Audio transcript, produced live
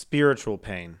Spiritual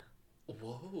pain.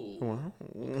 Whoa. Wow.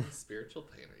 What kind of spiritual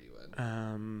pain are you in?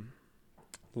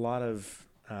 A lot of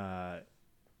I'm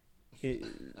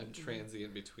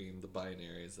transient between the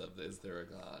binaries of is there a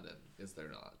God and is there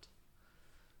not?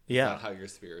 Is yeah. that how you're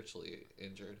spiritually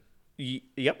injured?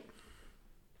 Yep.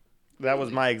 That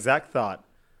was my exact thought.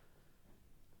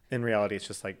 In reality, it's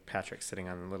just like Patrick sitting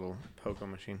on a little pogo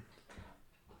machine.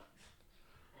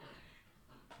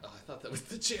 Oh, I thought that was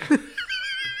the chair.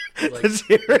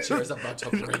 The chair's about to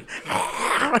break.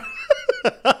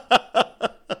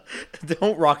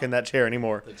 Don't rock in that chair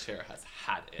anymore. The chair has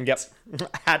had it. Yep.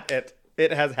 Had it.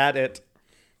 It has had it.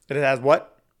 It has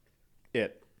what?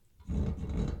 It. What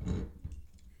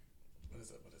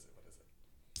is it?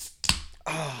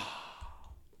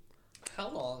 How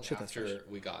long after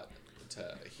we got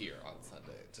to here on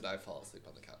Sunday did I fall asleep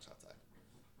on the couch outside?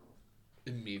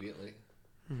 Immediately.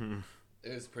 Mm-hmm.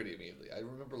 It was pretty immediately. I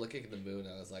remember looking at the moon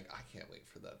and I was like, I can't wait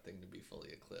for that thing to be fully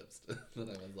eclipsed. Then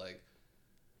I was like...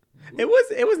 It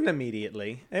wasn't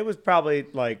immediately. It was probably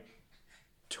like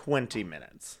 20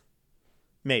 minutes.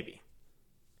 Maybe.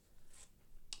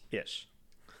 Ish.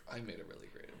 I made a really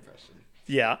great impression.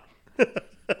 Yeah.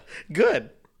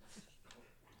 Good.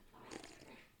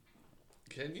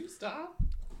 Can you stop?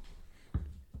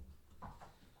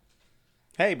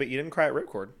 Hey, but you didn't cry at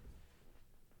Ripcord.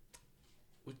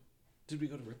 Did we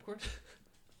go to Ripcord?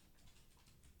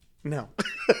 No.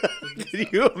 Can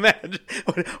you imagine?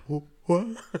 What?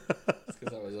 It's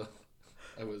because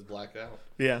I was blacked out.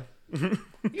 Yeah. You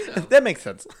know. That makes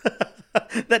sense.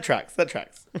 That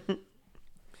tracks.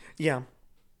 Yeah.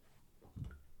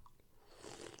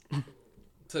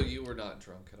 So you were not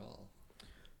drunk at all?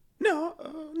 No.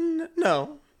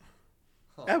 No.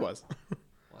 Huh. I was.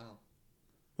 Wow.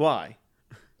 Why?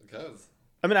 Because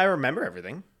I mean, I remember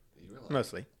everything. you were like...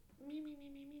 Mostly. Me.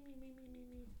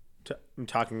 I'm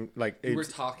talking like... You were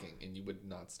talking and you would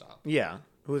not stop. Yeah.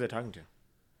 Who was I talking to?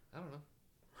 I don't know.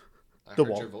 I The heard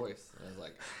wall. your voice. And I was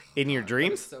like... In your God,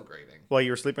 dreams? that was so grating. While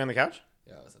you were sleeping on the couch?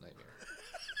 Yeah, it was a nightmare.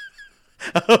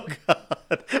 Oh,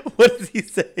 God. What is he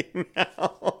saying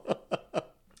now?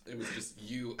 It was just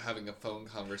you having a phone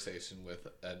conversation with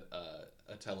a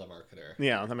telemarketer.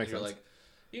 Yeah, that makes You're sense. like,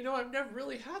 I've never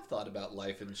really have thought about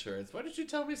life insurance. Why don't you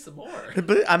tell me some more?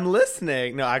 But I'm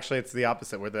listening. No, actually, it's the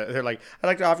opposite. Where they're like, I'd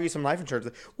like to offer you some life insurance.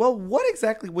 Well, what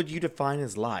exactly would you define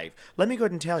as life? Let me go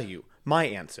ahead and tell you my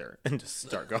answer. And just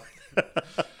start going.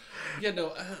 Yeah,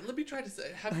 no, let me try to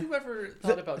say, have you ever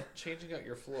thought about changing out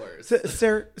your floors?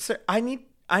 Sir, I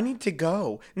need to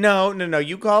go. No.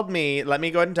 You called me. Let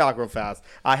me go ahead and talk real fast.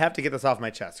 I have to get this off my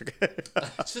chest. Okay?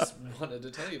 I just wanted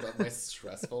to tell you about my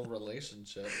stressful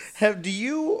relationships. Do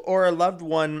you or a loved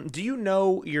one, do you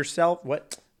know yourself?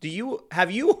 What?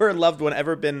 Have you or a loved one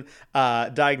ever been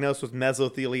diagnosed with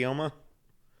mesothelioma?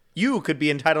 You could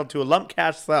be entitled to a lump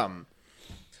cash sum.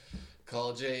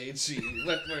 Call JHG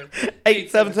Wentworth.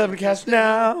 877 cash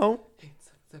now.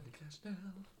 877 cash now.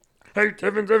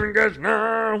 877 cash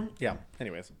now. Yeah.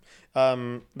 Anyways,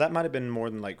 that might have been more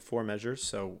than like 4 measures,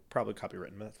 so probably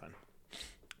copywritten, but that's fine.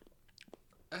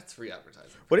 That's free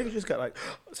advertising. What if you just got like?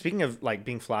 Speaking of like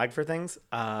being flagged for things,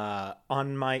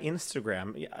 on my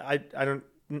Instagram, I don't.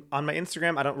 On my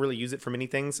Instagram, I don't really use it for many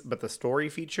things, but the story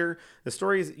feature, the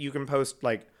stories you can post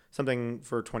like something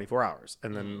for 24 hours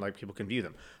and then like people can view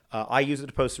them. I use it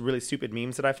to post really stupid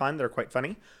memes that I find that are quite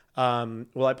funny.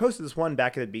 Well, I posted this one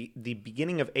back at the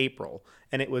beginning of April,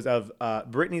 and it was of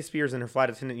Britney Spears in her flight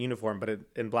attendant uniform, but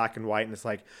in black and white. And it's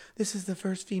like, this is the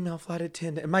first female flight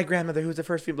attendant. And my grandmother, who's the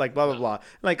first female, like blah, blah, blah.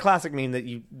 Like classic meme that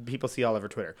people see all over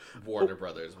Twitter. Warner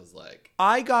Brothers was like...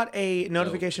 I got a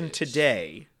notification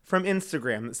today from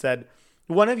Instagram that said,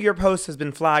 one of your posts has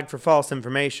been flagged for false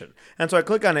information. And so I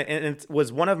click on it, and it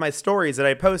was one of my stories that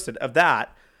I posted of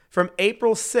that from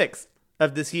April 6th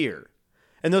of this year.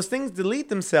 And those things delete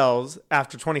themselves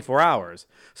after 24 hours.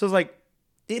 So it's like,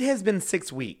 it has been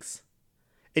 6 weeks,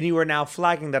 and you are now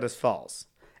flagging that as false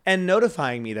and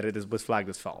notifying me that it was flagged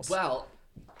as false. Well,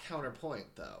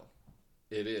 counterpoint, though.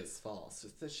 It is false.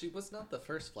 It's that she was not the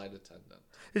first flight attendant.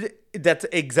 That's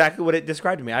exactly what it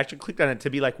described to me. I actually clicked on it to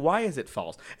be like, why is it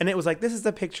false? And it was like, this is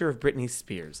a picture of Britney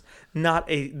Spears, not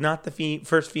the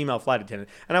first female flight attendant.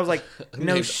 And I was like,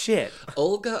 no shit.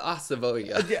 Olga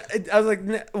Osavoya. I was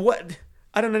like, what?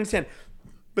 I don't understand.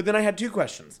 But then I had 2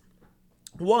 questions.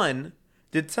 One,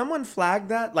 did someone flag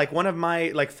that? Like one of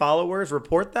my like followers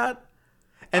report that?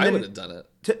 And I would have done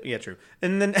it. Yeah, true.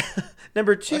 And then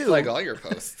number 2. I flag all your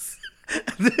posts.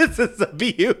 This is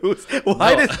abuse.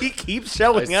 Why does he keep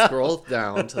showing I up? scroll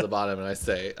down to the bottom and I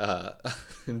say,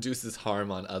 induces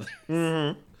harm on others.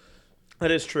 Mm-hmm.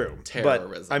 That is true.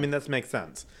 Terrorism. But, I mean, that makes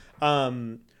sense.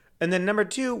 And then number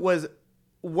 2 was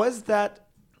that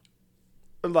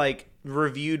like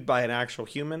reviewed by an actual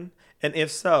human? And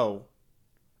if so,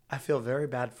 I feel very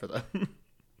bad for them.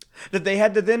 That they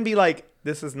had to then be like,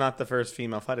 this is not the first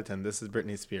female flight attendant. This is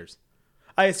Britney Spears.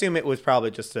 I assume it was probably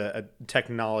just a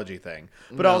technology thing.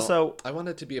 But also... I want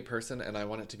it to be a person, and I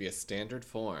want it to be a standard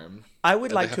form. I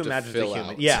would like to imagine it as a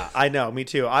human. Yeah, I know. Me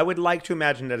too. I would like to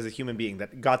imagine that as a human being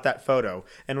that got that photo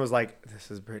and was like, this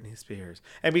is Britney Spears.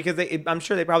 And because I'm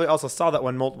sure they probably also saw that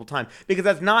one multiple times. Because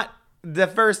that's not the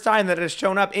first time that it has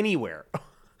shown up anywhere.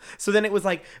 So then it was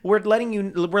like, we're letting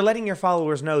your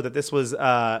followers know that this was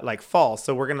like false.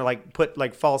 So we're gonna like put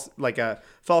like a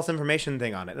false information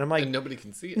thing on it. And I'm like, and nobody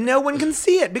can see it. No one can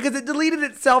see it because it deleted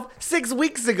itself 6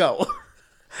 weeks ago.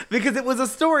 Because it was a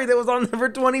story that was on there for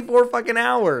 24 fucking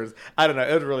hours. I don't know.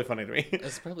 It was really funny to me.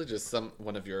 It's probably just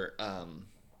one of your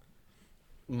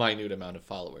minute amount of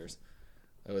followers.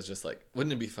 It was just like,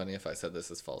 wouldn't it be funny if I said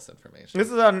this is false information? This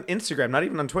is on Instagram, not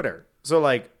even on Twitter. So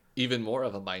like. Even more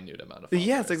of a minute amount of followers.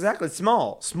 Yes, exactly.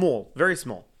 Small, very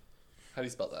small. How do you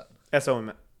spell that?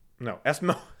 S-O-M. No,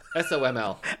 S-M-O.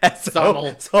 S-O-M-L.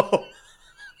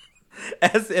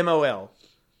 S-M-O-L.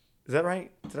 Is that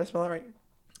right? Did I spell that right?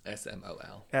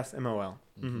 S-M-O-L. S-M-O-L.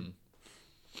 Mm-hmm.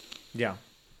 Yeah.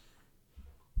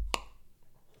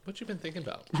 What you been thinking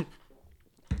about?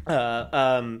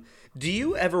 Do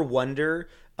you ever wonder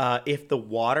if the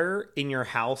water in your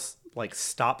house like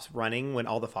stops running when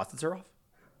all the faucets are off?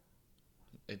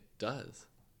 It does.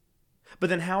 But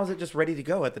then how is it just ready to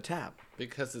go at the tap?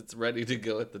 Because it's ready to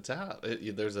go at the tap.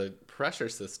 There's a pressure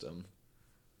system.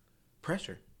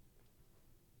 Pressure?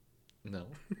 No.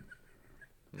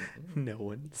 No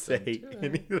one say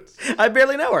anything. I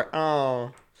barely know her.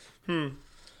 Oh.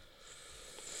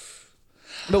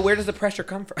 But where does the pressure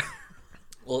come from?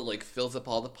 Well, it like fills up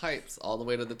all the pipes all the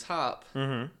way to the top.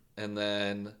 Mm-hmm. And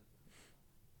then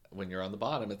when you're on the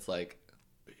bottom, it's like,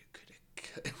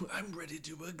 I'm ready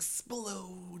to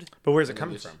explode. But where's it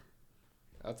coming from?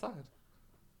 Outside.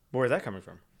 Where's that coming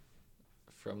from?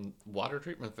 From water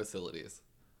treatment facilities.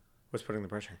 What's putting the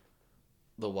pressure?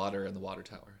 The water in the water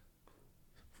tower.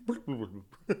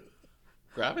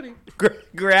 Gravity.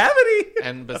 Gravity.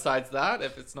 And besides that,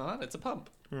 if it's not, it's a pump.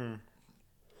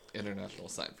 International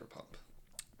sign for pump.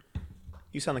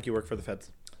 You sound like you work for the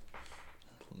feds.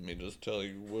 Let me just tell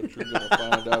you what you're going to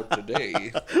find out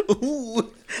today.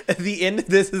 Ooh, at the end of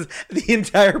this is the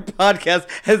entire podcast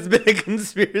has been a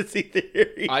conspiracy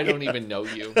theory. I don't even know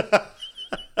you.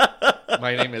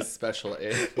 My name is Special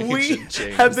Agent James.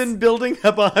 We have been building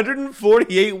up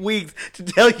 148 weeks to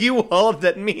tell you all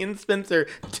that me and Spencer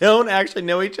don't actually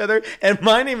know each other, and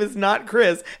my name is not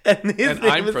Chris, and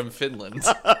I'm from Finland.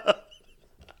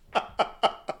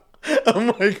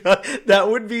 Oh my god, that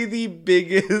would be the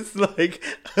biggest, like,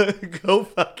 go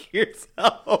fuck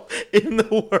yourself in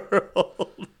the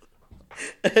world.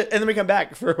 And then we come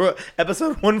back for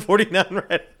episode 149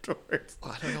 right afterwards.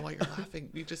 I don't know why you're laughing.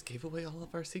 You just gave away all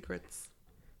of our secrets.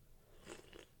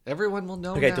 Everyone will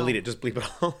know. Okay, now. Delete it. Just bleep it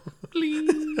all.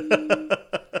 Please.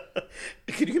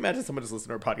 Could you imagine someone just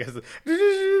listening to our podcast?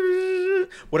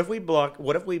 What if we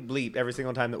bleep every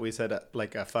single time that we said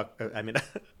like a fuck? I mean,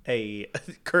 a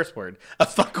curse word, a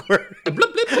fuck word. And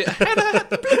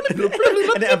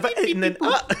then,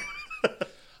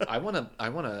 I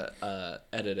wanna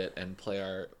edit it and play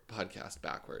our podcast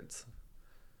backwards.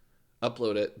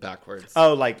 Upload it backwards.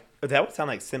 Oh, like that would sound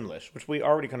like Simlish, which we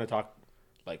already kind of talked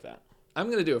like that. I'm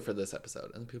gonna do it for this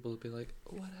episode, and people will be like,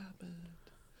 "What happened?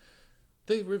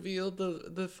 They revealed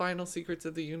the final secrets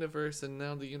of the universe, and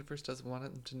now the universe doesn't want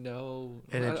them to know."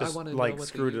 And it just like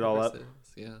screwed it all up.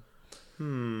 Yeah.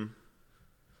 The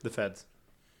feds.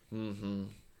 Men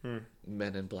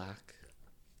in Black.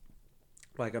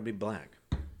 Why gotta be black?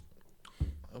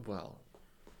 Well,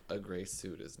 a gray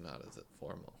suit is not as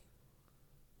formal.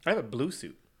 I have a blue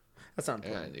suit. That's not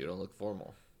important. And you don't look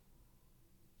formal.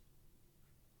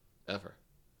 Ever.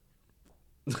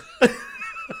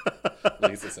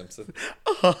 Lisa Simpson.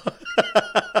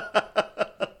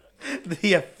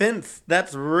 The offense.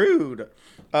 That's rude.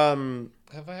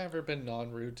 Have I ever been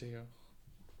non-rude to you?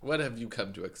 What have you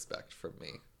come to expect from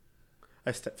me?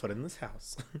 I step foot in this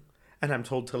house, and I'm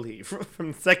told to leave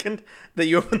from the second that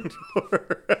you open the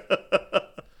door.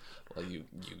 Well,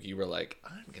 you were like,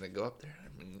 I'm gonna go up there.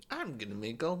 I'm gonna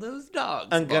make all those dogs.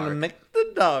 I'm gonna make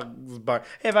the dogs bark.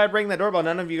 Hey, if I rang that doorbell,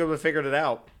 none of you would have figured it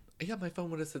out. Yeah, my phone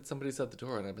would have said somebody's at the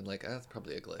door, and I've been like, that's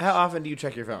probably a glitch. How often do you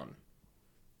check your phone?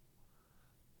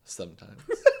 Sometimes.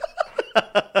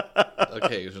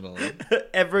 Occasionally.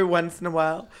 Every once in a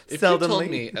while. If seldomly. you told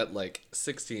me at like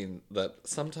 16 that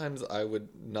sometimes I would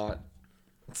not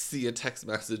see a text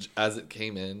message as it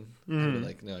came in. I'd be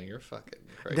like, no, you're fucking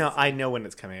crazy. No, I know when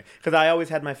it's coming because I always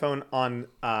had my phone on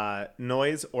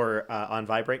noise or on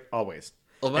vibrate always.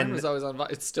 Well, mine was always on.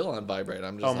 It's still on vibrate.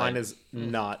 I'm just. Mine is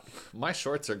not. My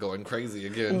shorts are going crazy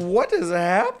again. What is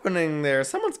happening there?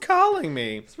 Someone's calling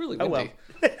me. It's really windy. Well.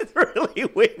 It's really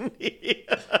windy.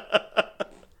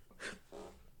 That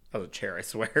was a chair, I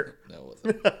swear. No, it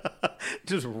wasn't.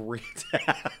 Just reeked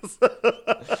ass.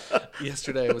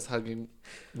 Yesterday, I was hugging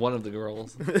one of the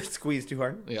girls. Squeezed too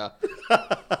hard. Yeah.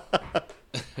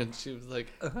 And she was like,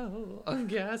 "Oh, I'm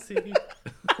gassy."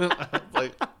 I was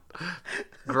like,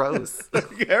 gross.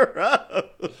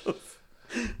 Gross.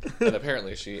 And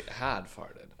apparently she had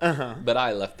farted. But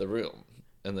I left the room.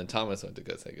 And then Thomas went to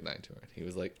go say goodnight to her. And he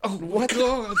was like, "Oh, what?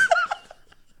 God.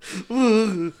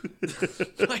 My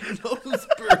nose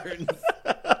burns.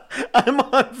 I'm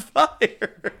on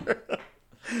fire."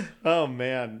 Oh,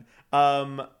 man.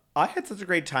 I had such a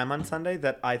great time on Sunday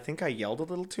that I think I yelled a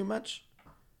little too much.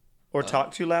 Or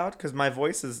talked too loud. Because my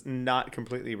voice has not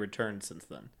completely returned since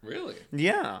then. Really?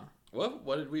 Yeah.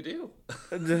 What did we do?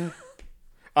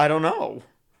 I don't know.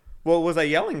 What was I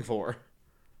yelling for?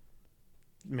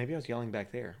 Maybe I was yelling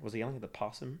back there. Was I yelling at the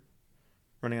possum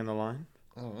running on the line?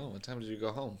 I don't know. What time did you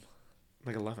go home?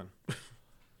 Like 11.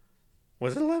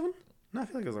 Was it 11? No, I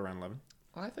feel like it was around 11.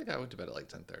 Well, I think I went to bed at like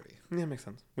 10:30. Yeah, makes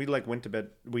sense. We like went to bed.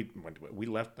 We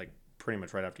left like pretty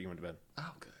much right after you went to bed.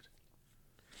 Oh, good.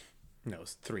 No, it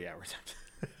was 3 hours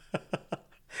after.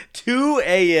 2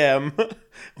 a.m.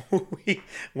 We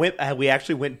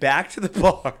actually went back to the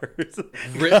bars.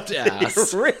 Ripped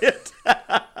ass. Ripped.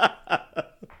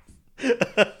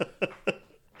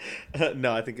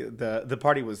 No, I think the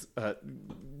party was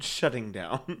shutting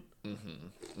down.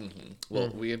 Well,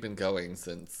 we had been going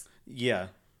since Yeah.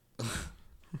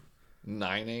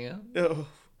 9 a.m. Oh,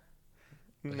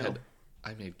 no.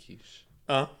 I made quiche.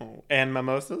 Oh, and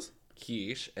mimosas?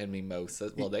 Quiche and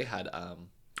mimosas. Well, they had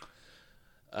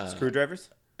Screwdrivers?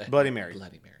 Bloody Mary.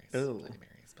 Bloody Marys. Oh. Bloody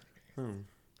Marys. Bloody Marys.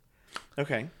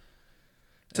 Okay.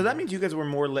 So that means you guys were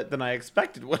more lit than I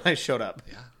expected when I showed up.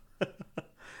 Yeah.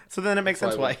 So then it makes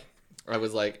sense why. I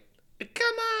was like, "Come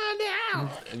on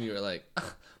out," and you were like,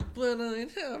 "But I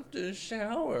have to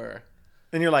shower."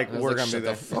 And you're like, I was we're like, gonna "Shut do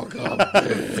the that. fuck up,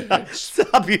 bitch.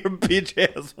 Stop your bitch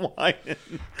ass whining.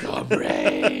 Come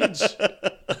rage."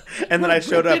 And then I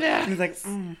showed up ripping and he's like,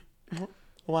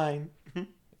 wine.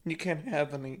 You can't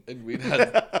have any. And we'd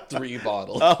had 3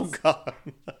 bottles. Oh God.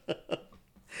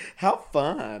 How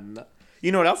fun.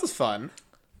 You know what else is fun?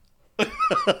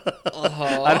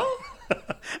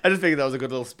 I just figured that was a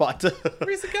good little spot to.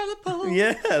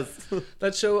 Yes.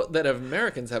 That show that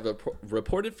Americans have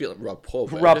reported feeling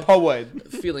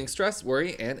stress,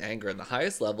 worry, and anger in the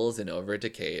highest levels in over a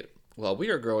decade. While we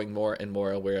are growing more and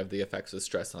more aware of the effects of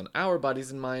stress on our bodies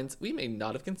and minds, we may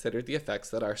not have considered the effects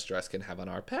that our stress can have on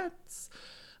our pets.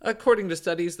 According to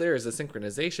studies, there is a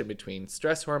synchronization between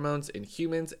stress hormones in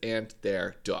humans and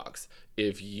their dogs.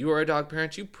 If you are a dog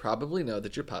parent, you probably know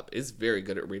that your pup is very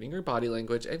good at reading your body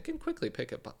language and can quickly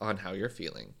pick up on how you're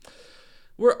feeling.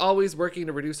 We're always working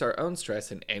to reduce our own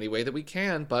stress in any way that we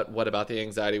can, but what about the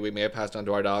anxiety we may have passed on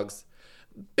to our dogs?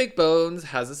 Big Bones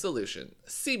has a solution.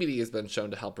 CBD has been shown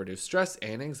to help reduce stress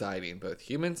and anxiety in both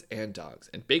humans and dogs,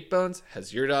 and Big Bones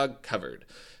has your dog covered.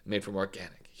 Made from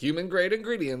organic, human-grade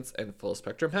ingredients and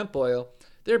full-spectrum hemp oil,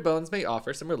 their bones may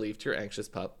offer some relief to your anxious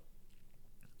pup.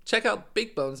 Check out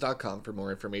BigBones.com for more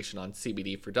information on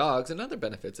CBD for dogs and other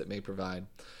benefits it may provide.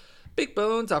 Big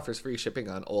Bones offers free shipping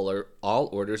on all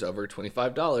orders over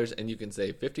 $25, and you can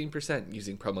save 15%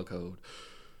 using promo code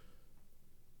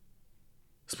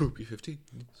Spoopy15.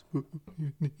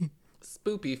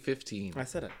 Spoopy15. I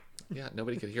said it. Yeah,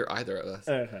 nobody could hear either of us.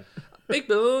 Okay. Big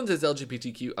Bones is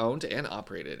LGBTQ owned and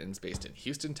operated and is based in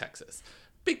Houston, Texas.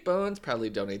 Big Bones proudly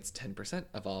donates 10%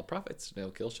 of all profits to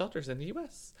no-kill shelters in the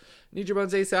U.S. Need your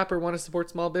bones ASAP or want to support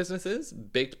small businesses?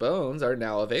 Baked Bones are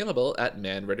now available at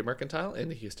Man Ready Mercantile in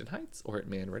the Houston Heights or at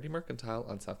Man Ready Mercantile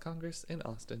on South Congress in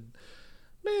Austin.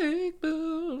 Big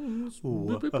Bones.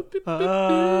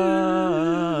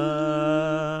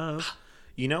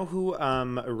 You know who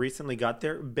recently got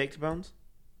their baked bones?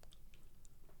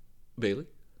 Bailey?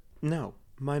 No,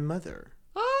 my mother.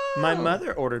 Oh. My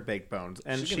mother ordered baked bones,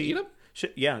 and She gonna eat 'em?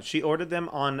 She ordered them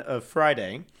on a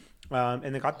Friday,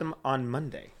 and they got them on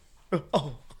Monday.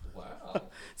 Oh, Wow.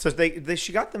 so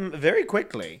she got them very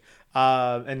quickly,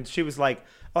 and she was like,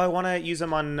 "Oh, I want to use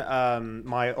them on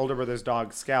my older brother's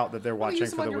dog Scout that they're watching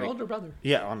for the your week." older brother.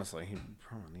 Yeah, honestly, he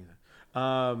probably need it.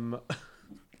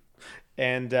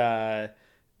 And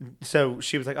so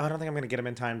she was like, "Oh, I don't think I'm gonna get them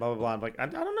in time." Blah blah blah. I'm like, I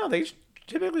don't know. They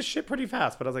typically ship pretty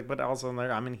fast. But I was like, but also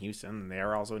I'm in Houston.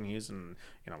 They're also in Houston.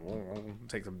 You know, it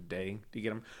takes a day to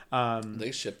get them.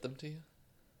 They ship them to you?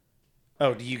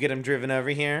 Oh, do you get them driven over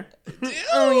here?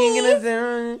 Oh, you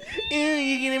gonna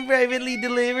you get them privately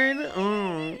delivered?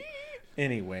 Oh.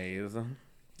 Anyways,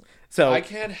 so I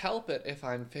can't help it if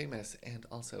I'm famous and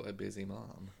also a busy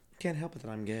mom. Can't help it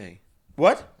that I'm gay.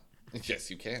 What?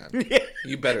 Yes, you can.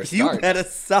 You better start. You better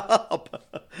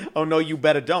stop. Oh no, you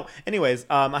better don't. Anyways,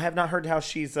 I have not heard how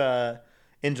she's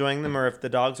enjoying them, or if the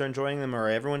dogs are enjoying them, or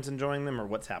everyone's enjoying them, or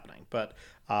what's happening. But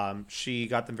she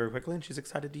got them very quickly, and she's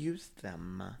excited to use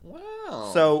them.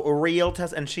 Wow. So real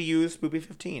test, and she used Spoopy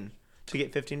 15 to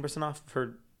get 15% off of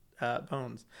her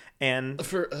bones, and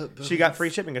she got free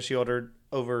shipping because she ordered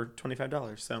over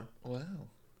 $25. So wow.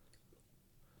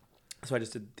 So I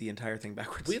just did the entire thing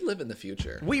backwards. We live in the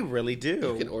future. We really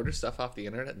do. You can order stuff off the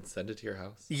internet and send it to your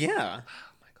house. Yeah.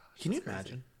 Oh my gosh. Can you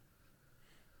imagine?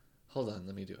 Hold on,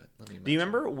 let me do it. Do you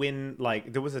remember when,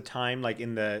 like, there was a time, like,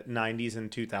 in the 90s and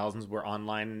 2000s where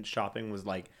online shopping was,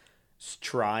 like,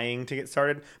 trying to get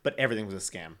started, but everything was a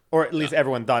scam? Or at least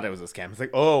everyone thought it was a scam. It's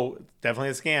like, oh, definitely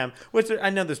a scam. Which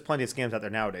I know there's plenty of scams out there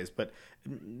nowadays, but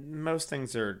most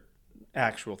things are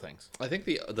actual things. I think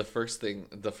the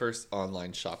first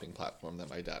online shopping platform that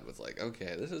my dad was like,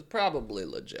 okay, this is probably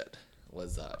legit,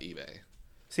 was eBay.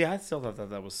 See, I still thought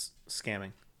that was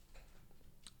scamming.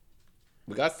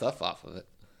 We got stuff off of it.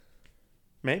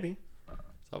 Maybe.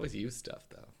 It's always used stuff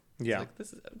though. It's yeah. like,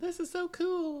 this is so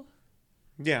cool.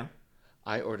 Yeah.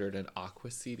 I ordered an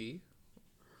Aqua CD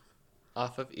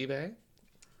off of eBay.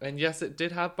 And yes, it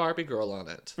did have Barbie Girl on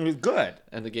it. It was good.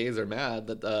 And the gays are mad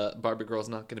that Barbie Girl's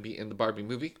not going to be in the Barbie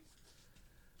movie.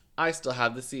 I still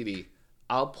have the CD.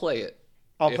 I'll play it.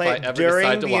 I'll play it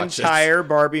during the entire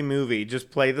Barbie movie.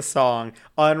 Just play the song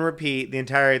on repeat, the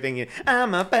entire thing.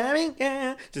 I'm a Barbie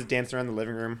girl. Just dancing around the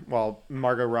living room while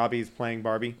Margot Robbie's playing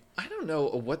Barbie. I don't know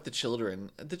what the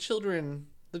children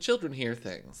hear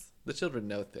things. The children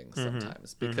know things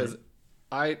sometimes. Because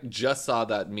I just saw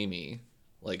that Mimi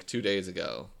like 2 days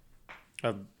ago.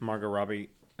 Of Margot Robbie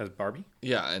as Barbie?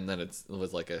 Yeah, and then it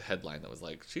was like a headline that was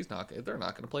like, they're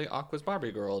not going to play Aqua's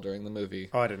Barbie Girl during the movie.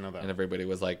 Oh, I didn't know that. And everybody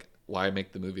was like, why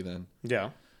make the movie then?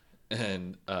 Yeah.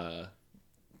 And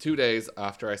 2 days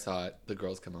after I saw it, the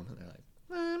girls come home and they're like,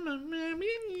 and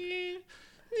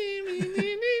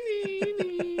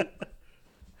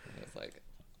it's like,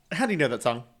 how do you know that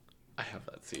song? I have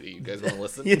that CD. You guys want to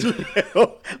listen? You do.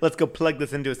 Let's go plug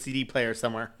this into a CD player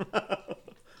somewhere.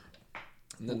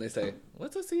 And then they say,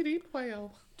 what's a CD player?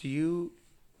 Do you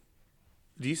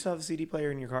still have a CD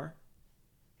player in your car?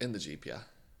 In the Jeep, yeah.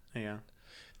 Yeah.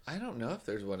 I don't know if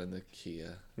there's one in the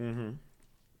Kia. Mm-hmm.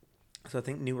 So I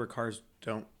think newer cars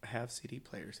don't have CD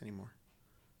players anymore.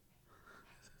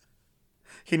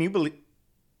 Can you believe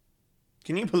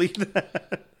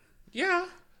that? Yeah.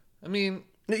 I mean...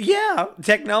 Yeah.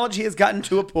 Technology has gotten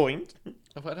to a point.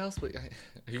 What else? Are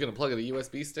you going to plug a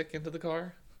USB stick into the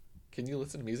car? Can you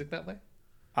listen to music that way?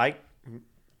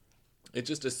 It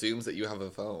just assumes that you have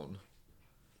a phone.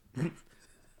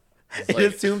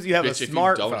 It assumes you have a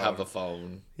smartphone. If you don't have a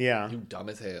phone, yeah, you dumb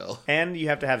as hell. And you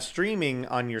have to have streaming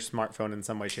on your smartphone in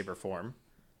some way, shape, or form.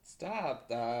 Stop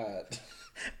that.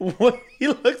 What? He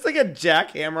looks like a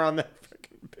jackhammer on that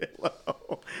freaking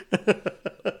pillow.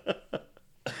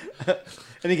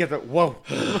 And he gets like, whoa.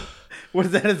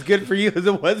 Was that as good for you as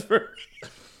it was for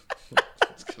me?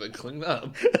 It's going to clean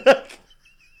up.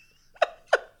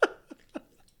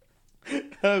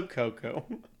 Oh, Coco.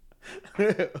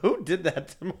 Who did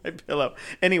that to my pillow?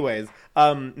 Anyways,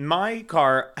 my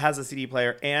car has a CD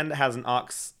player and has an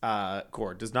aux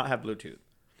cord. Does not have Bluetooth.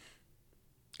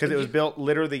 Because it was built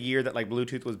literally the year that like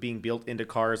Bluetooth was being built into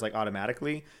cars like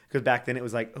automatically. Because back then it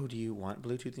was like, oh, do you want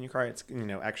Bluetooth in your car? It's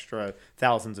extra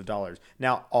thousands of dollars.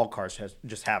 Now all cars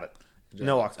just have it.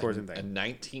 No aux cords in there. A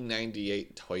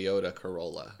 1998 Toyota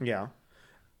Corolla. Yeah.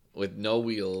 With no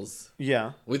wheels.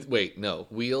 Yeah.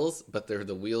 Wheels, but they're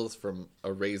the wheels from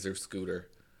a Razor scooter.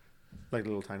 Like a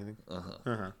little tiny thing?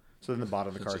 Uh-huh. So then the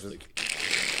bottom of the car is like...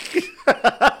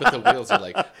 But the wheels are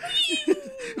like...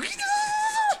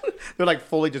 They're like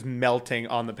fully just melting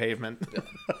on the pavement.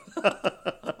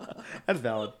 That's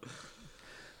valid.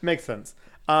 Makes sense.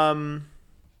 We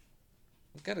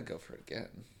gotta go for it again.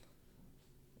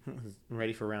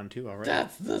 Ready for round 2 already.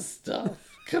 That's the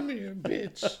stuff. Come here,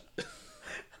 bitch.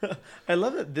 I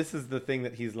love that this is the thing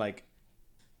that he's like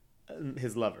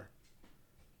his lover.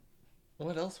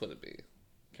 What else would it be?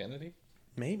 Kennedy?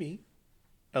 Maybe.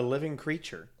 A living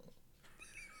creature.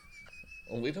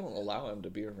 Well, we don't allow him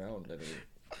to be around any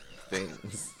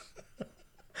things.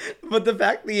 But the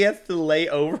fact that he has to lay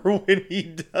over when he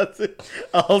does it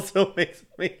also makes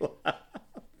me laugh.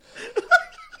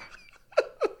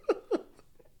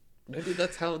 Maybe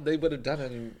that's how they would have done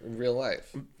it in real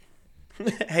life.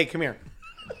 Hey, come here.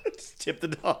 Just tip the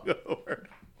dog over.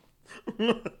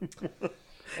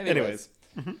 Anyways.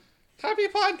 Happy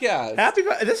podcast.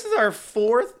 This is our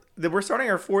fourth. We're starting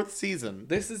our fourth season.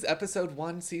 This is episode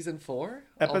 1, season 4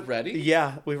 already?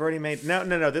 Yeah, we've already made...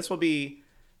 No. This will be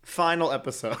final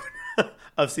episode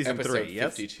of season 3.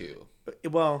 52.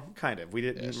 Yes? Well, kind of. We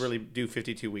didn't really do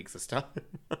 52 weeks this time.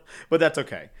 But that's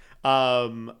okay.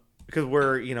 Because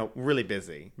we're, really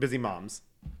busy. Busy moms.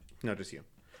 No, just you.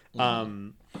 I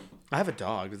have a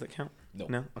dog. Does that count?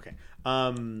 No? Okay.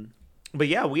 But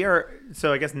yeah, we are...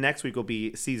 So I guess next week will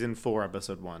be season 4,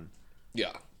 episode 1.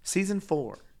 Yeah. Season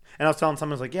 4. And I was telling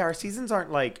someone, I was like, yeah, our seasons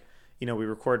aren't like, we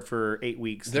record for 8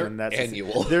 weeks. They're and that's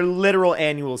annual. They're literal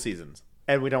annual seasons.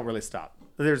 And we don't really stop.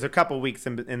 There's a couple weeks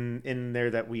in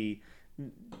there that we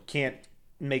can't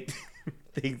make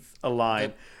things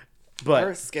align. But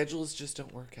our schedules just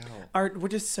don't work out. We're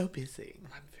just so busy.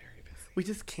 I'm very busy. We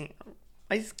just can't.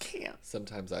 I just can't.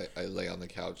 Sometimes I lay on the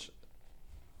couch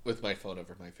with my phone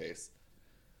over my face.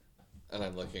 And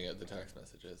I'm looking at the text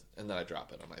messages. And then I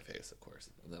drop it on my face, of course.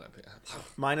 And then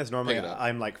Mine is normally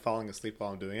I'm like falling asleep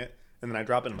while I'm doing it. And then I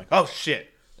drop it and I'm like, oh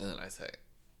shit. And then I say,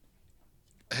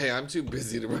 hey, I'm too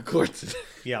busy to record today.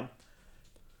 Yeah.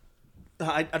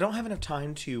 I don't have enough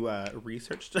time to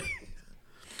research today.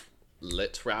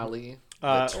 Literally.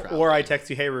 Or I text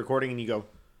you, hey, we're recording. And you go,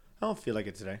 I don't feel like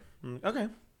it today. I'm like, okay.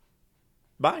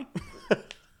 Bye.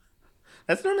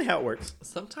 That's normally how it works.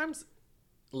 Sometimes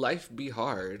life be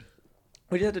hard.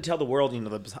 We just have to tell the world,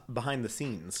 the behind the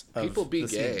scenes. Of people be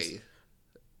gay. Scenes.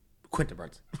 Quentin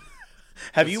Burns.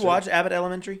 Have you watched Abbott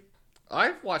Elementary?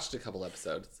 I've watched a couple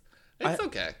episodes. It's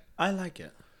okay. I like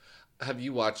it. Have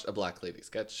you watched a Black Lady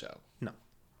sketch show? No.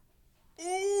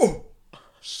 Ooh,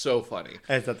 so funny.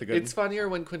 Is that the good? It's funnier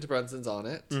when Quinta Brunson's on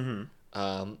it.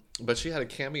 Mm-hmm. But she had a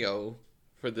cameo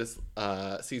for this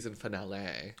season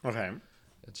finale. Okay.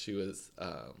 And she was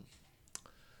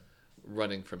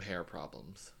running from hair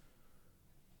problems.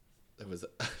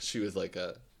 She was like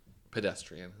a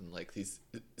pedestrian, and like these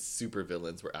super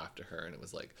villains were after her, and it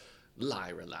was like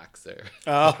lie relaxer.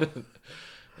 Oh.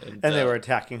 and they were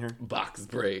attacking her. Box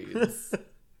braids.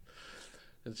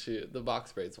 And the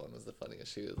box braids one was the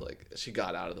funniest. She was like, she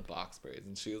got out of the box braids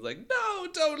and she was like, no,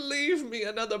 don't leave me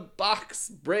another box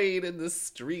braid in the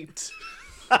street.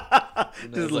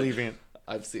 Just leaving it.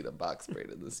 I've seen a box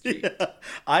braid in the street. Yeah.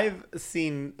 I've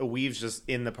seen weaves just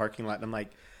in the parking lot, and I'm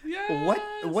like, yes.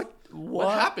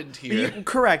 What happened here?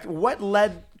 Correct. What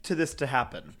led to this to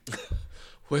happen?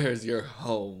 Where's your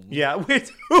home? Yeah.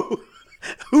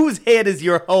 Whose head is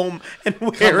your home, and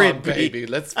where Come on, it be? baby.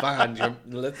 Let's find your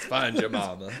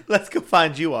mama. Let's go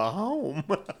find you a home.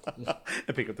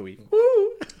 And pick up the weave.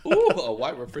 Woo. Ooh, a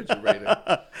white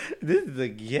refrigerator. This is the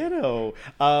ghetto.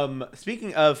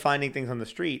 Speaking of finding things on the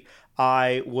street,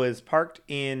 I was parked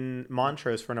in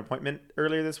Montrose for an appointment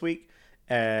earlier this week,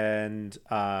 and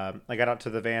I got out to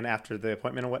the van after the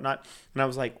appointment and whatnot, and I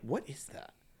was like, "What is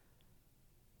that?"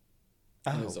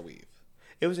 Oh, it was a weave.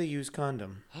 It was a used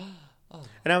condom. Oh.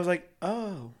 And I was like,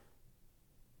 "Oh,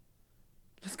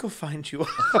 let's go find you."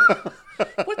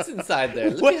 What's inside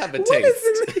there? Let me have a taste.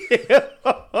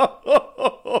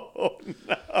 Oh,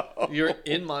 no. You're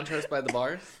in Montrose by the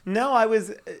bars? No, I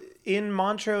was in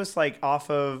Montrose, like off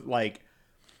of like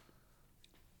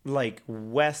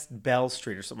West Bell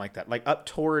Street or something like that, like up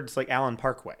towards like Allen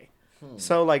Parkway.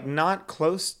 So like not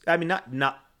close. I mean,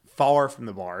 not far from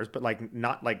the bars, but like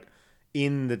not like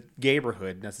in the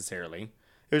neighborhood necessarily.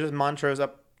 It was just Montrose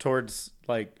up towards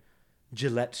like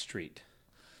Gillette Street.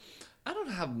 I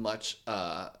don't have much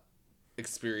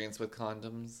experience with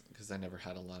condoms because I never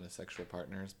had a lot of sexual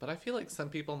partners, but I feel like some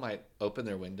people might open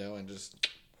their window and just...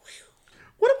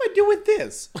 What do I do with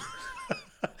this?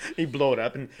 You blow it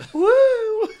up and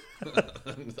woo!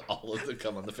 All of them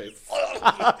come on the face.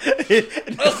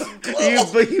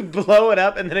 You blow it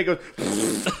up and then it goes...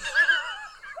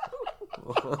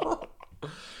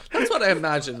 That's what I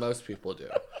imagine most people do.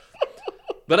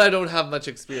 But I don't have much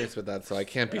experience with that, so I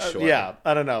can't be sure. Yeah,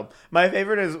 I don't know. My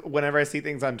favorite is whenever I see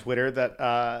things on Twitter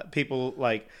that people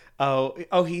like,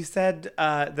 oh, he said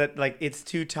that like it's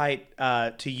too tight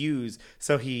to use,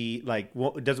 so he like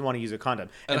doesn't want to use a condom.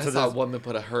 And I so saw a woman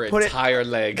put her entire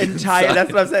leg. That's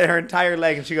what I'm saying. Her entire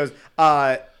leg, and she goes,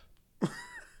 I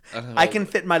can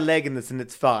fit my leg in this, and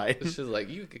it's fine. She's like,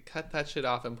 you could cut that shit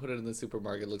off and put it in the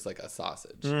supermarket. It looks like a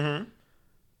sausage. Mm-hmm.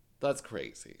 That's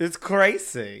crazy. It's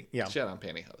crazy. Yeah. She had on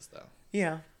pantyhose, though.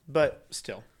 Yeah, but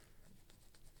still.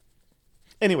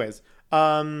 Anyways,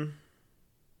 yeah,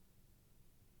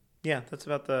 that's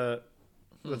about the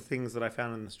things that I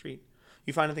found in the street.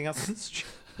 You find anything else in the street?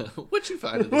 What'd you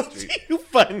find in the What street? do you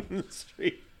find in the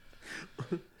street?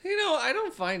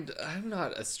 I'm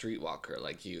not a streetwalker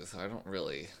like you, so I don't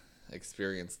really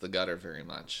experience the gutter very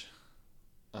much.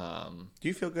 Do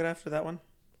you feel good after that one?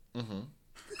 Mm-hmm.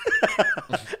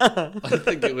 I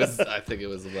think it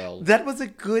was well. That was a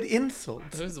good insult.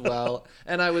 It was well,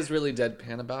 and I was really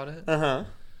deadpan about it.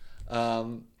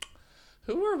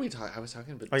 Who were we talking? I was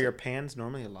talking about. Are your pans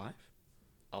normally alive?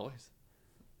 Always.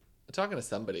 I'm talking to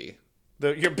somebody.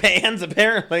 Your pans,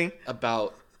 apparently.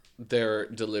 About their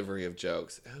delivery of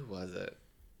jokes. Who was it?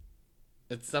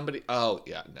 It's somebody. Oh,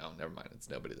 yeah. No, never mind. It's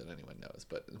nobody that anyone knows,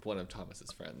 but one of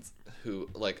Thomas's friends who,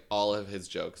 like, all of his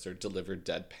jokes are delivered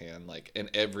deadpan, like, and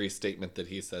every statement that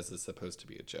he says is supposed to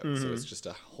be a joke. So it's just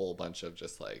a whole bunch of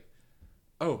just like,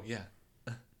 oh, yeah.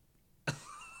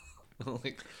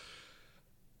 Like,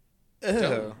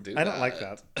 Ew, I don't like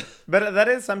that. But that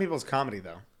is some people's comedy,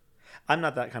 though. I'm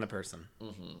not that kind of person.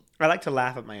 Mm-hmm. I like to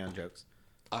laugh at my own jokes.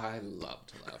 I love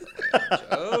to laugh at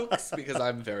my own jokes because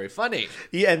I'm very funny.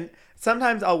 Yeah, and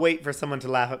sometimes I'll wait for someone to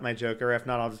laugh at my joke, or if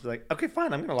not, I'll just be like, okay,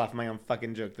 fine, I'm going to laugh at my own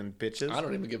fucking joke then, bitches. I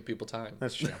don't even give people time.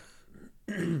 That's true.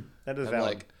 That is I'm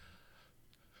valid.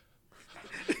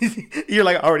 like... You're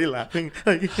like already laughing.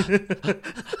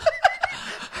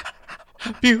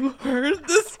 Have you heard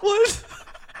this one?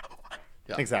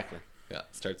 Yeah. Exactly. Yeah,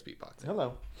 starts beatboxing.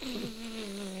 Hello.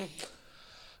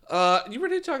 You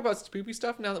ready to talk about spoopy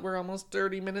stuff now that we're almost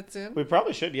 30 minutes in? We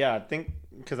probably should, yeah. I think,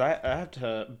 because I have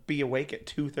to be awake at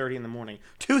 2:30 in the morning.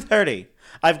 2:30!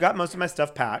 I've got most of my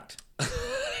stuff packed.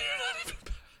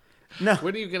 No.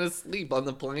 When are you going to sleep? On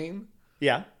the plane?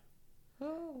 Yeah.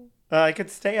 Oh. I could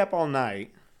stay up all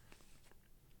night.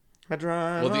 I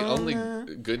drive. Well, the all only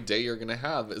night. good day you're going to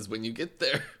have is when you get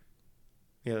there.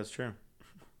 Yeah, that's true.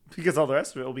 Because all the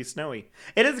rest of it will be snowy.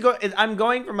 I'm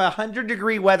going from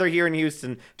 100-degree weather here in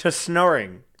Houston to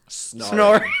snoring.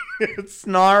 Snoring.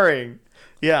 Snoring.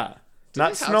 Yeah. Do Not they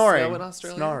have snoring. snow in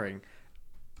Australia? Snoring.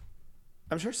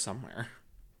 I'm sure somewhere.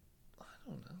 I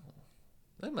don't know.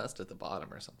 They must at the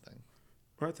bottom or something.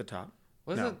 Or at the top.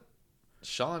 Wasn't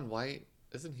Shaun White?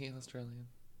 Isn't he Australian?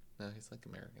 No, he's like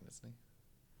American, isn't he?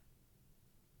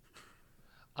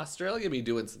 Australia be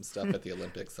doing some stuff at the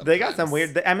Olympics sometimes. They got some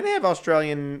weird... they have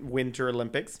Australian Winter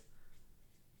Olympics.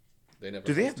 Do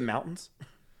they have mountains?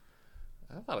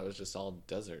 I thought it was just all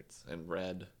deserts and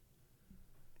red.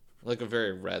 Like a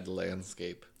very red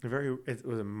landscape. It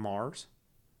was Mars?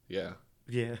 Yeah.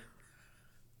 Yeah.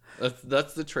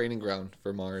 That's the training ground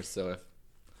for Mars. So if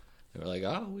they were like,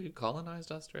 oh, we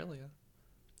colonized Australia.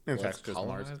 In Let's fact, just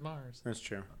colonize Mars. That's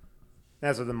true.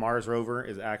 That's what the Mars rover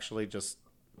is actually just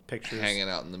pictures. Hanging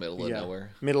out in the middle of nowhere.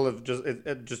 Middle of just...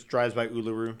 It just drives by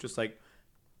Uluru. Just like...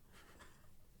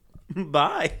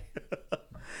 Bye.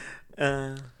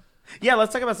 Yeah,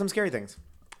 let's talk about some scary things.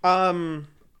 Well,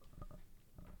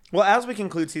 as we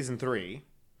conclude season 3,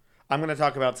 I'm going to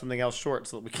talk about something else short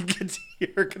so that we can get to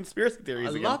your conspiracy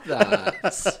theories again. I love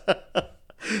that.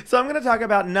 So I'm going to talk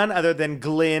about none other than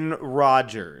Glenn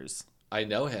Rogers. I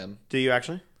know him. Do you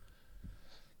actually?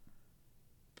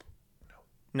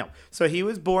 No. So he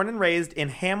was born and raised in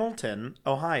Hamilton,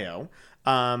 Ohio.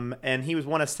 And he was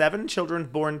one of 7 children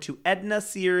born to Edna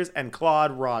Sears and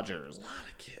Claude Rogers.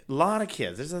 A lot of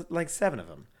kids. There's like 7 of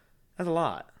them. That's a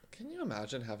lot. Can you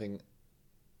imagine having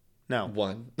No.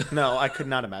 one? No, I could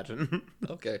not imagine.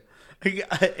 Okay.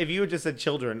 If you had just said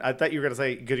children, I thought you were going to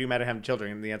say, could you imagine having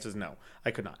children? And the answer is no.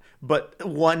 I could not. But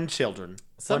one children.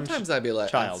 Sometimes I'd be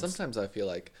like, child. sometimes I feel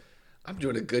like I'm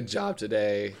doing a good job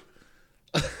today.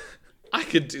 I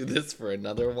could do this for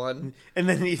another one. And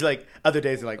then he's like, other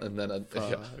days, like, and then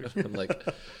I'm like,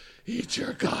 eat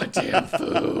your goddamn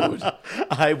food.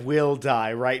 I will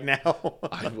die right now.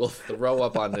 I will throw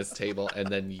up on this table, and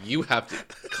then you have to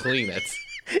clean it.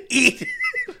 Eat.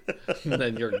 And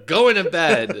then you're going to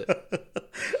bed.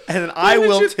 And then I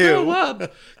will too.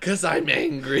 Because I'm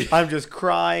angry. I'm just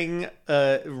crying,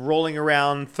 rolling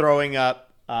around, throwing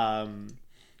up.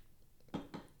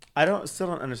 I still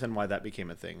don't understand why that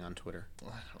became a thing on Twitter.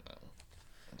 I don't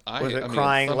know. Was it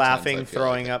crying, laughing,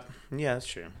 throwing up? Yeah, that's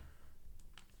true.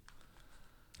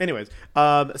 Anyways,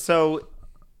 so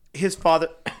his father...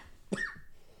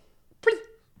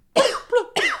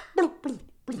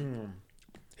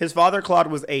 His father,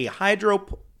 Claude, was a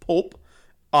hydropulp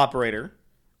operator.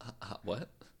 What?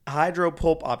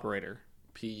 Hydropulp operator.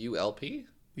 Pulp?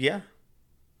 Yeah.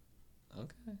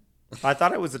 Okay. I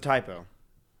thought it was a typo.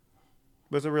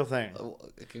 It was a real thing.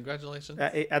 Congratulations.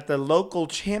 At the local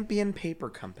Champion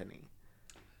Paper Company.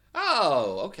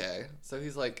 Oh, okay. So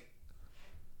he's like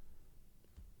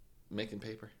Making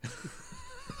paper.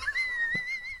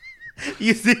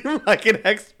 You seem like an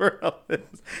expert on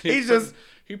this.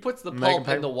 He puts the pulp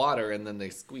in the water and then they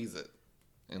squeeze it.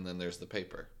 And then there's the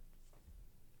paper.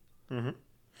 Mm-hmm.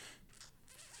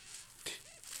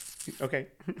 Okay.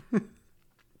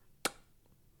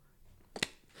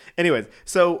 Anyways,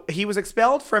 so he was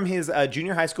expelled from his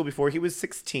junior high school before he was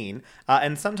 16.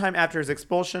 And sometime after his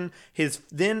expulsion, his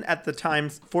then at the time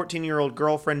 14-year-old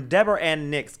girlfriend, Deborah Ann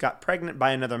Nix, got pregnant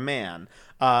by another man.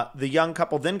 The young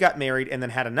couple then got married and then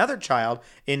had another child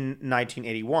in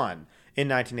 1981. In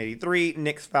 1983,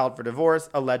 Nix filed for divorce,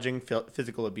 alleging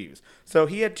physical abuse. So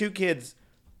he had 2 kids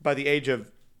by the age of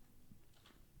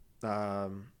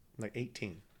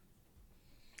 18.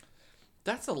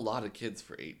 That's a lot of kids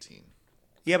for 18.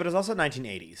 Yeah, but it was also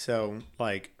 1980, so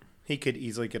like he could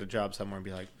easily get a job somewhere and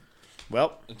be like,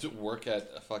 "Well, to work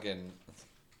at a fucking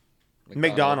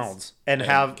McDonald's and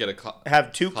have 2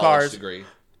 college cars, degree.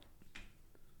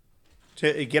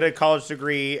 To get a college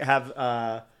degree,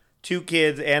 have 2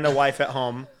 kids and a wife at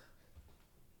home,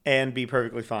 and be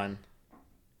perfectly fine."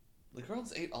 The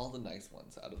girls ate all the nice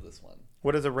ones out of this one.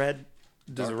 What is a red?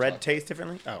 Does Dark a red chocolate. taste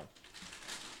differently? Oh,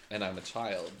 And I'm a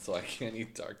child, so I can't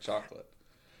eat dark chocolate.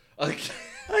 I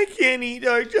can't eat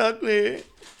dark chocolate.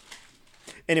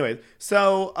 Anyways,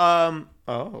 so on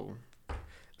January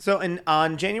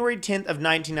 10th of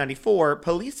 1994,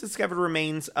 police discovered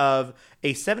remains of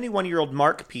a 71-year-old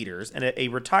Mark Peters and a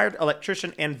retired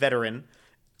electrician and veteran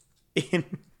in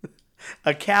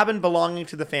a cabin belonging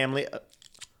to the family of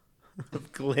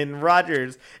Glenn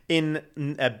Rogers in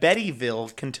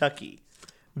Bettyville, Kentucky.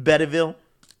 Bettyville.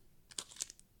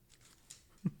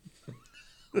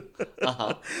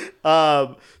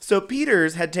 So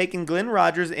Peters had taken Glenn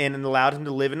Rogers in and allowed him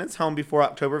to live in his home before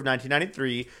October of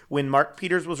 1993, when Mark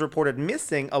Peters was reported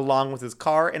missing, along with his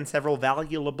car and several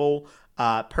valuable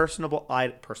the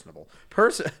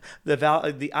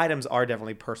items are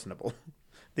definitely personable.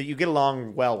 That you get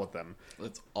along well with them.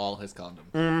 That's all his condom.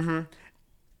 Mm-hmm.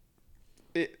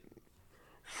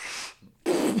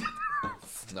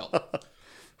 No.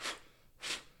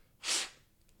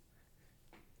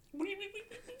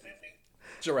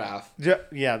 Giraffe.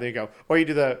 Yeah, there you go. Or you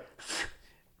do the...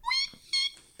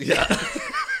 Yeah.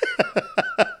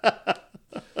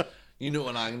 You know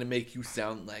what I'm going to make you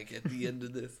sound like at the end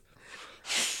of this?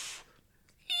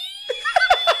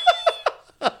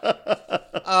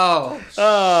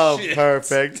 Oh, shit.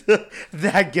 Perfect.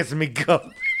 That gets me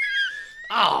going.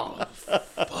 Oh,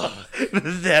 fuck.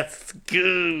 That's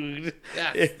good.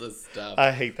 That's the stuff.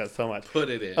 I hate that so much. Put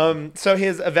it in. So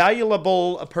his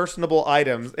valuable personable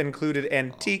items included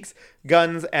antiques,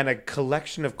 guns, and a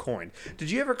collection of coins. Did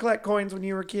you ever collect coins when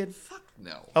you were a kid? Fuck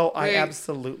no. Oh, I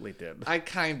absolutely did. I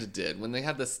kind of did. When they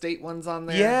had the state ones on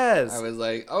there, yes, I was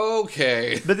like,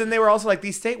 okay. But then they were also like,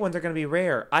 these state ones are going to be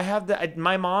rare. I have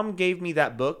my mom gave me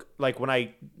that book, like when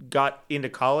I got into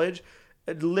college.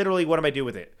 Literally, what am I do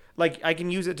with it? Like, I can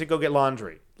use it to go get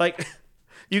laundry. Like,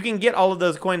 you can get all of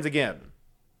those coins again.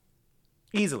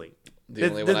 Easily. This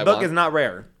book is not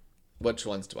rare. Which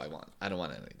ones do I want? I don't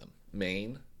want any of them.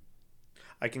 Maine?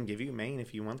 I can give you Maine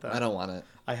if you want that. I don't want it.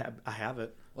 I have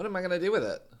it. What am I going to do with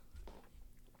it?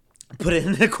 Put it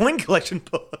in a coin collection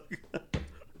book.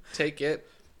 Take it,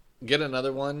 get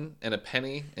another one and a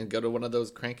penny, and go to one of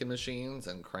those cranking machines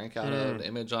and crank out an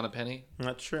image on a penny.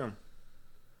 That's true.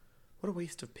 What a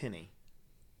waste of penny.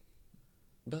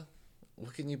 But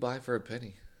what can you buy for a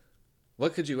penny?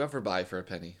 What could you ever buy for a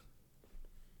penny?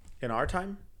 In our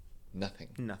time? Nothing.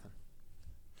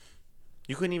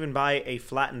 You couldn't even buy a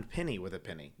flattened penny with a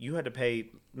penny. You had to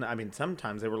pay. I mean,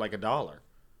 sometimes they were like $1.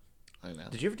 I know.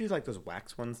 Did you ever do like those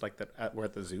wax ones like that were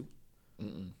at the zoo?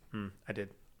 I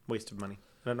did. Waste of money.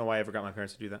 I don't know why I ever got my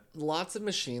parents to do that. Lots of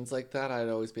machines like that, I'd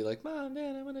always be like, Mom,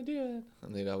 Dad, I want to do it.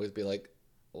 And they'd always be like,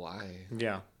 why?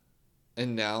 Yeah.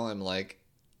 And now I'm like,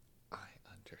 I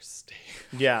understand.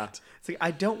 Yeah. It's like, I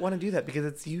don't want to do that because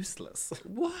it's useless.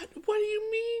 What do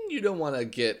you mean you don't want to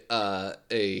get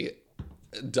a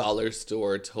dollar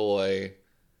store toy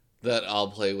that I'll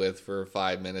play with for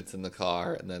 5 minutes in the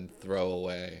car and then throw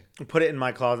away? Put it in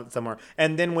my closet somewhere.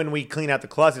 And then when we clean out the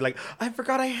closet, like, I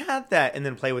forgot I had that. And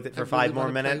then play with it for 5 more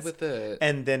minutes. Play with it.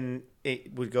 And then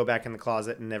it would go back in the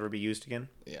closet and never be used again.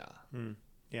 Yeah.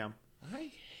 Yeah.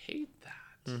 I hate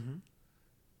that. Mm-hmm.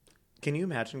 Can you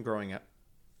imagine growing up?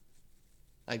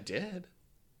 I did.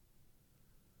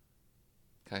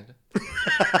 Kind of.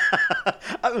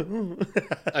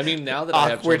 I mean, now that I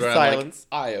have children, silence.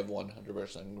 I'm like, I have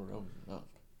 100% grown up.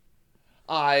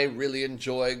 I really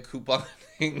enjoy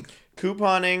couponing.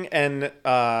 Couponing and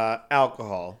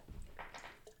alcohol.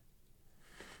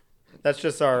 That's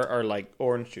just our like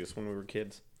orange juice when we were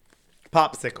kids.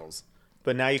 popsicles,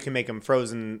 but now you can make them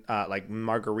frozen like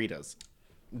margaritas.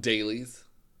 Dailies.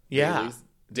 Yeah.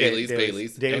 Baileys.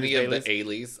 Any of the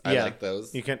Aileys. I Yeah. like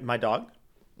those. You can. My dog.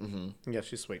 Mm-hmm. Yeah,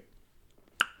 she's sweet.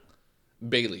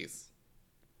 Baileys.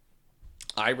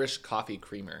 Irish coffee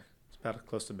creamer. It's about as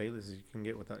close to Bailey's as you can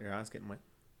get without your eyes getting wet.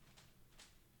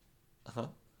 Uh-huh.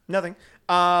 Nothing.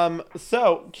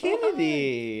 So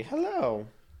Kennedy, hello.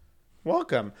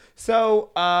 Welcome. So,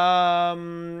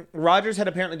 Rogers had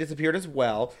apparently disappeared as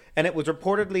well, and it was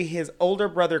reportedly his older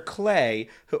brother Clay,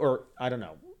 or I don't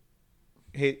know.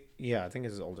 I think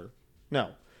it's his older. No,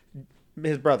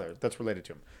 his brother that's related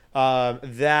to him.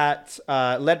 That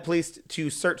led police to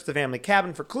search the family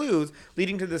cabin for clues,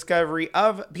 leading to the discovery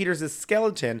of Peters'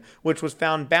 skeleton, which was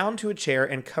found bound to a chair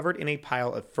and covered in a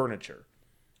pile of furniture.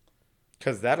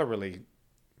 Because that'll really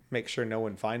make sure no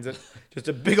one finds it. Just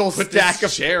a big old stack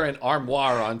of chair and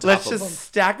armoire on top. Let's just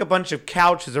stack a bunch of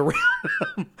couches around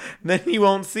him. Then you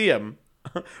won't see him.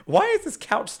 Why is this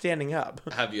couch standing up?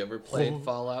 Have you ever played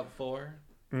Fallout 4?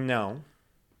 No.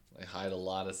 They hide a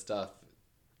lot of stuff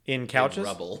in couches? In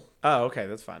rubble. Oh, okay,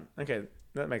 that's fine. Okay,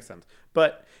 that makes sense.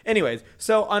 But anyways,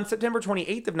 so on September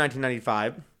 28th of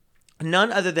 1995,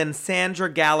 none other than Sandra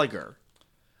Gallagher.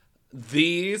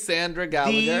 The Sandra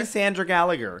Gallagher? The Sandra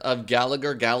Gallagher. Of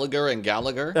Gallagher, and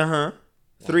Gallagher? Uh-huh.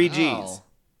 3 Wow.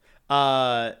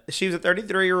 G's. She was a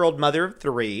 33-year-old mother of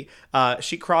 3.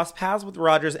 She crossed paths with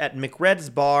Rogers at McRed's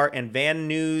Bar in Van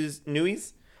Nuys,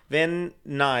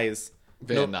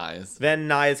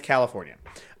 California.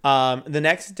 The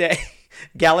next day,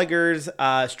 Gallagher's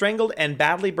strangled and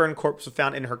badly burned corpse was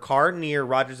found in her car near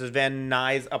Rogers' Van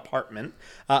Nuys apartment.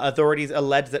 Authorities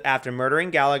allege that after murdering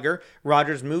Gallagher,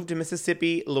 Rogers moved to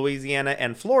Mississippi, Louisiana,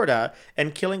 and Florida,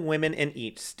 and killing women in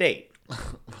each state.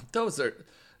 Those are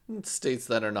states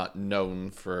that are not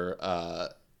known for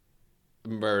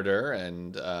murder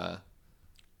and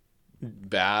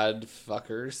bad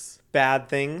fuckers. Bad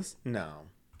things? No.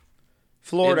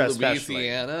 Florida, in especially.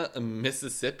 Louisiana,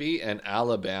 Mississippi, and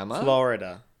Alabama.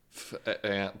 Florida.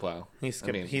 Well, he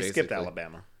skipped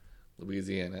Alabama.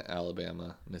 Louisiana,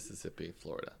 Alabama, Mississippi,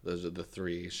 Florida. Those are the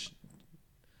 3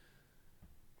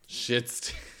 shit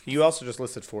states. You also just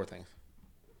listed 4 things.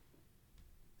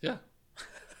 Yeah.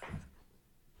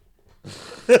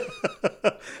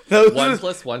 Those 1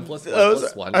 plus 1 plus 1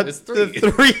 plus 1 is 3.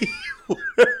 3.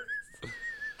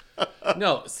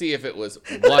 No, see, if it was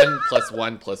 1 plus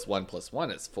 1 plus 1 plus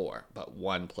 1 is 4, but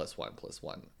 1 plus 1 plus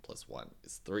 1 plus 1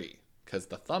 is 3, because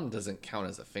the thumb doesn't count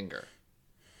as a finger.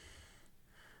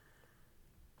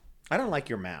 I don't like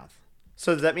your math.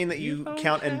 So does that mean that you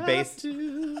count and base?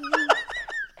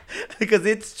 Because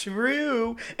it's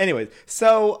true. Anyways,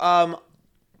 so I'm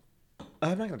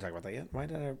not going to talk about that yet. Why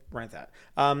did I write that?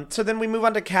 So then we move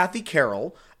on to Kathy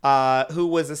Carroll, who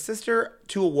was a sister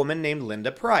to a woman named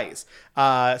Linda Price.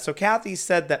 So Kathy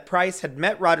said that Price had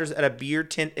met Rogers at a beer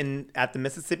tent at the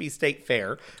Mississippi State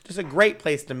Fair. Just a great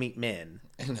place to meet men.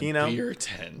 Beer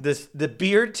tent. The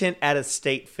beer tent at a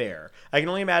state fair. I can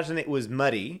only imagine it was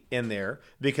muddy in there,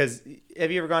 because have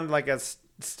you ever gone to like a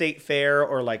state fair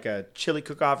or like a chili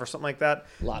cook-off or something like that?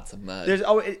 Lots of mud.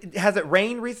 Has it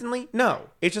rained recently?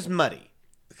 No, it's just muddy.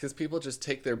 Because people just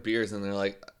take their beers and they're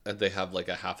like, they have like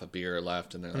a half a beer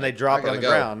left and they drop it on the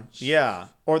ground. Yeah.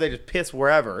 Or they just piss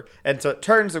wherever. And so it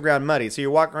turns the ground muddy. So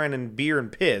you're walking around in beer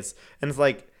and piss, and it's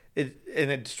like,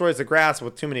 it destroys the grass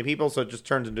with too many people, so it just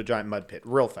turns into a giant mud pit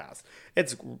real fast.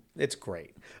 It's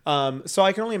great. So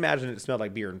I can only imagine it smelled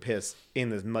like beer and piss in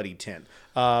this muddy tent.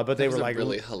 But they were like, a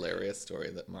really hilarious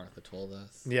story that Martha told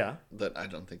us. Yeah. That I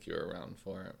don't think you were around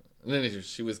for. And then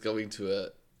she was going to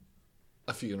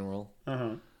a funeral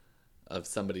of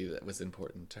somebody that was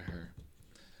important to her,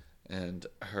 and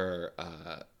her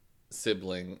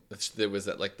sibling. There was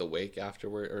at like the wake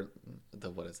afterward, or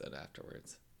what is it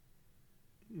afterwards?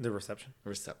 The reception.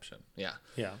 Yeah.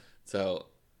 Yeah. So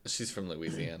she's from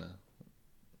Louisiana.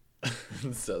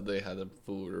 So they had a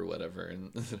food or whatever,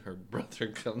 and her brother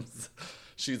comes.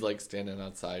 She's like standing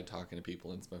outside talking to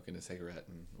people and smoking a cigarette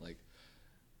and like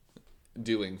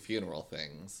doing funeral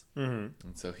things. And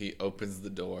so he opens the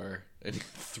door and he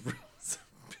throws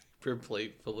a paper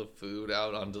plate full of food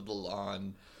out onto the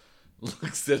lawn,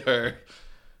 looks at her,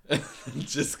 and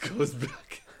just goes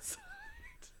back inside.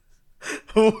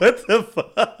 What the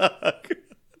fuck?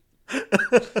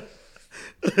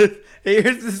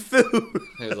 Here's this food.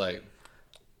 He was like,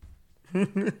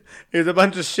 here's a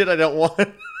bunch of shit I don't want.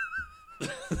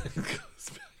 goes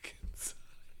back inside.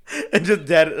 And just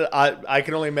dead. I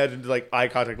can only imagine like eye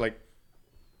contact, like,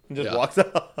 and just walks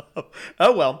up.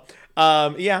 Oh well.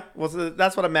 Yeah. Well, so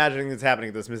that's what I'm imagining is happening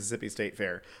at this Mississippi State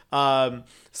Fair.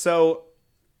 So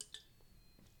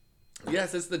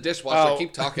Yes, it's the dishwasher. Oh.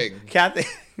 Keep talking.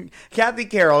 Kathy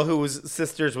Carroll, who was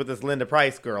sisters with this Linda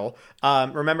Price girl,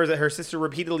 remembers that her sister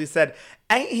repeatedly said,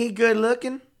 "Ain't he good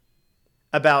looking?"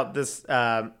 about this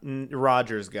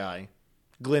Rogers guy,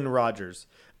 Glenn Rogers.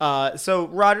 So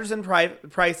Rogers and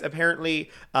Price apparently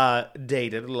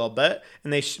dated a little bit,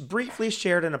 and they briefly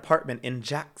shared an apartment in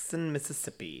Jackson,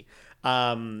 Mississippi.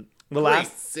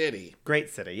 Great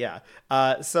city, yeah.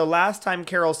 So last time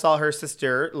Carol saw her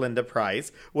sister, Linda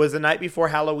Price, was the night before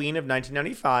Halloween of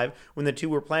 1995, when the two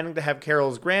were planning to have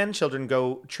Carol's grandchildren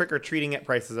go trick-or-treating at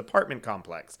Price's apartment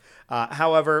complex.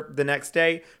 However, the next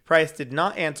day, Price did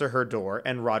not answer her door,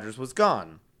 and Rogers was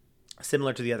gone.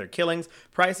 Similar to the other killings,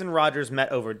 Price and Rogers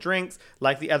met over drinks.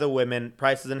 Like the other women,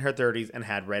 Price was in her 30s and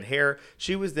had red hair.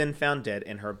 She was then found dead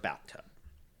in her bathtub.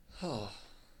 Oh.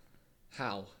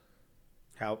 How?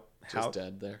 Just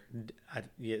dead there?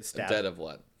 Stabbed. Dead of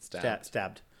what?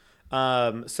 Stabbed.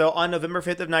 So on November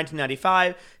 5th of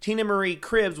 1995, Tina Marie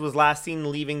Cribbs was last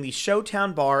seen leaving the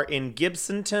Showtown bar in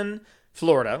Gibsonton,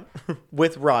 Florida,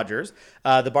 with Rogers.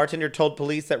 The bartender told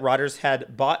police that Rogers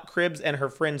had bought Cribbs and her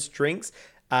friends drinks,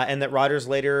 and that Rogers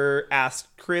later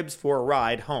asked Cribbs for a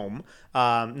ride home.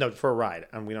 For a ride,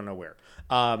 and we don't know where.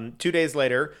 2 days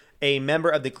later, a member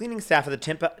of the cleaning staff of the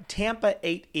Tampa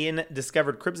 8 Inn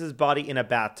discovered Cribbs' body in a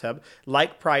bathtub,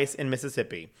 like Price in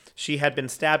Mississippi. She had been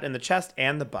stabbed in the chest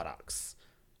and the buttocks.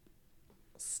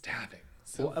 Stabbing.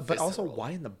 But also, why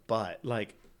in the butt? I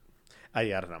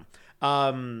don't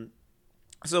know.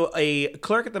 So a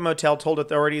clerk at the motel told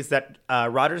authorities that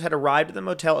Rogers had arrived at the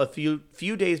motel a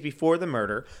few days before the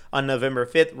murder. On November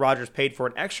 5th, Rogers paid for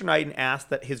an extra night and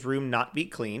asked that his room not be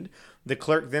cleaned. The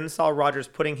clerk then saw Rogers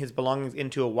putting his belongings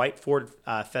into a white Ford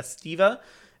Festiva.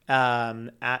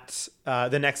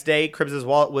 The next day, Cribbs'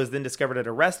 wallet was then discovered at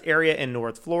a rest area in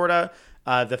North Florida.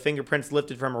 The fingerprints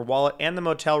lifted from her wallet and the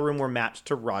motel room were matched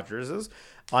to Rogers's.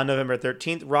 On November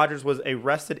 13th, Rogers was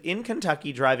arrested in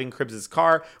Kentucky driving Cribbs'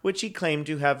 car, which he claimed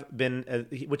had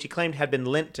been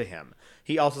lent to him.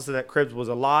 He also said that Cribbs was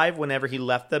alive whenever he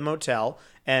left the motel,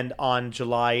 and on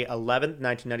July 11th,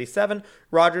 1997,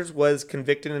 Rogers was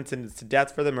convicted and sentenced to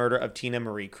death for the murder of Tina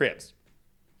Marie Cribbs.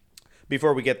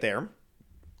 Before we get there,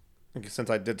 since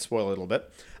I did spoil a little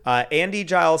bit, Andy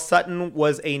Giles Sutton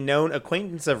was a known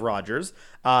acquaintance of Rogers.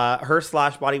 Her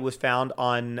slash body was found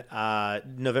on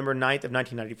November 9th of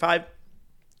 1995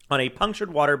 on a punctured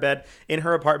waterbed in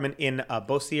her apartment in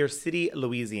Bossier City,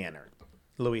 Louisiana.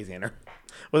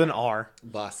 With an R.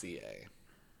 Bossier.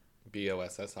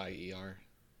 Bossier.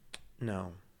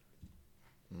 No.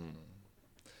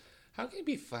 How can he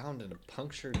be found in a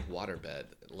punctured waterbed?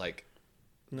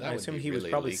 I assume he was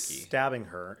probably stabbing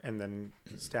her and then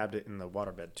stabbed it in the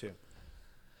waterbed too.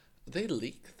 They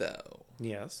leak though.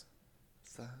 Yes.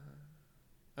 So,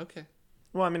 okay.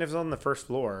 Well, I mean, if it's on the first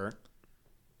floor,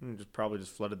 probably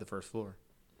just flooded the first floor.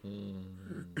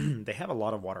 They have a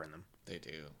lot of water in them. They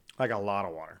do. A lot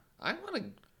of water. I want to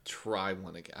try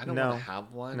one again. I don't want to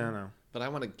have one. No. But I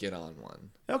want to get on one.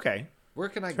 Okay. Where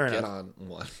can I get on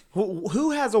one?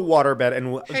 Who has a waterbed?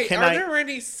 And hey, are there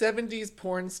any 70s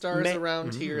porn stars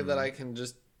around here that I can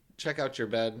just check out your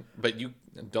bed? But you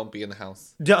don't be in the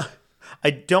house. I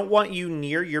don't want you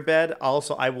near your bed.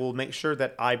 Also, I will make sure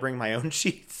that I bring my own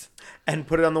sheets and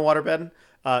put it on the waterbed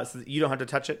so that you don't have to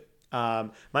touch it.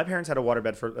 My parents had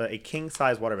a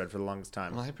king-size waterbed for the longest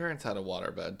time. My parents had a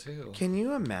waterbed too. Can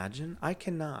you imagine? I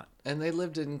cannot. And they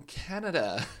lived in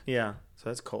Canada. Yeah, so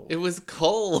that's cold. It was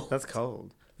cold. That's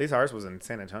cold. At least ours was in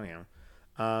San Antonio.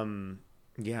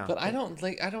 Yeah. But I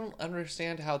don't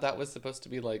understand how that was supposed to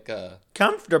be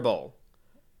comfortable.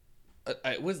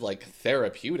 It was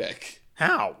therapeutic.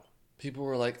 How? People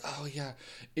were like, "Oh yeah,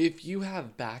 if you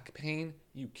have back pain,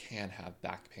 you can have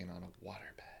back pain on a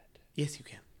waterbed." Yes, you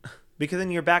can. Because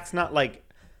then your back's not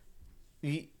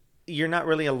you're not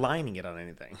really aligning it on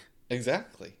anything.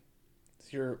 Exactly.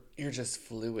 You're just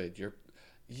fluid.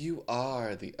 You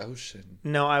are the ocean.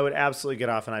 No, I would absolutely get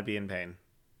off and I'd be in pain.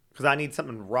 Because I need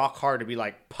something rock hard to be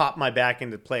pop my back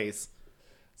into place.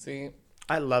 See,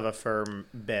 I love a firm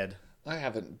bed. I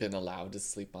haven't been allowed to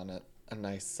sleep on a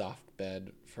nice soft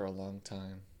bed for a long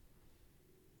time.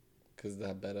 Because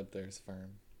that bed up there is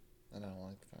firm. And I don't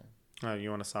like firm. Oh, you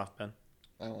want a soft bed?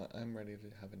 I'm ready to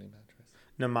have a new mattress.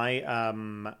 No,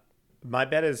 my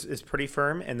bed is pretty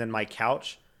firm, and then my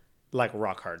couch,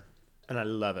 rock hard, and I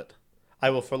love it. I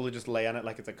will fully just lay on it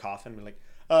like it's a coffin, and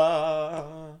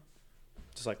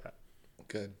just like that.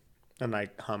 Good. And I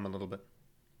hum a little bit.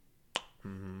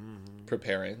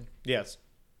 Preparing. Yes.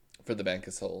 For the Bank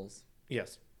of Souls.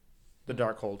 Yes. The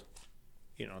dark hold.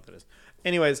 You know what that is.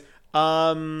 Anyways,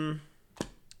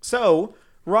 so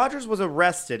Rogers was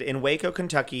arrested in Waco,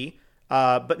 Kentucky,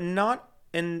 but not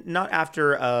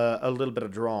after a little bit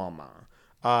of drama.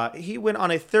 He went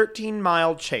on a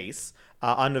 13-mile chase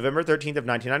on November 13th of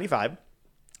 1995.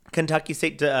 Kentucky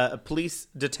State Police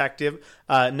detective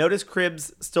noticed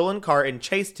Cribbs' stolen car and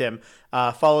chased him,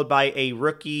 followed by a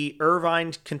rookie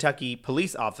Irvine, Kentucky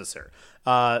police officer.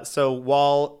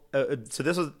 So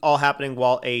this was all happening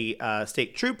while a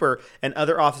state trooper and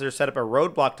other officers set up a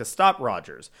roadblock to stop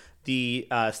Rogers. The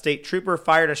state trooper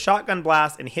fired a shotgun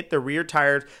blast and hit the rear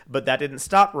tires, but that didn't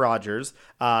stop Rogers.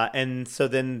 And so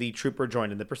then the trooper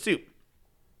joined in the pursuit.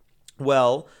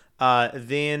 Well,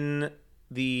 then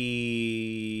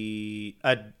the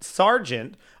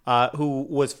sergeant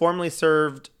who formerly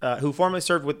served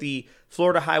with the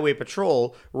Florida Highway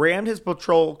Patrol rammed his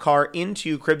patrol car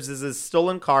into Cribbs'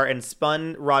 stolen car and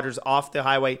spun Rogers off the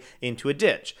highway into a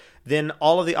ditch. Then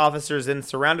all of the officers then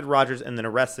surrounded Rogers and then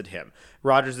arrested him.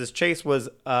 Rogers' chase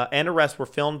and arrest were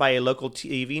filmed by a local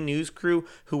TV news crew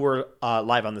who were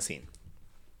live on the scene.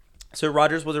 So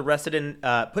Rogers was arrested and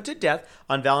put to death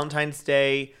on Valentine's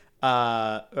Day.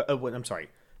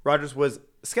 Rogers was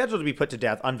scheduled to be put to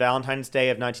death on Valentine's Day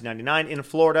of 1999 in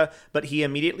Florida, but he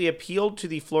immediately appealed to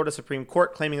the Florida Supreme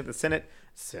Court, claiming that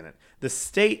the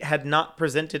state had not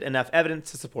presented enough evidence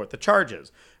to support the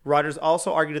charges. Rogers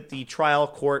also argued that the trial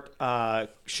court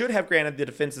should have granted the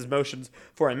defense's motions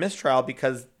for a mistrial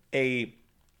because a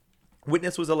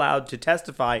witness was allowed to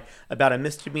testify about a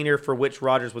misdemeanor for which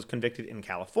Rogers was convicted in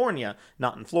California,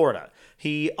 not in Florida.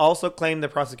 He also claimed the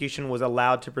prosecution was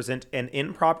allowed to present an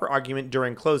improper argument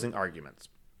during closing arguments.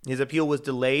 His appeal was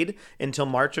delayed until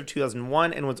March of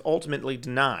 2001 and was ultimately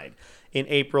denied. In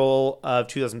April of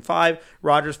 2005,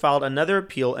 Rogers filed another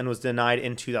appeal and was denied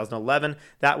in 2011.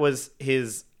 That was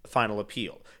his final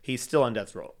appeal. He's still on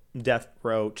death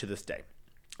row to this day.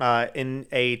 In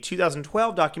a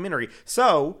 2012 documentary.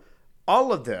 So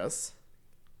all of this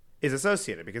is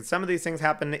associated because some of these things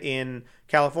happen in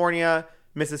California,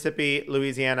 Mississippi,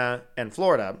 Louisiana, and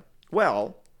Florida.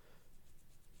 Well,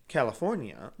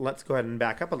 California, let's go ahead and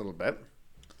back up a little bit.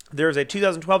 There's a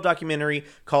 2012 documentary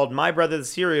called My Brother the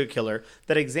Serial Killer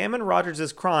that examined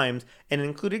Rogers' crimes and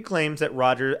included claims that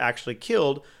Rogers actually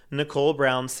killed Nicole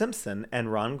Brown Simpson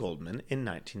and Ron Goldman in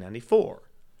 1994.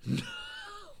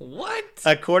 What?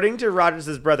 According to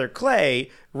Rogers' brother Clay,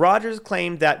 Rogers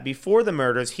claimed that before the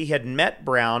murders, he had met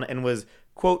Brown and was,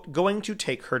 quote, going to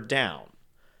take her down.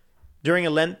 During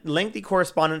a lengthy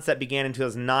correspondence that began in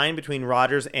 2009 between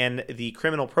Rogers and the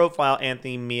criminal profile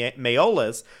Anthony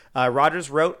Mayolas, Rogers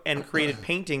wrote and created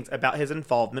paintings about his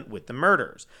involvement with the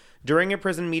murders. During a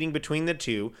prison meeting between the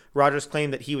two, Rogers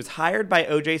claimed that he was hired by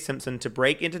O.J. Simpson to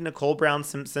break into Nicole Brown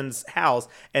Simpson's house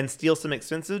and steal some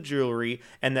expensive jewelry,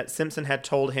 and that Simpson had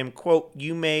told him, quote,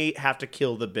 you may have to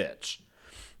kill the bitch.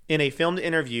 In a filmed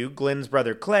interview, Glenn's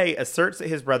brother Clay asserts that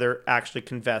his brother actually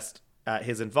confessed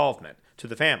his involvement to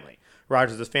the family.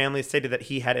 Rogers' family stated that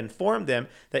he had informed them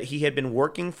that he had been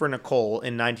working for Nicole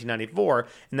in 1994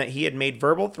 and that he had made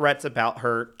verbal threats about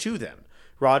her to them.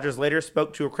 Rogers later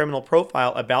spoke to a criminal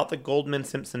profile about the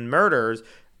Goldman-Simpson murders,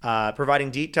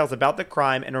 providing details about the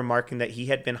crime and remarking that he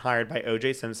had been hired by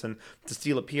O.J. Simpson to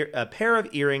steal a pair of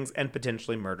earrings and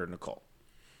potentially murder Nicole.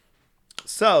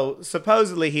 So,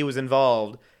 supposedly he was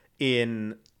involved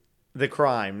in the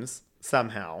crimes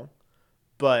somehow,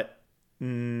 but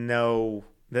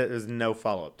there's no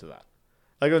follow-up to that.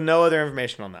 Like, there's no other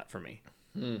information on that for me.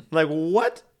 Like,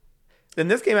 what? And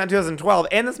this came out in 2012,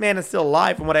 and this man is still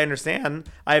alive, from what I understand.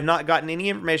 I have not gotten any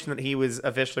information that he was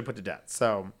officially put to death,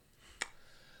 so...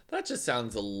 That just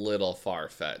sounds a little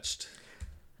far-fetched.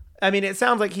 I mean, it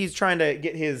sounds like he's trying to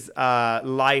get his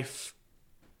life,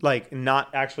 like,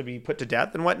 not actually be put to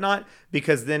death and whatnot,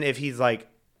 because then if he's like,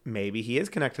 maybe he is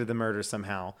connected to the murder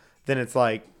somehow, then it's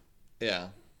like... Yeah.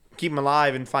 Keep him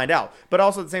alive and find out. But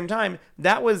also at the same time,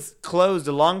 that was closed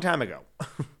a long time ago.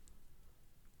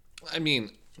 I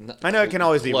mean... I know it can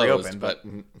always be reopened, but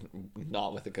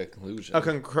not with a conclusion.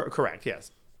 Correct,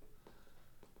 yes.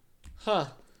 Huh.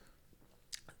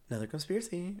 Another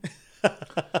conspiracy.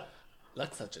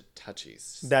 That's such a touchy.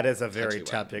 That is a very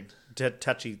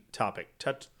touchy topic.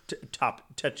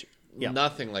 Touchy. Yeah.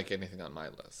 Nothing like anything on my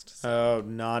list. So. Oh,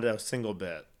 not a single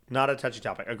bit. Not a touchy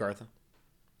topic. Agartha.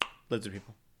 Lizard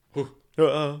people. Who?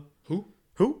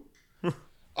 Who?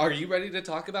 Are you ready to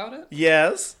talk about it?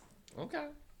 Yes. Okay.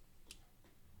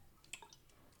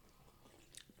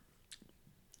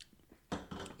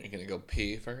 Are you going to go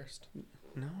pee first?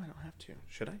 No, I don't have to.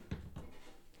 Should I?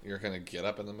 You're going to get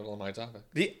up in the middle of my topic.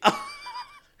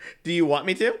 Do you want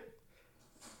me to?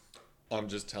 I'm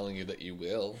just telling you that you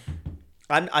will.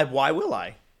 Why will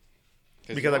I?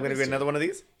 Because I'm going to get another one of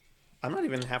these? I'm not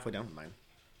even halfway done with mine.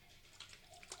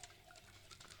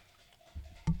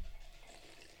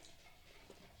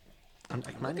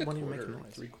 Mine won't even make a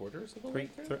noise. 3/4 of the way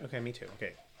through? Okay, me too.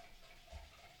 Okay.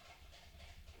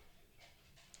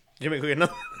 Jimmy, we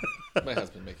another. My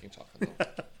husband making chocolate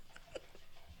milk.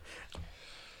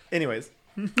 Anyways.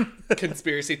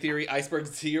 Conspiracy theory iceberg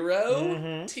 0.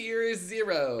 Mm-hmm. Tier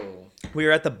 0. We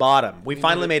are at the bottom. We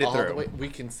finally made it through. We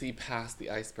can see past the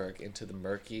iceberg into the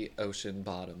murky ocean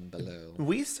bottom below.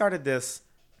 We started this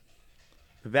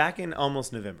back in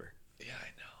almost November. Yeah, I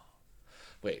know.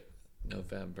 Wait.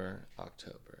 November,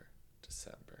 October,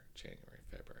 December, January,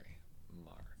 February,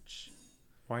 March.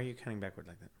 Why are you counting backward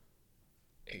like that?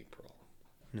 April.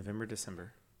 November,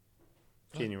 December,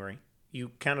 January. You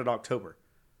counted October.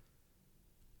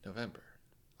 November,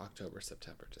 October,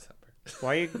 September, December.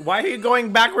 Why are you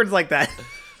going backwards like that?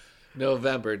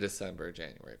 November, December,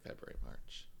 January, February,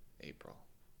 March, April,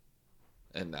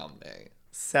 and now May.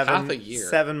 Half a year.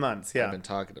 7 months. Yeah. I've been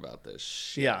talking about this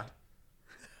shit. Yeah.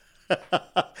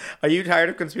 Are you tired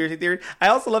of conspiracy theories? I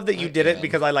also love that you did it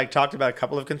because I talked about a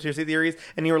couple of conspiracy theories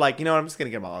and you were like, you know what, I'm just gonna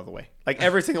get them all out of the way. Like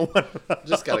every single one.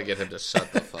 Just gotta get him to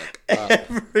shut the fuck up.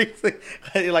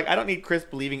 I don't need Chris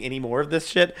believing any more of this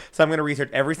shit, so I'm gonna research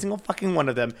every single fucking one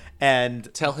of them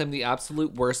and tell him the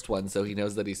absolute worst one so he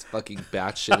knows that he's fucking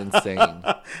batshit insane.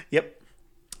 Yep.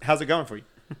 How's it going for you?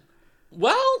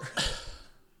 Well,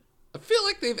 I feel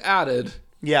like they've added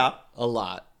a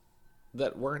lot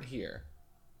that weren't here.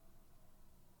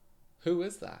 Who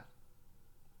is that?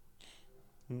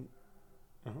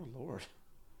 Oh, Lord.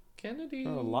 Kennedy.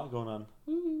 Oh, a lot going on.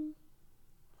 Ooh.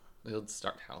 He'll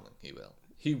start howling. He will.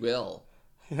 He will.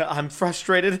 I'm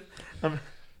frustrated.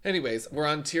 Anyways, we're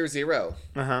on tier 0.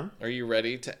 Uh-huh. Are you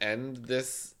ready to end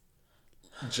this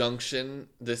junction,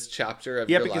 this chapter of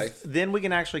your life? Yeah, because then we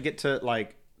can actually get to,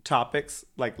 topics,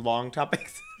 long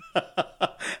topics.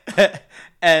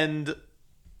 And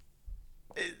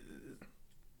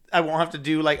I won't have to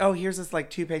do here's this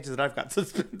 2 pages that I've got. So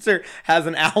Spencer has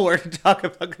an hour to talk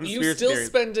about conspiracy You still theories.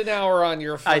 Spend an hour on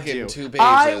your fucking 2 pages.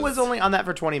 I was only on that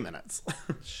for 20 minutes.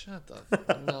 Shut the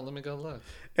fuck. No, let me go look.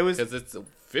 It was because it's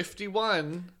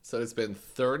 51, so it's been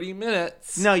 30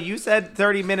 minutes. No, you said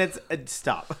 30 minutes.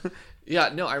 Stop. Yeah,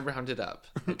 no, I rounded up.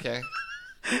 Okay.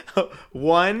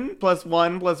 1 +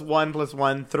 1 + 1 +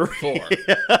 1 3. 4.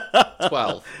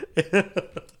 12.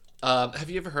 Have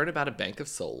you ever heard about a Bank of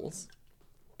Souls?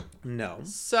 No.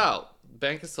 So,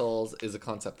 Bank of Souls is a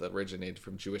concept that originated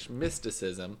from Jewish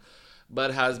mysticism,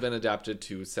 but has been adapted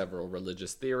to several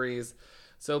religious theories.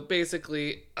 So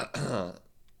basically,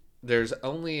 there's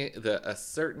only a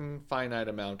certain finite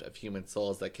amount of human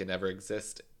souls that can ever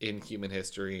exist in human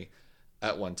history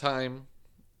at one time,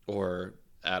 or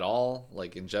at all.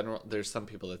 In general, there's some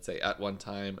people that say at one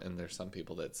time, and there's some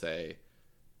people that say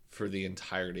for the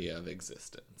entirety of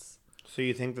existence. So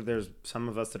you think that there's some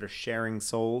of us that are sharing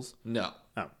souls? No.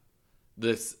 Oh.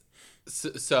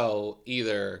 So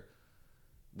either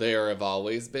there have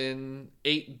always been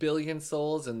 8 billion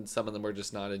souls and some of them are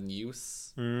just not in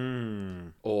use.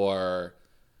 Or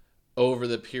over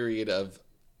the period of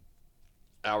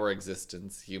our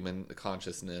existence, human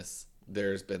consciousness,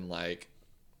 there's been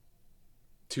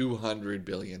 200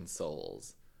 billion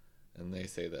souls. And they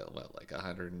say that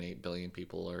 108 billion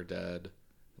people are dead.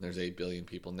 There's 8 billion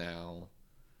people now.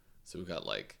 So we've got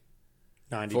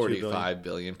 45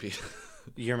 billion people.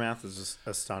 Your math is just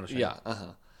astonishing.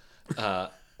 Yeah.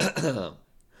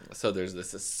 So there's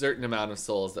a certain amount of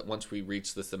souls that once we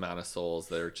reach this amount of souls,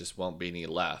 there just won't be any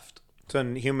left. So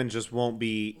humans just won't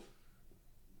be...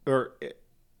 Where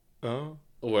do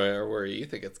you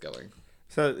think it's going?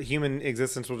 So human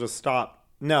existence will just stop.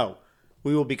 No.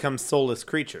 We will become soulless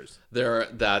creatures.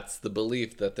 That's the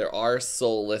belief that there are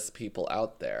soulless people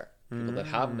out there. People that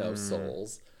have no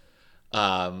souls.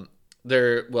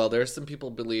 There's some people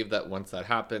believe that once that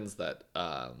happens, that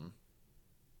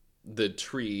the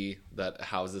tree that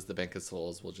houses the Bank of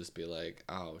Souls will just be like,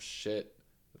 oh shit,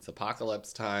 it's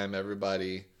apocalypse time,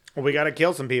 everybody. Well, we gotta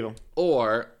kill some people.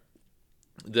 Or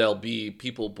there'll be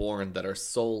people born that are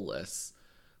soulless,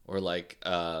 or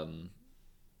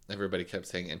everybody kept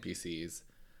saying NPCs.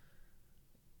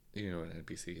 You know what an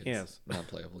NPC is? Yes.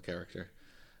 Non-playable character.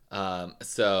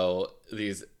 So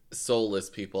these soulless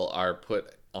people are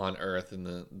put on Earth,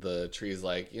 and the tree's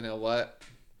like, you know what?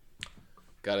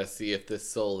 Gotta see if this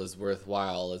soul is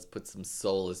worthwhile. Let's put some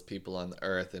soulless people on the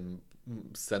Earth and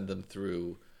send them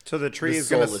through. So the tree is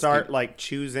gonna start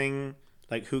choosing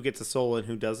who gets a soul and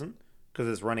who doesn't because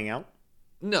it's running out?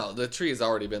 No, the tree has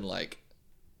already been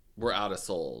we're out of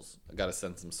souls. I got to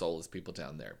send some soulless people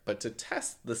down there. But to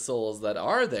test the souls that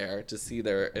are there to see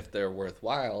if they're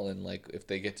worthwhile and if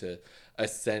they get to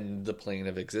ascend the plane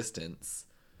of existence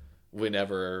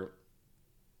whenever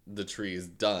the tree is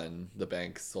done, the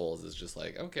bank souls is just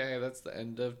like, okay, that's the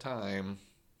end of time.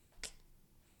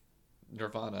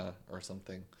 Nirvana or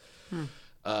something.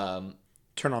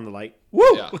 Turn on the light. Woo!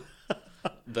 Yeah.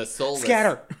 The soulless,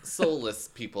 Scatter! soulless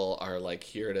people are like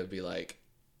here to be like,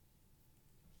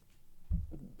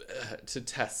 to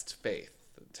test faith,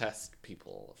 test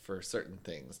people for certain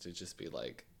things, to just be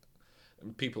like,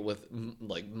 people with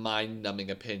like mind-numbing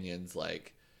opinions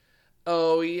like,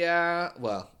 oh yeah,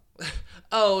 well,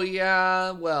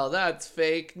 that's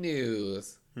fake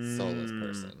news. Soulless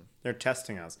person. They're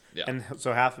testing us. Yeah. And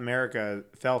so half America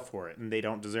fell for it, and they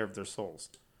don't deserve their souls.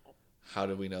 How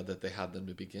do we know that they had them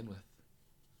to begin with?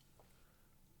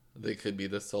 They could be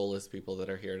the soulless people that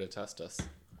are here to test us.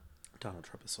 Donald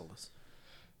Trump is soulless.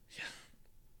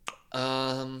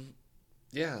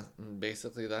 Yeah,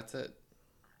 basically that's it.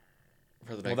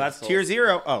 For the Well, that's tier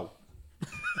 0. Oh.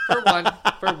 For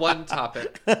one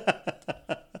topic.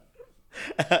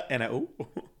 And oh.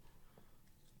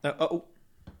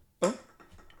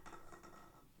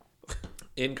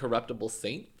 Incorruptible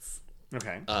saints.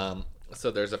 Okay.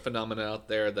 So there's a phenomenon out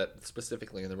there that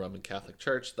specifically in the Roman Catholic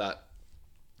Church that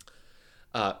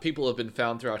people have been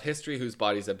found throughout history whose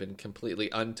bodies have been completely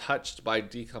untouched by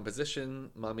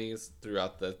decomposition, mummies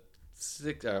throughout the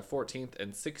 14th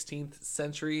and 16th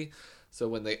century. So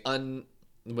when they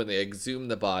exhume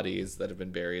the bodies that have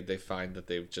been buried, they find that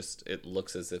it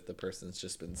looks as if the person's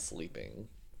just been sleeping.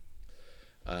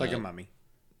 Like a mummy.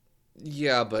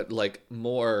 Yeah, but like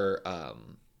more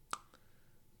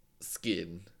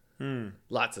skin.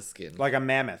 Lots of skin. Like a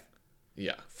mammoth.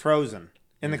 Yeah. Frozen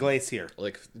in the glacier.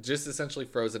 Like just essentially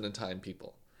frozen in time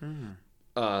people. And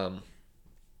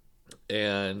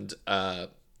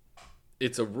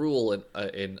it's a rule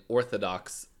in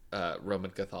Orthodox Roman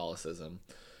Catholicism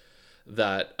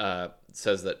that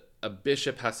says that a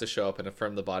bishop has to show up and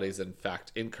affirm the body is in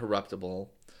fact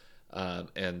incorruptible.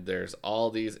 And there's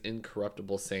all these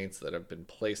incorruptible saints that have been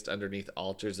placed underneath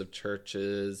altars of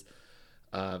churches.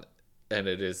 And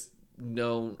it is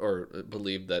known or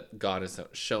believed that God has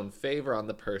shown favor on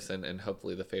the person, and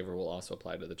hopefully the favor will also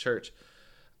apply to the church.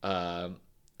 I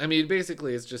mean,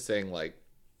 basically it's just saying like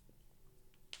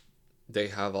they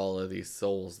have all of these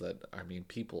souls that,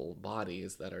 people,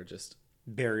 bodies that are just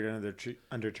buried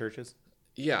under churches.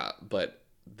 Yeah, but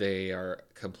they are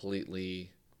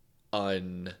completely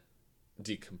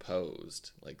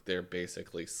undecomposed. Like they're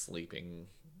basically sleeping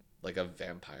like a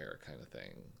vampire kind of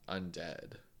thing,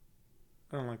 undead.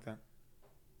 I don't like that.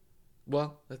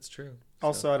 Well, that's true.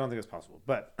 Also, I don't think it's possible,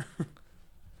 but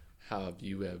have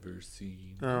you ever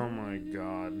seen? Oh my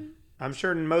God. I'm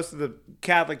sure most of the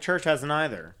Catholic Church hasn't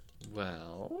either.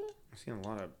 Well, I've seen a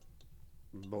lot of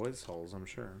boys' souls, I'm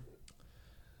sure.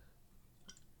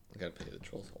 I gotta pay the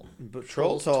troll toll. But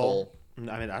troll toll.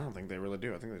 I mean, I don't think they really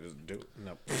do. I think they just do it.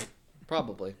 No.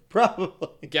 Probably.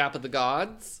 Probably. Gap of the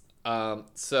Gods.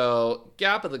 So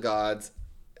Gap of the Gods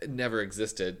never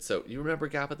existed. So you remember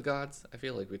Gap of the Gods? I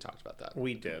feel like we talked about that.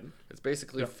 We did. It's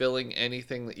basically filling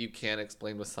anything that you can't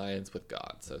explain with science with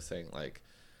God. So saying like,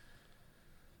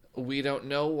 we don't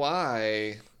know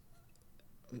why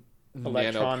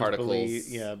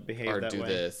nanoparticles behave that do way.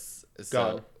 This.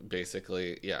 God. So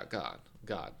basically, God.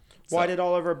 Why did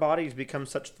all of our bodies become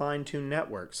such fine-tuned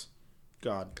networks?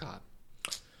 God.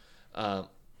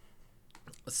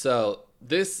 So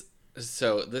this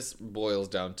boils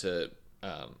down to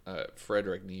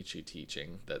Friedrich Nietzsche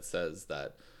teaching that says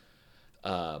that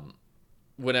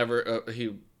whenever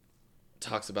he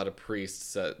talks about a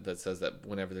priest that says that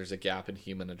whenever there's a gap in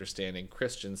human understanding,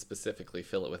 Christians specifically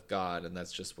fill it with God, and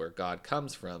that's just where God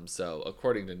comes from. So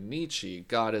according to Nietzsche,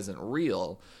 God isn't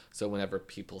real. So whenever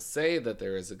people say that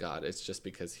there is a God, it's just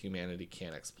because humanity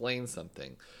can't explain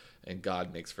something, and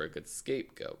God makes for a good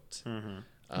scapegoat.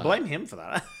 Blame him for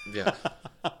that. Yeah.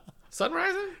 Sun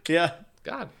rising? Yeah.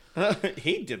 God.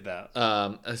 He did that.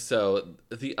 So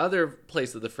the other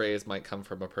place that the phrase might come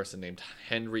from a person named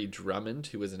Henry Drummond,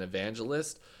 who was an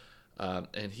evangelist,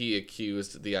 and he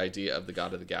accused the idea of the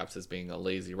God of the Gaps as being a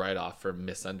lazy write-off for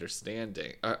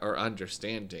misunderstanding or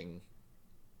understanding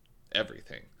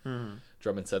everything.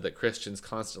 Drummond said that Christians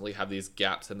constantly have these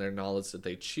gaps in their knowledge that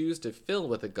they choose to fill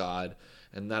with a God,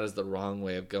 and that is the wrong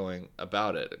way of going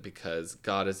about it, because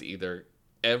God is either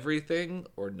everything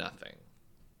or nothing.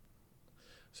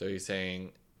 So he's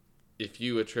saying, if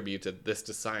you attribute this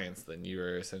to science, then you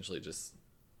are essentially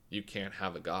you can't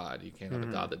have a God. You can't have a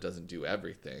God that doesn't do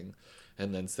everything,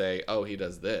 and then say, oh, he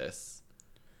does this.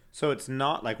 So it's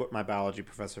not like what my biology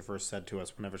professor first said to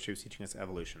us whenever she was teaching us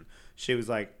evolution. She was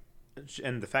like,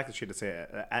 and the fact that she had to say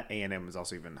it at A&M was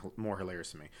also even more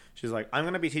hilarious to me. She's like, I'm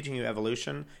going to be teaching you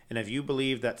evolution, and if you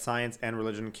believe that science and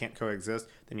religion can't coexist,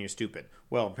 then you're stupid.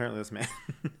 Well, apparently this man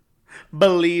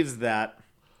believes that.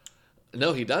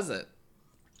 No, he doesn't.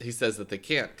 He says that they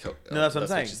can't. No, that's what I'm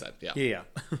saying. What she said. Yeah. Yeah.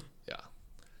 Yeah.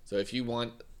 So if you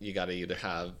want, you got to either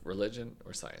have religion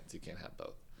or science. You can't have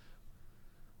both.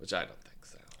 Which I don't think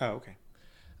so. Oh, okay.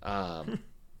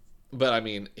 But I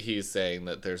mean, he's saying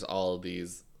that there's all of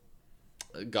these.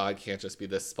 God can't just be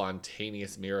this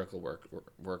spontaneous miracle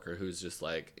worker who's just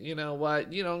like, you know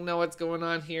what? You don't know what's going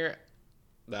on here.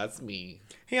 That's me.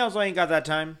 He also ain't got that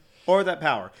time or that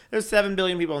power. There's 7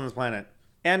 billion people on this planet.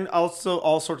 And also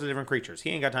all sorts of different creatures.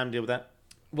 He ain't got time to deal with that.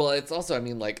 Well, it's also, I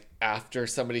mean, like, after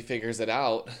somebody figures it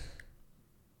out,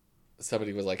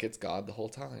 somebody was like, it's God the whole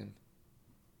time.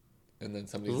 And then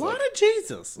somebody's What like... a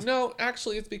Jesus. No,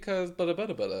 actually, it's because...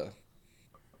 Buddha?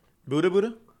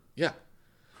 Yeah.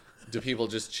 Do people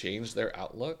just change their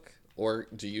outlook? Or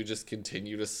do you just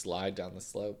continue to slide down the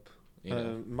slope? You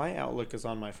know? My outlook is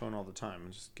on my phone all the time.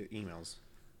 I just get emails.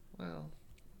 Well...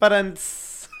 But I don't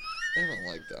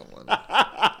like that one.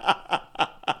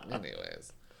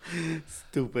 Anyways.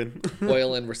 Stupid.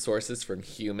 Oil and resources from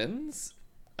humans.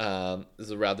 Is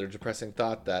a rather depressing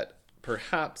thought that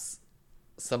perhaps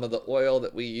some of the oil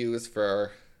that we use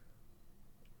for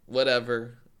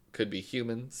whatever could be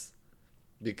humans.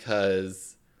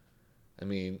 Because, I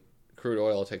mean, crude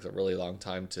oil takes a really long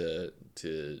time to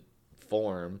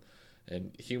form.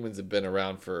 And humans have been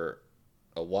around for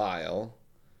a while.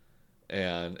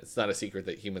 And it's not a secret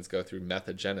that humans go through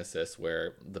methagenesis,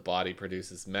 where the body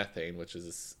produces methane, which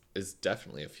is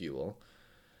definitely a fuel.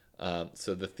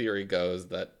 So the theory goes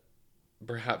that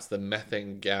perhaps the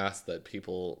methane gas that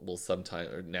people will sometimes,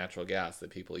 or natural gas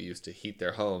that people use to heat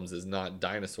their homes, is not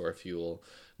dinosaur fuel,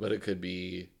 but it could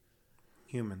be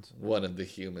humans. One of the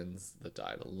humans that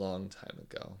died a long time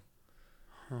ago.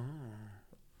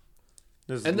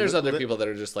 There's other people that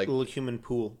are just like little human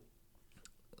pool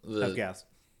of gas.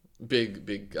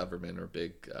 Big government or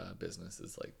big business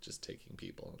is like just taking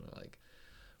people and they're like,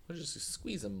 we'll just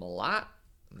squeeze them a lot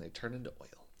and they turn into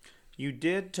oil. You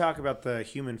did talk about the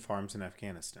human farms in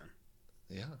Afghanistan.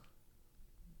 Yeah.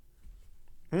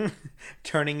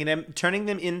 turning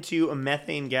them into a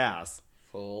methane gas.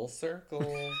 Full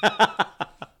circle.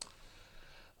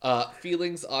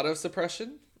 Feelings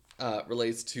autosuppression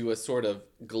relates to a sort of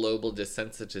global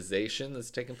desensitization that's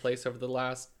taken place over the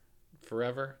last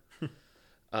forever.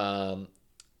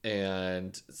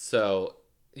 And so,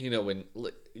 you know,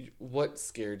 what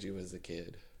scared you as a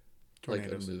kid?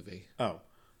 Tornadoes. Like a movie.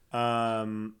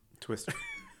 Twister.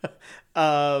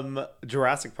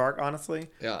 Jurassic Park, honestly.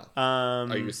 Yeah.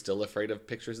 Are you still afraid of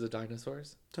pictures of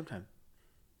dinosaurs? Sometimes.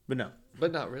 But no.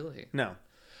 But not really. No.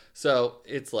 So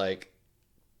it's like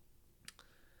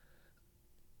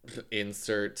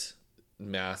insert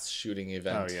mass shooting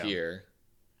event here.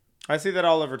 I see that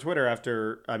all over Twitter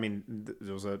after,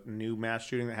 there was a new mass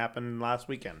shooting that happened last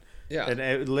weekend. Yeah. And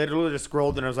it literally just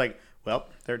scrolled and I was like, well,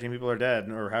 13 people are dead,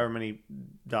 or however many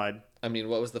died. I mean,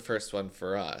 what was the first one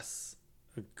for us?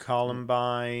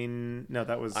 Columbine. No,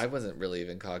 that was... I wasn't really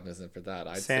even cognizant for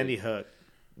that. Sandy Hook.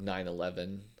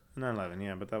 9/11. 9/11,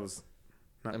 yeah, but that was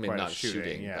not quite not a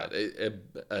shooting, yeah. But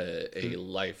a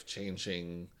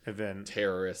life-changing event,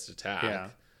 terrorist attack. Yeah.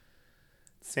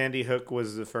 Sandy Hook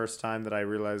was the first time that I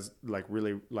realized,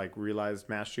 realized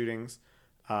mass shootings.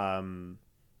 But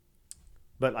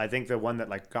I think the one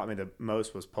that got me the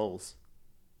most was Pulse.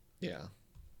 Yeah.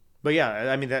 But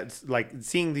yeah, I mean, that's like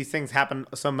seeing these things happen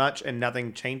so much and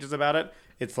nothing changes about it.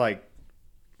 It's like,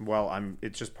 well,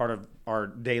 it's just part of our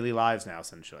daily lives now,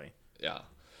 essentially. Yeah.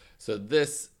 So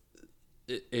this,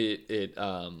 it's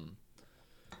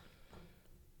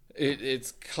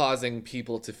causing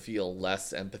people to feel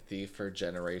less empathy for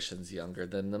generations younger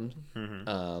than them.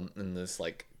 Mm-hmm. And this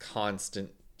constant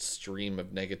stream of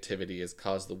negativity has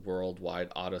caused the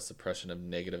worldwide autosuppression of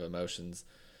negative emotions,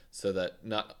 so that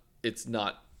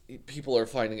people are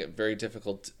finding it very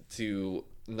difficult to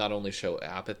not only show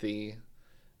apathy,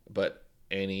 but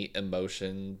any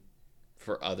emotion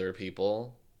for other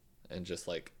people, and just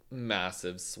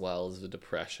massive swells of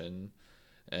depression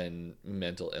and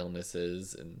mental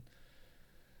illnesses. And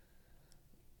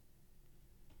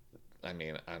I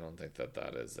mean, I don't think that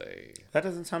is that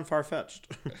doesn't sound far-fetched.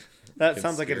 That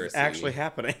sounds like it's actually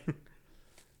happening.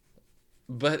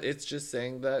 But it's just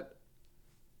saying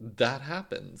that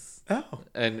happens. Oh.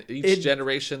 And each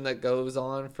generation that goes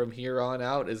on from here on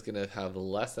out is going to have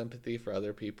less empathy for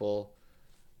other people.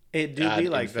 It do be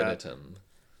like infinitum.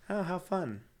 That. Oh, how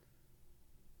fun.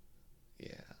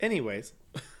 Yeah. Anyways.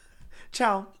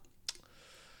 Ciao.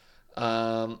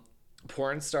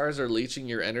 porn stars are leeching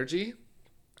your energy.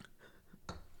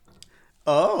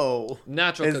 Oh,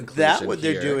 Natural is conclusion that what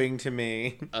they're here doing to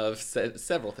me? of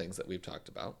several things that we've talked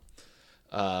about.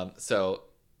 So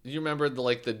you remember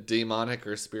the demonic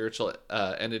or spiritual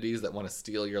entities that want to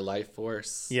steal your life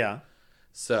force? Yeah.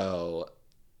 So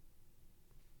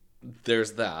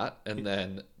there's that, and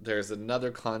then there's another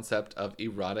concept of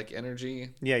erotic energy.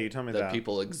 Yeah, you told me that.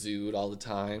 People exude all the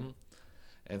time.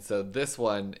 And so this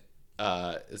one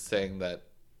is saying that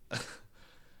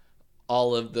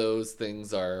all of those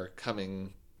things are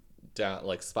coming down,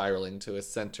 like spiraling to a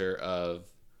center of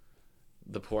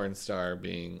the porn star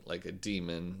being like a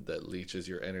demon that leeches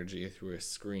your energy through a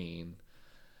screen,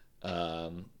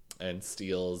 and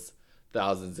steals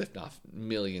thousands, if not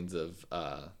millions, of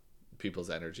people's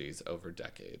energies over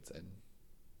decades. And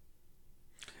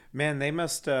man, they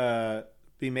must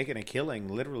be making a killing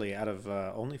literally out of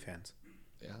OnlyFans.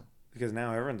 Yeah, because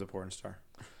now everyone's a porn star.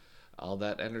 All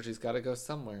that energy's got to go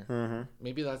somewhere. Mm-hmm.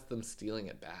 Maybe that's them stealing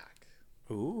it back.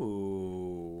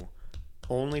 Ooh.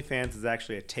 OnlyFans is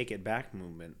actually a take it back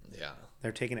movement. Yeah.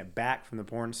 They're taking it back from the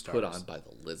porn stars. Put on by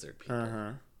the lizard people.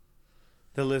 Uh-huh.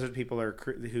 The lizard people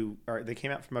they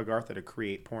came out from Agartha to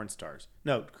create porn stars.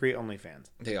 No, create OnlyFans.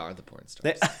 They are the porn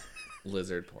stars.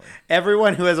 Lizard porn.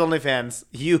 Everyone who has OnlyFans,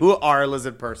 you are a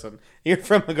lizard person. You're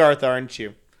from Agartha, aren't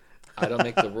you? I don't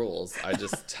make the rules. I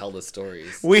just tell the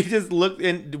stories. We just look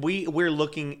and we're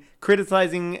looking,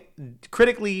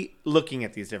 critically looking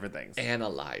at these different things.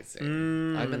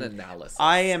 Analyzing. I'm an analyst.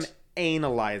 I am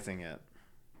analyzing it.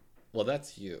 Well,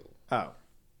 that's you. Oh.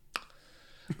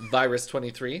 Virus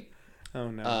 23. Oh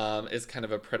no. Is kind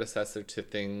of a predecessor to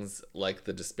things like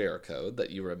the Despair Code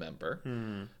that you remember,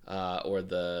 or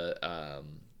the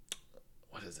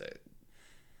what is it?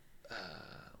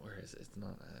 Where is it? It's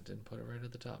not. I didn't put it right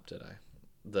at the top, did I?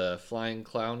 The flying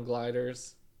clown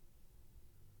gliders.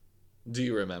 Do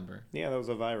you remember? Yeah, that was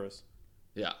a virus.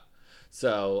 Yeah.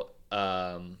 So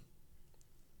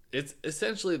it's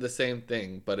essentially the same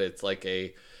thing, but it's like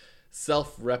a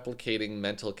self-replicating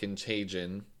mental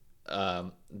contagion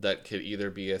that could either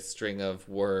be a string of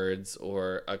words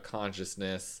or a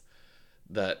consciousness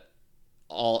that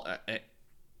all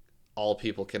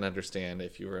people can understand.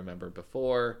 If you remember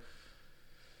before,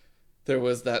 there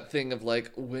was that thing of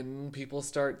like when people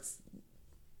start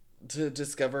to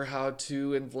discover how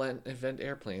to invent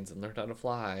airplanes and learn how to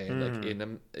fly. Like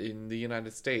in the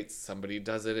United States, somebody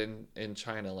does it in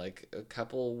China like a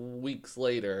couple weeks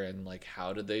later, and like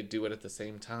how did they do it at the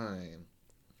same time?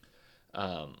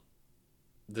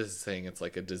 This is saying it's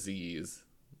like a disease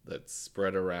that's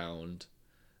spread around.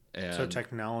 And so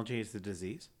technology is the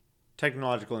disease?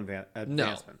 Technological advancement.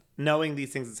 No. Knowing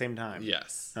these things at the same time.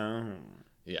 Yes. Oh.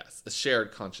 Yes. A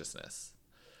shared consciousness.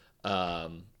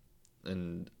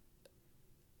 And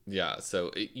yeah,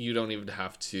 so you don't even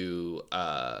have to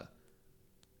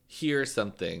hear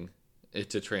something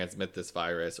to transmit this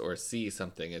virus or see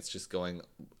something. It's just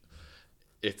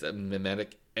it's a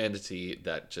mimetic entity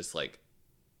that just like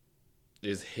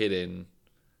is hidden,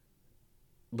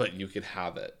 but you could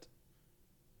have it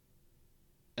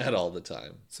at all the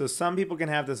time. So some people can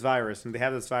have this virus, and they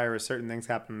have this virus, certain things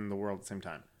happen in the world at the same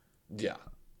time. Yeah.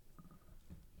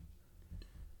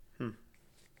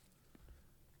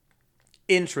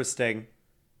 Interesting.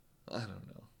 I don't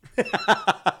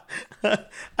know.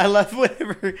 I love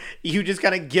whenever you just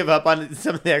kind of give up on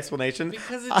some of the explanations.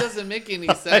 Because it doesn't make any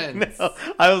sense.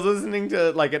 I was listening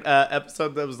to like an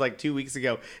episode that was like 2 weeks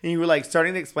ago, and you were like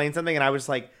starting to explain something, and I was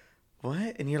like,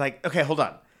 what? And you're like, okay, hold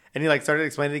on. And you like started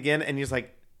explaining it again, and you're just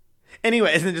like,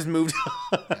 anyway, and then just moved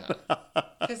on.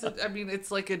 Because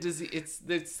it's like a disease.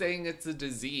 It's saying it's a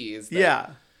disease.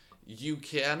 That you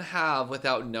can have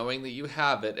without knowing that you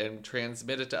have it and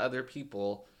transmit it to other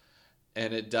people,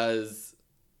 and it does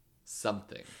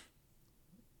something.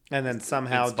 And then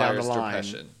somehow down the line.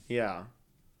 Depression. Yeah.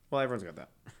 Well, everyone's got that.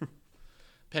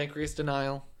 Pancreas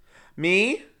denial.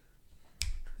 Me?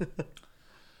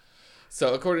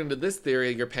 So according to this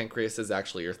theory, your pancreas is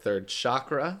actually your third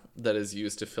chakra that is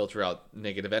used to filter out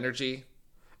negative energy.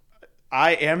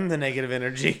 I am the negative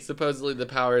energy. Supposedly the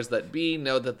powers that be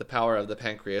know that the power of the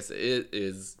pancreas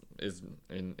is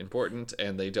important,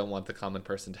 and they don't want the common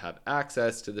person to have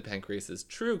access to the pancreas's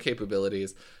true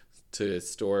capabilities to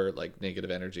store like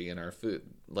negative energy in our food.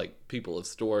 Like people have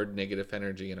stored negative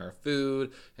energy in our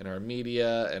food, in our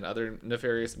media, and other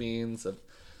nefarious means of.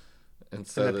 And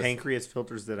so the pancreas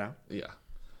filters it out? Yeah.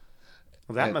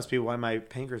 Well, that must be why my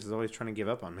pancreas is always trying to give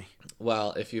up on me.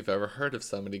 Well, if you've ever heard of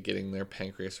somebody getting their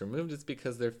pancreas removed, it's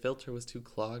because their filter was too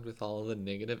clogged with all of the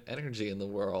negative energy in the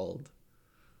world.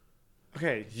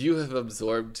 Okay. You have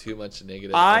absorbed too much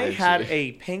negative I energy. had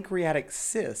a pancreatic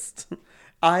cyst.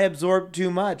 I absorbed too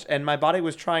much, and my body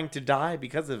was trying to die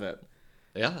because of it.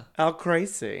 Yeah. How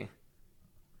crazy.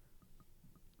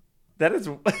 That is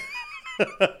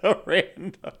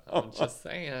random. I'm just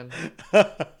saying.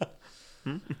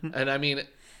 And I mean,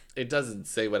 it doesn't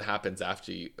say what happens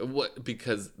after you.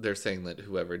 Because they're saying that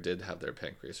whoever did have their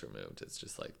pancreas removed, it's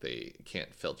just like they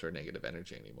can't filter negative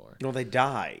energy anymore. No, they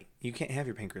die. You can't have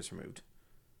your pancreas removed.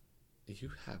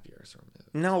 You have yours removed.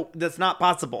 No, that's not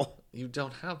possible. You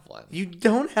don't have one. You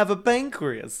don't have a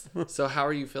pancreas. So how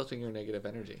are you filtering your negative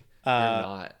energy? You're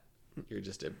not. You're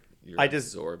just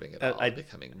absorbing it all,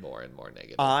 becoming more and more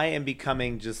negative. I am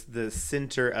becoming just the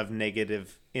center of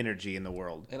negative energy in the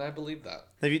world. And I believe that.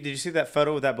 Did you see that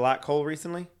photo of that black hole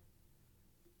recently?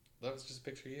 That was just a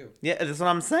picture of you. Yeah, that's what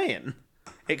I'm saying.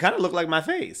 It kind of looked like my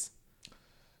face. A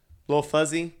little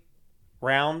fuzzy,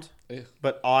 round, Ew.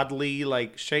 but oddly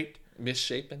like shaped.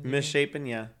 Misshapen,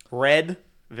 yeah. Red,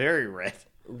 very red.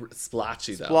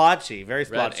 Splotchy though. Splotchy, very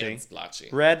splotchy. Red and splotchy.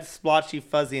 Red, splotchy,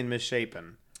 fuzzy, and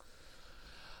misshapen.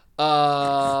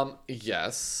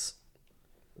 Yes.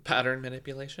 Pattern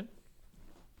manipulation.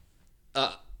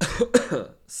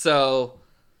 So.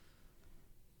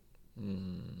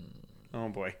 Oh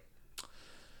boy.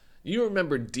 You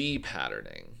remember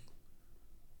de-patterning.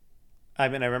 I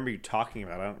mean, I remember you talking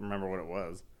about it. I don't remember what it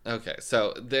was. Okay,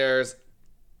 so there's.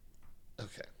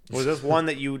 Okay. Was this one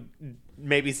that you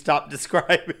maybe stopped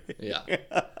describing? Yeah.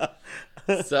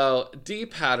 So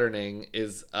de-patterning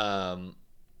is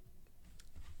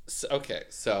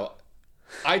so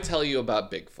I tell you about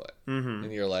Bigfoot,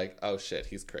 and you're like, "Oh shit,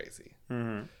 he's crazy."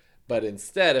 Mm-hmm. But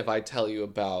instead, if I tell you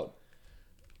about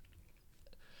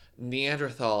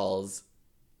Neanderthals,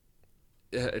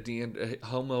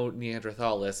 Homo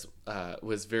neanderthalis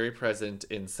was very present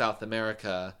in South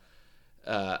America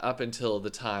up until the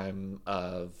time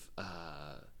of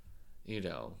the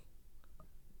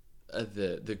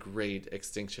great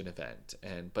extinction event,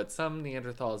 but some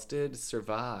Neanderthals did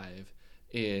survive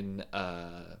in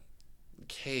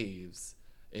caves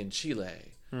in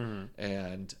Chile.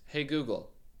 And hey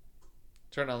Google,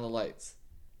 turn on the lights.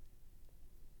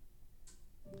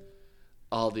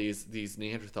 All these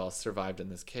Neanderthals survived in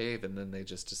this cave, and then they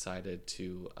just decided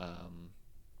to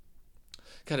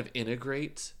kind of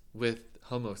integrate with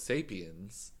Homo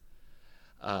sapiens,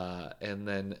 and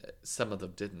then some of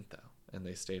them didn't though, and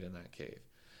they stayed in that cave.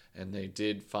 And they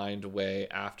did find a way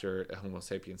after Homo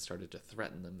sapiens started to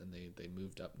threaten them, and they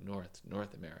moved up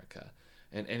North America.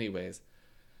 And anyways,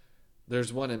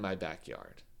 there's one in my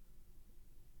backyard.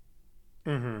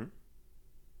 Mm-hmm.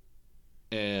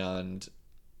 And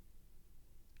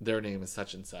their name is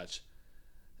such and such,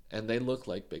 and they look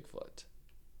like Bigfoot,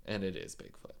 and it is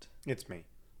Bigfoot. It's me.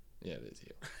 Yeah, it is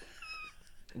you.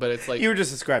 But it's like you were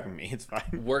just describing me. It's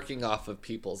fine. Working off of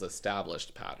people's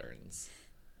established patterns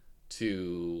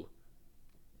to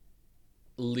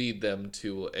lead them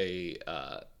to a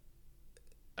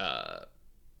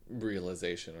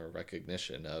realization or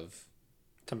recognition of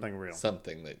something real,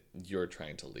 something that you're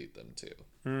trying to lead them to.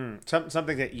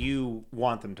 Something that you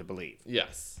want them to believe.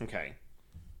 Yes. Okay.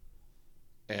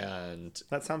 And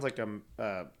that sounds like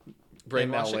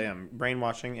brainwashing.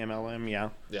 Brainwashing, MLM, yeah.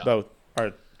 Yeah. Both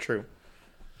are true.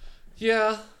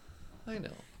 Yeah, I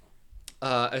know.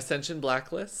 Ascension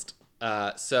Blacklist.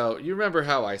 So you remember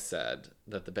how I said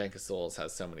that the Bank of Souls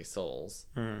has so many souls,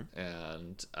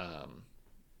 and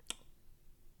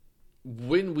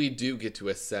when we do get to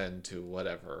ascend to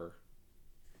whatever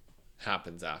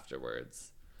happens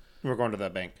afterwards, we're going to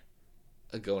that bank.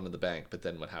 Going to the bank, but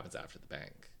then what happens after the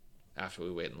bank? After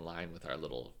we wait in line with our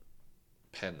little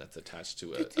pen that's attached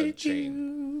to a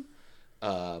chain.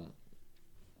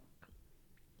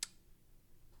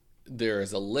 There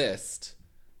is a list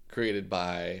created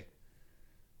by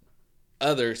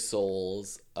other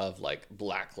souls of like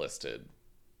blacklisted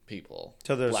people.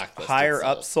 So there's higher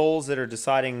up souls that are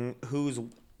deciding who's...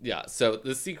 Yeah, so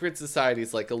the secret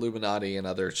societies like Illuminati and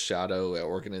other shadow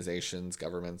organizations,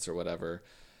 governments or whatever,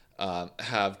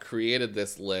 have created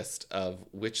this list of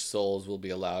which souls will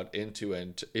be allowed into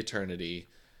eternity,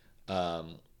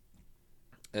 and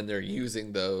they're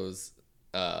using those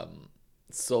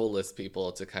soulless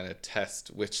people to kind of test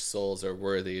which souls are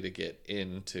worthy to get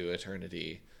into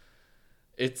eternity.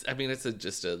 It's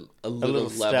just a little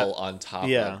level on top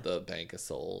of the Bank of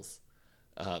Souls,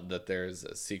 that there's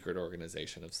a secret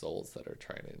organization of souls that are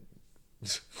trying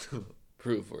to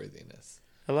prove worthiness.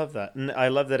 I love that. And I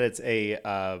love that it's a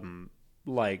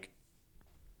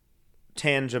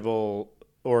tangible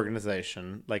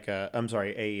organization, like a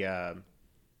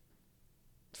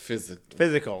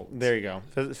Physical. There you go.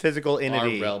 Physical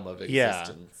entity. Our realm of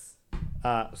existence.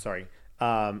 Sorry.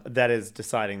 That is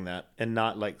deciding that, and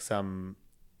not like some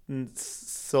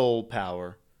soul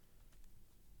power.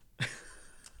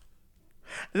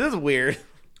 This is weird.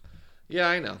 Yeah,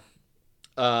 I know.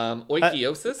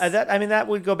 Oikiosis? That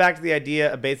would go back to the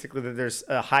idea of basically that there's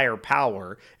a higher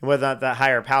power, and whether or not that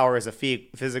higher power is a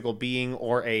physical being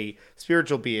or a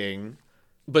spiritual being.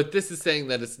 But this is saying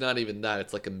that it's not even that.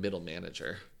 It's like a middle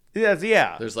manager. Yes,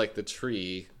 yeah. There's like the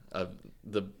tree of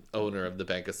the owner of the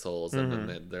Bank of Souls, and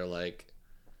then they're like,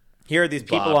 here are these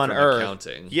people on Earth.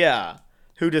 Accounting. Yeah.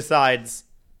 Who decides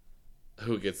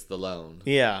who gets the loan?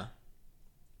 Yeah.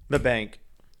 The bank.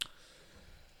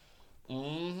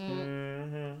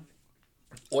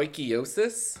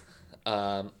 Oikiosis.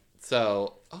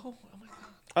 So, oh my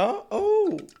god.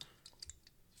 Oh.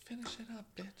 Finish it up,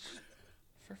 bitch.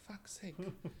 For fuck's sake.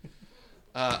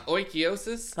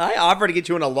 Oikiosis. I offered to get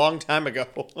you in a long time ago.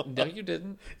 No, you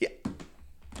didn't. Yeah.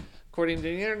 According to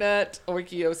the internet,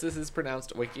 oikiosis is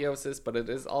pronounced oikiosis, but it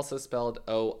is also spelled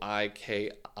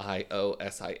Oikiosis.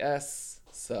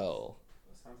 So,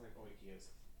 that sounds like oikiosis.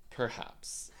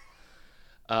 Perhaps.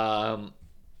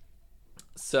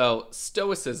 So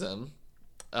Stoicism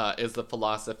is the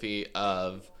philosophy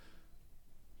of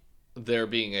there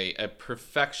being a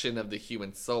perfection of the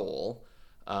human soul,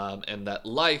 and that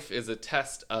life is a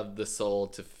test of the soul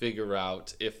to figure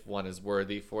out if one is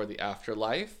worthy for the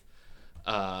afterlife.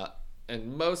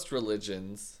 And most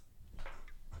religions...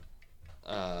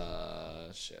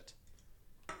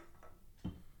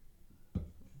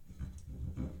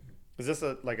 Is this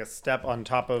a step on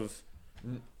top of...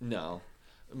 No.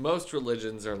 Most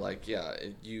religions are like, yeah,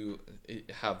 you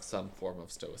have some form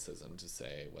of stoicism to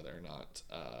say whether or not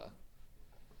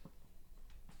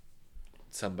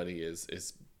somebody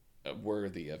is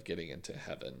worthy of getting into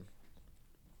heaven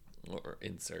or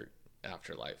insert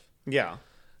afterlife. Yeah.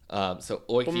 So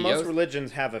oikiosis... Well, most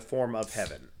religions have a form of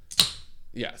heaven.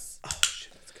 Yes. Oh,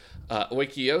 shit, that's good.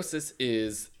 Oikiosis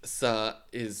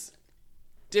is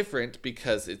different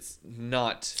because it's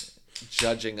not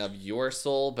judging of your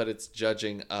soul, but it's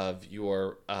judging of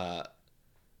your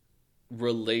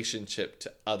relationship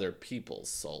to other people's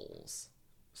souls.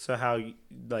 So how,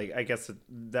 I guess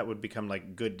that would become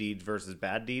like good deeds versus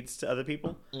bad deeds to other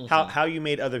people? Mm-hmm. How you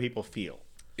made other people feel?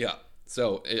 Yeah.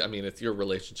 So, I mean, it's your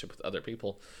relationship with other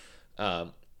people.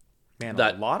 Man,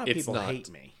 a lot of people hate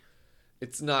me.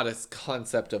 It's not a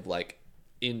concept of like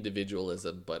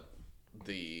individualism, but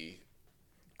the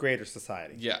greater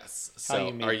society. Yes. How So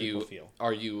you make people feel.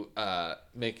 Are you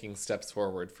making steps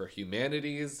forward for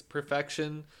humanity's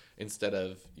perfection instead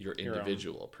of your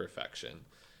individual perfection?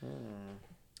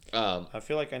 I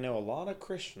feel like I know a lot of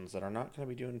Christians that are not going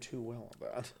to be doing too well at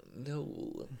that.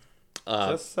 No.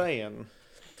 Just saying.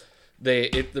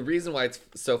 The reason why it's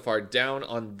so far down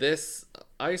on this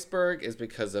iceberg is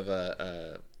because of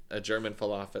a German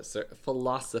philosopher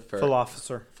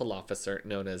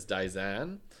known as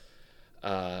Dasein,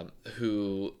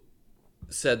 who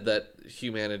said that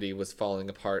humanity was falling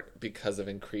apart because of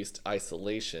increased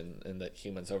isolation, and that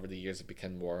humans over the years have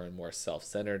become more and more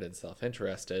self-centered and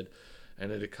self-interested,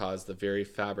 and it had caused the very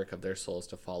fabric of their souls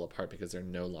to fall apart because they're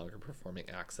no longer performing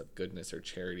acts of goodness or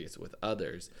charities with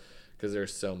others, because they're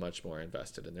so much more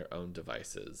invested in their own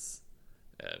devices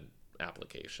and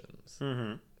applications.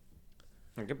 Mm-hmm.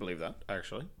 I can believe that,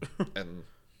 actually. And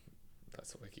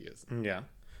that's what Wiki is. Yeah.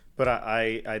 But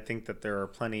I think that there are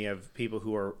plenty of people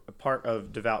who are a part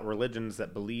of devout religions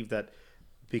that believe that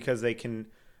because they can...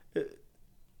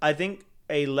 I think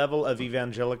a level of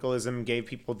evangelicalism gave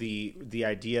people the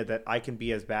idea that I can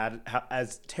be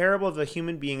as terrible of a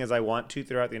human being as I want to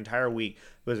throughout the entire week.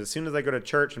 But as soon as I go to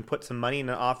church and put some money in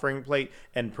an offering plate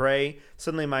and pray,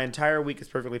 suddenly my entire week is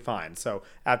perfectly fine. So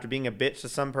after being a bitch to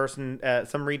some person,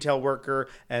 some retail worker,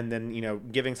 and then,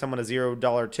 giving someone a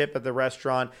 $0 tip at the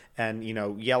restaurant, and,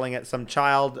 yelling at some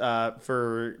child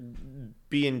for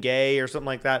being gay or something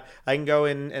like that, I can go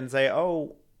in and say,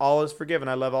 oh, all is forgiven.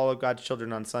 I love all of God's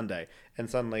children on Sunday. And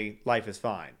suddenly life is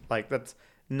fine. Like, that's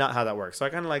not how that works. So I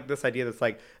kind of like this idea that's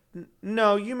like,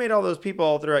 no, you made all those people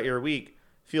all throughout your week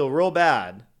feel real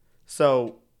bad.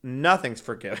 So nothing's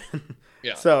forgiven.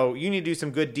 Yeah. So you need to do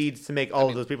some good deeds to make all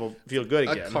of those people feel good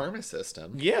again. A karma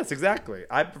system. Yes, exactly.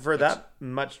 I prefer that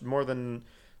much more than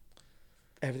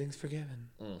everything's forgiven.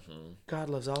 Mm-hmm. God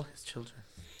loves all his children.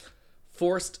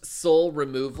 Forced soul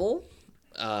removal.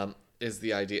 Is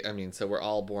the idea. I mean, so we're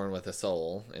all born with a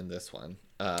soul in this one.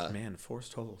 Man,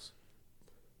 forced holes.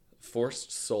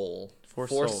 Forced soul.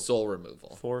 Forced soul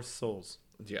removal. Forced souls.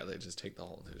 Yeah, they just take the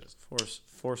hole. They just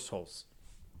forced holes.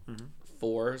 Mm-hmm.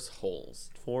 Force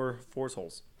holes. Force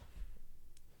holes.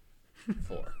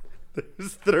 4.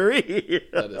 There's 3.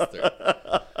 That is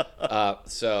 3.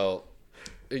 So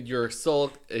your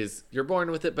soul you're born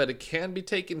with it, but it can be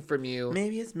taken from you.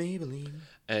 Maybe it's Maybelline.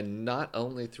 And not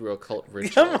only through occult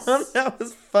rituals. Come on, that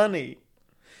was funny.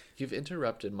 You've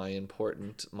interrupted my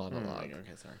important monologue.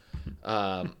 Okay,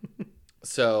 sorry.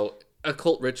 So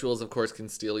occult rituals, of course, can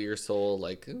steal your soul.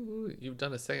 Like, ooh, you've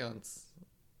done a seance.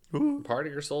 Ooh. Part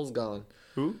of your soul's gone.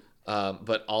 Ooh.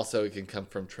 But also it can come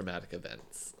from traumatic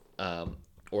events.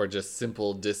 Or just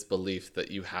simple disbelief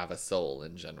that you have a soul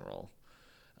in general.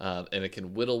 And it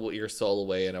can whittle your soul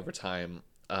away, and over time,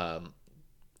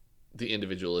 the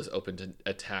individual is open to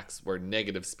attacks where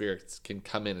negative spirits can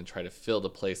come in and try to fill the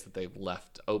place that they've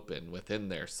left open within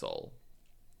their soul.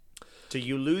 So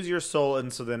you lose your soul,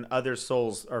 and so then other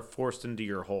souls are forced into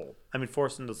your hole. I mean,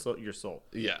 forced into your soul.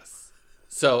 Yes.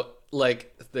 So,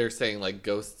 like, they're saying, like,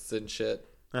 ghosts and shit.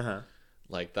 Uh-huh.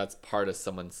 Like, that's part of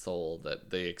someone's soul, that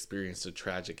they experienced a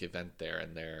tragic event there,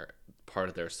 and part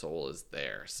of their soul is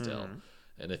there still. Mm-hmm.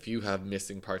 And if you have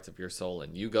missing parts of your soul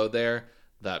and you go there,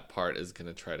 that part is going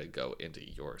to try to go into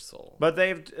your soul. But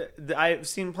I've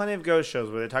seen plenty of ghost shows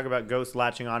where they talk about ghosts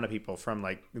latching onto people from,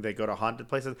 like, they go to haunted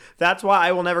places. That's why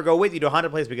I will never go with you to a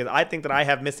haunted place, because I think that I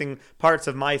have missing parts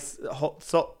of my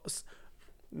soul.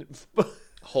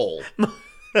 Hole.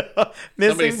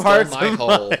 Missing parts of my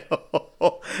hole.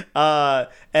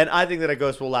 And I think that a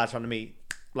ghost will latch onto me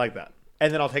like that.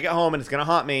 And then I'll take it home, and it's going to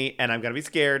haunt me, and I'm going to be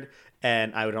scared,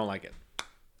 and I don't like it.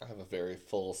 I have a very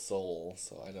full soul,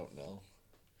 so I don't know.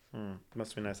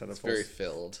 Must be nice to have it's very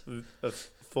filled. A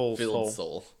full filled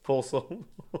soul. Full soul.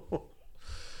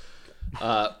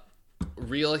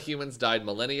 Real humans died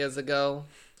millennia ago,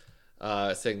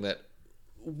 saying that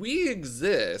we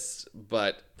exist,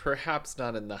 but perhaps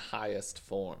not in the highest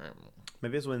form.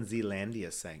 Maybe it's when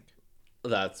Zealandia sank.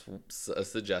 That's a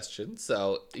suggestion.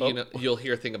 So you'll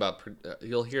hear things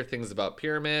about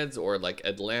pyramids or like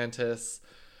Atlantis.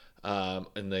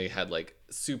 And they had like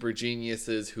super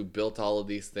geniuses who built all of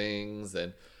these things,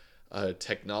 and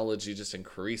technology just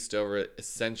increased over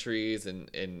centuries, and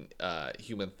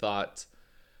human thought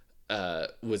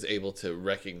was able to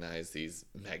recognize these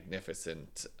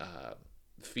magnificent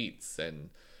feats. And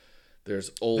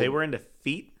there's They were into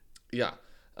feet? Yeah.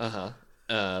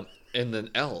 And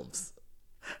then elves.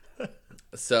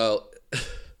 So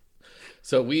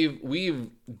we've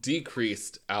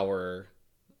decreased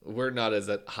we're not as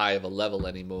high of a level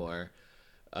anymore,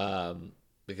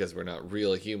 because we're not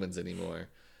real humans anymore.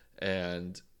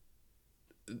 And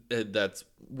that's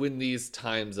when these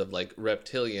times of like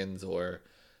reptilians or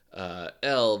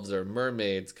elves or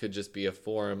mermaids could just be a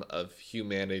form of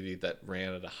humanity that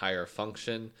ran at a higher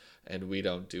function, and we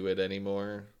don't do it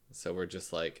anymore. So we're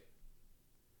just like,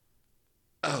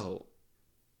 oh,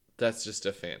 that's just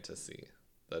a fantasy.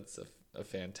 That's a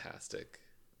fantastic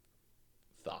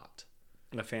thought.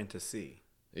 A fantasy.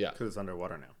 Yeah. Because it's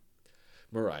underwater now.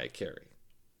 Mariah Carey.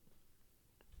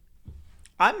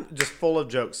 I'm just full of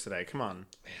jokes today. Come on.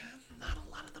 Man, not a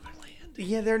lot of them are landing.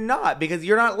 Yeah, they're not, because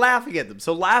you're not laughing at them.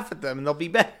 So laugh at them and they'll be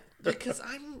better. Because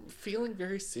I'm feeling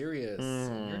very serious.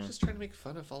 And you're just trying to make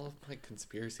fun of all of my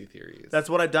conspiracy theories. That's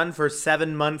what I've done for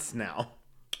 7 months now.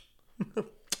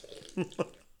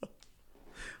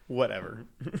 Whatever.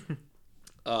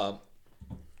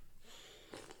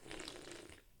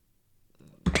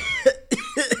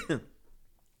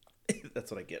 That's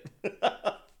what I get.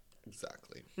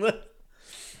 Exactly.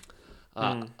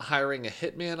 Hiring a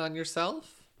hitman on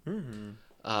yourself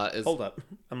is... Hold up.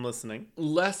 I'm listening.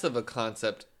 Less of a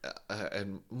concept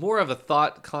and more of a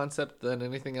thought concept than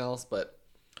anything else, but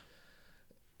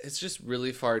it's just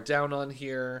really far down on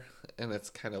here, and it's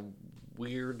kind of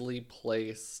weirdly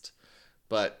placed.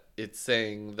 But it's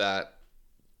saying that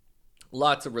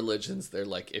lots of religions, they're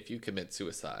like, if you commit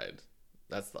suicide,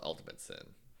 that's the ultimate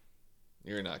sin.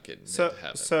 You're not getting into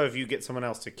heaven. So if you get someone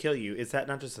else to kill you, is that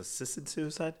not just assisted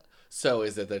suicide? So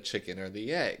is it the chicken or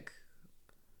the egg?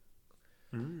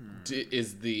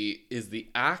 Is the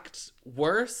act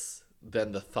worse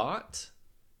than the thought?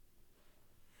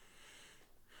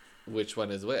 Which one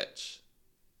is which?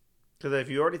 Because if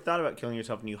you already thought about killing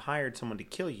yourself and you hired someone to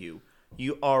kill you,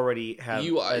 you already have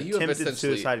attempted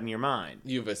suicide in your mind.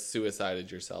 You've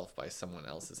suicided yourself by someone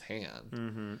else's hand.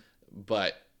 Mm-hmm.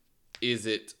 But is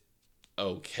it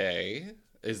okay?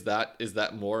 Is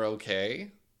that more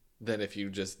okay than if you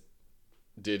just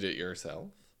did it yourself?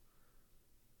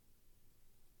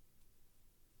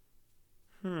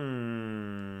 I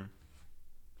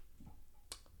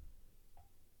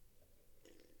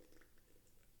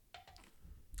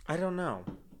don't know.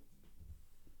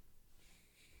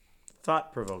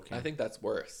 Thought-provoking. I think that's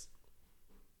worse.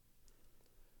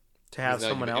 To have Now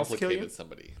someone you've else kill you? implicated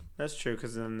somebody. That's true,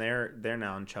 because then they're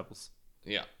now in troubles.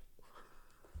 Yeah.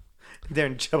 They're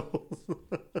in trouble.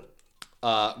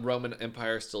 Roman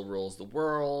Empire still rules the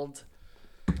world.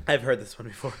 I've heard this one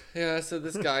before. Yeah, so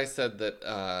this guy said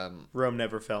that Rome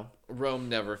never fell. Rome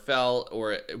never fell,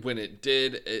 or when it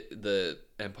did, the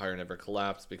empire never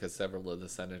collapsed because several of the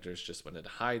senators just went into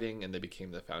hiding, and they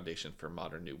became the foundation for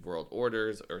modern new world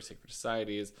orders or secret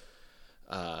societies,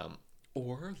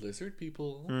 or lizard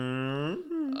people.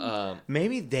 Mm-hmm.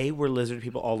 Maybe they were lizard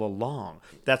people all along.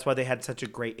 That's why they had such a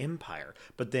great empire.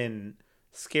 But then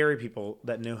scary people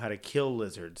that knew how to kill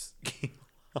lizards came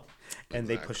along, and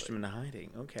they pushed them into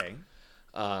hiding. Okay.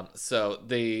 So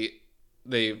they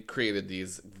created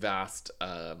these vast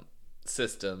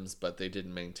systems, but they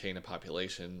didn't maintain a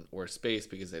population or space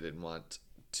because they didn't want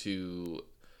to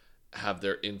have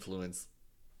their influence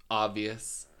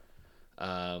obvious.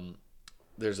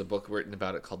 There's a book written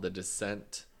about it called The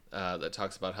Descent that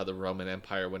talks about how the Roman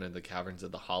Empire went into the caverns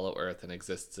of the hollow earth and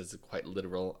exists as a quite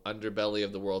literal underbelly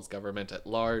of the world's government at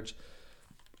large.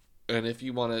 And if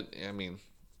you want to, I mean,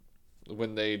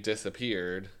 when they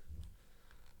disappeared,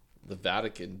 the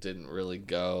Vatican didn't really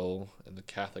go, and the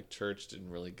Catholic Church didn't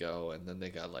really go, and then they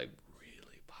got like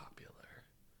really popular.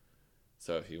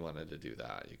 So if you wanted to do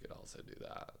that, you could also do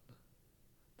that.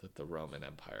 That the Roman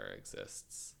Empire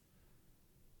exists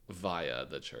via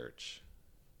the church.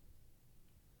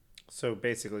 So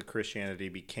basically, Christianity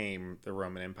became the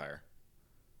Roman Empire.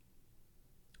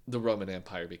 The Roman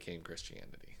Empire became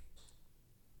Christianity.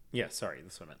 Yeah, sorry,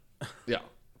 that's what I meant. Yeah.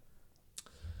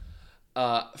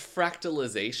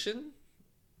 Fractalization.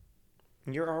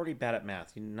 You're already bad at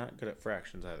math. You're not good at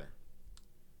fractions either.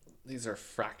 These are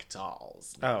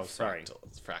fractals. Oh, sorry.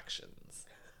 Fractals, fractions.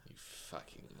 You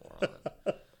fucking moron.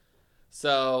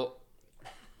 So,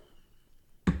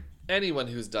 anyone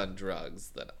who's done drugs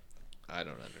that I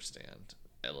don't understand,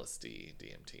 LSD,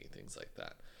 DMT, things like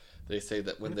that, they say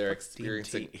that when they're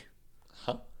experiencing... DMT?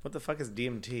 Huh? What the fuck is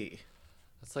DMT?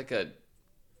 It's like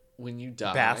when you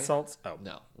die... Bath salts? Oh.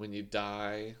 No. When you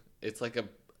die, it's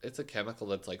a chemical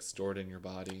that's like stored in your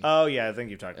body. Oh, yeah, I think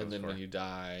you've talked about And this then before. when you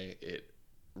die, it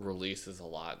releases a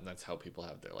lot, and that's how people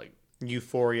have their like...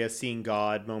 Euphoria, seeing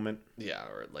God moment. Yeah,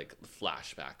 or like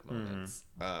flashback moments.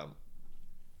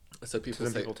 So people So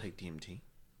then say... people take DMT?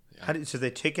 Yeah. So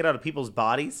they take it out of people's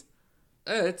bodies?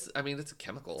 It's a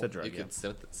chemical. It's a drug, You yeah. can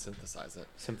synthesize it.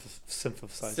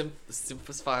 Synthesize.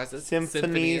 Synthesize it.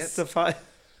 Symphonies.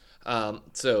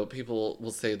 So people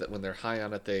will say that when they're high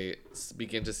on it, they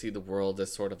begin to see the world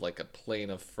as sort of like a plane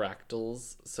of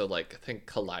fractals. So like, think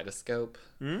kaleidoscope.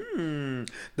 The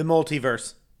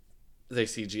multiverse. They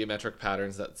see geometric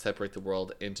patterns that separate the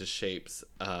world into shapes,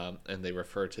 and they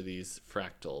refer to these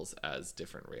fractals as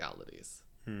different realities.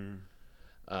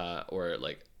 Or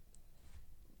like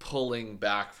pulling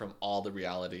back from all the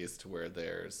realities to where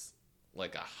there's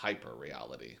like a hyper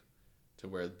reality, to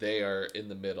where they are in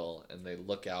the middle and they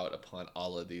look out upon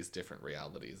all of these different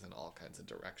realities in all kinds of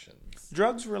directions.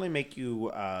 Drugs really make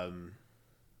you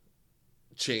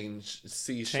See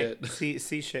shit.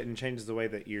 see shit and changes the way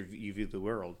that you view the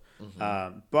world.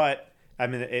 But I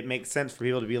mean, it makes sense for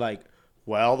people to be like,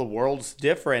 well, the world's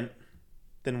different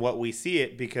than what we see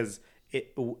it because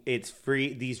it's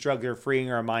free. These drugs are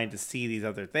freeing our mind to see these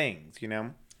other things, you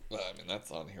know? Well, I mean, that's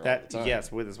on here all That the time.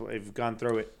 yes, we've gone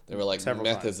through it. They were like, several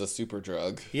meth times. is a super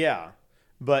drug. Yeah,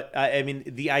 but I mean,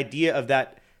 the idea of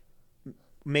that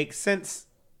makes sense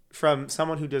from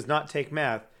someone who does not take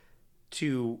meth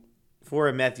for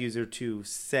a meth user to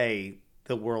say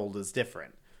the world is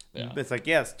different. Yeah. It's like,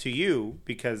 yes, to you,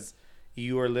 because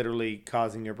you are literally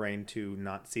causing your brain to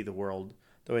not see the world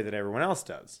the way that everyone else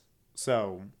does.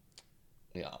 So,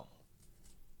 Yeah.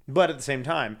 but at the same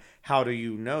time, how do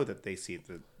you know that they see it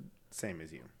the same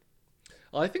as you?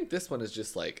 Well, I think this one is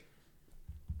just like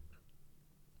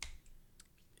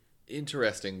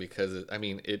interesting because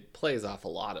it plays off a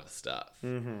lot of stuff.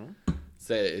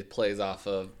 Say it plays off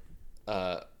of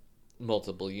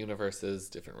multiple universes,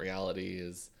 different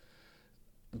realities,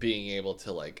 being able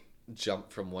to like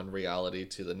jump from one reality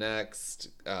to the next.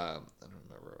 I don't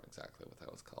remember exactly what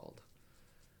that was called.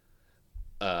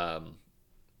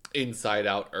 Inside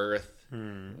Out Earth.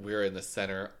 We're in the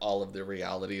center. All of the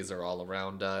realities are all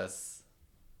around us.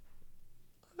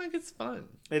 I think it's fun.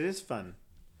 It is fun.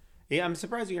 Yeah, I'm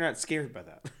surprised you're not scared by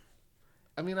that.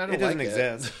 I mean, I don't It doesn't like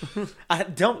exist. it. I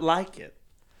don't like it.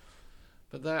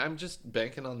 But I'm just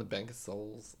banking on the Bank of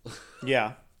Souls.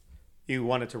 Yeah. You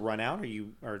want it to run out, or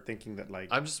you are thinking that like...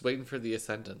 I'm just waiting for the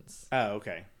Ascendants. Oh,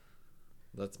 okay.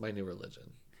 That's my new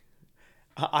religion.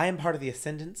 I am part of the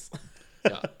Ascendants.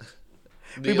 Yeah.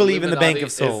 We believe in the Bank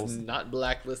of Souls. Has not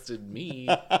blacklisted me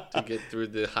to get through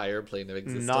the higher plane of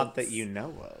existence. Not that you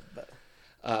know of.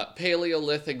 But...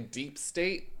 Paleolithic deep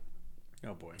state.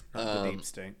 Oh boy, not the deep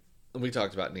state. We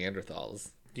talked about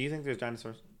Neanderthals. Do you think there's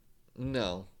dinosaurs?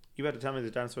 No. You about to tell me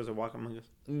the dinosaurs are walking among us?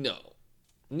 No.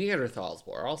 Neanderthals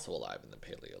were also alive in the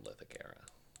Paleolithic era.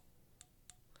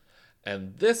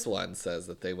 And this one says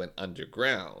that they went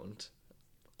underground,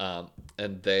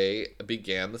 and they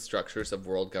began the structures of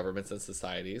world governments and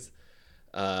societies.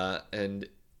 And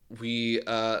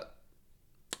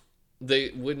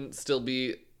they wouldn't still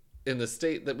be in the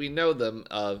state that we know them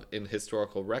of in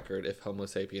historical record if Homo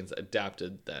sapiens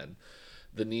adapted then.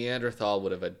 The Neanderthal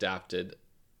would have adapted,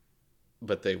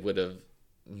 but they would have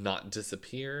not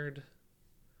disappeared.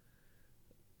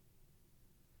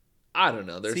 I don't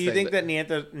know. So you think that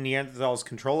Neanderthals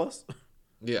control us?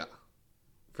 Yeah.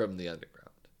 From the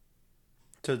underground.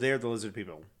 So they're the lizard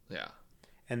people. Yeah.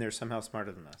 And they're somehow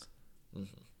smarter than us.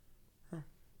 Mm-hmm. Huh.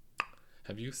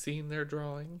 Have you seen their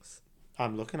drawings?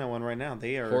 I'm looking at one right now.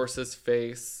 They are... Horse's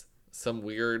face, some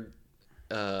weird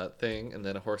thing, and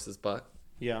then a horse's butt.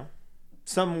 Yeah.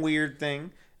 Some weird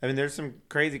thing. I mean, there's some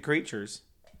crazy creatures.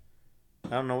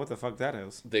 I don't know what the fuck that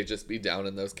is. They just be down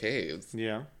in those caves.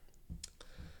 Yeah.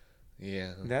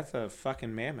 Yeah. That's a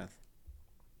fucking mammoth.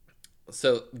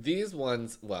 So these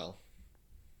ones, well,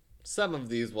 some of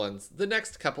these ones, the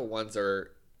next couple ones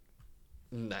are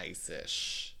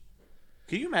nice-ish.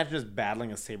 Can you imagine just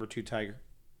battling a saber-tooth tiger?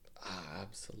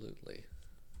 Absolutely.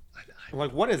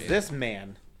 Like, what is this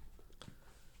man?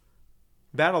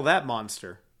 Battle that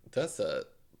monster. That's a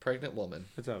pregnant woman.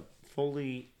 It's a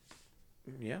fully...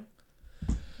 Yeah.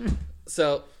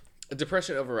 So...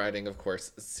 Depression overriding, of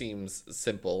course, seems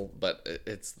simple, but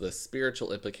it's the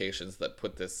spiritual implications that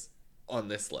put this on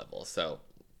this level. So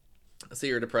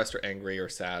you're depressed or angry or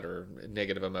sad or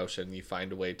negative emotion. You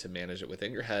find a way to manage it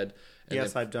within your head. And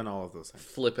yes, I've done all of those things.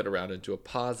 Flip it around into a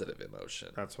positive emotion.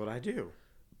 That's what I do.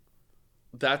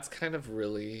 That's kind of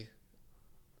really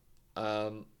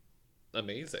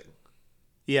amazing.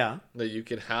 Yeah. That you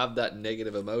can have that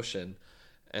negative emotion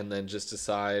and then just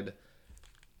decide...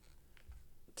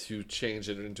 to change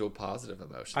it into a positive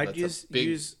emotion. I That's just a big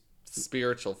use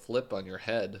spiritual flip on your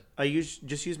head. I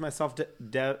just use my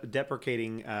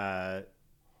self-deprecating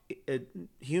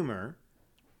humor.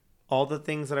 All the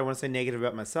things that I want to say negative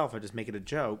about myself, I just make it a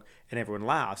joke, and everyone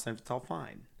laughs, and it's all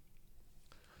fine.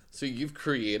 So you've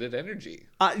created energy.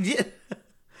 Yeah.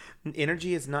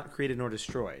 Energy is not created nor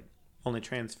destroyed, only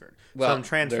transferred. Well, so I'm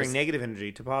transferring negative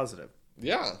energy to positive.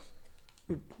 Yeah.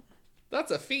 That's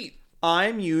a feat.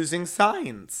 I'm using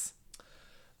science.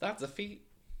 That's a feat.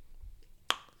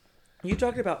 You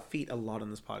talked about feet a lot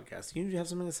on this podcast. You have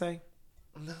something to say?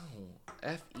 No.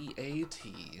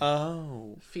 F-E-A-T.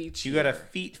 Oh. Feature. You got a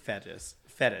feet fetish.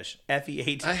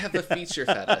 F-E-A-T. I have a feature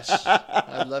fetish.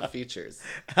 I love features.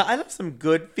 I love some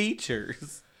good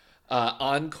features.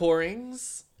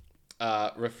 Encorings,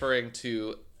 referring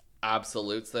to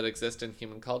absolutes that exist in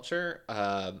human culture.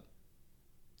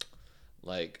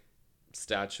 Like...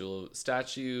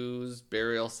 statues,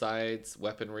 burial sites,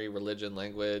 weaponry, religion,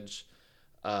 language,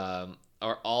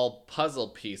 are all puzzle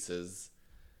pieces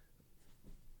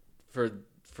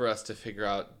for us to figure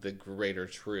out the greater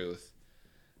truth,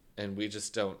 and we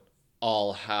just don't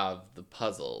all have the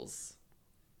puzzles.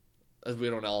 We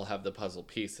don't all have the puzzle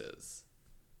pieces.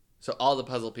 So all the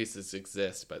puzzle pieces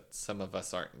exist, but some of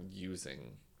us aren't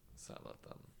using some of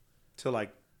them. So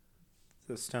like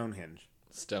the Stonehenge,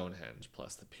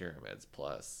 plus the pyramids,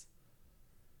 plus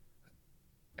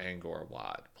Angkor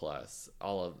Wat, plus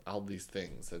all these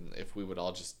things, and if we would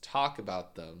all just talk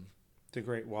about them, the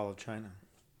Great Wall of China,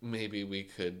 maybe we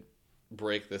could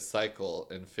break this cycle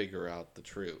and figure out the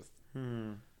truth.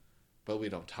 But we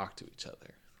don't talk to each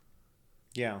other.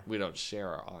 Yeah, we don't share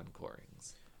our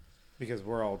encorings because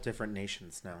we're all different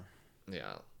nations now.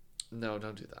 Yeah, no,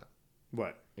 don't do that.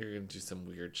 What? You're gonna do some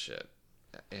weird shit,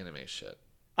 anime shit.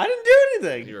 I didn't do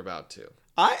anything. You're about to.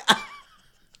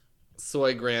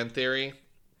 Soy Grand Theory.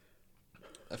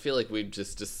 I feel like we've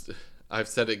just I've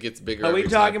said it gets bigger. Are we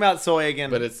talking about soy again?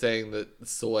 But it's saying that the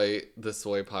soy.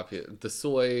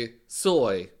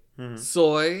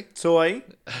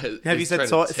 Have you said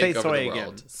soy? Say soy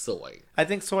again. Soy. I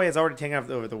think soy has already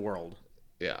taken over the world.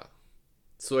 Yeah.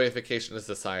 Soyification of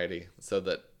society so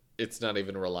that it's not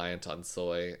even reliant on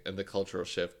soy, and the cultural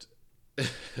shift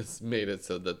has made it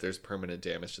so that there's permanent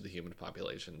damage to the human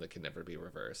population that can never be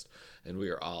reversed, and we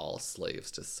are all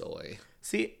slaves to soy.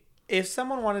 See, if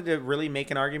someone wanted to really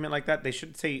make an argument like that, they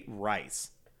should say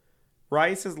rice.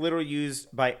 Rice is literally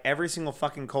used by every single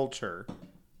fucking culture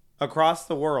across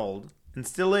the world, and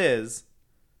still is.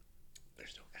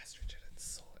 There's no estrogen in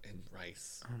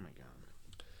rice. Oh my god.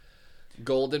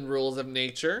 Golden rules of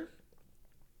nature.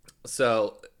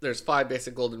 So there's 5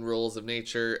 basic golden rules of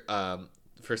nature.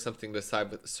 For something to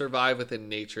survive within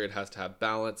nature, it has to have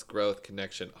balance, growth,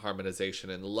 connection, harmonization,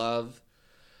 and love.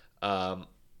 Now,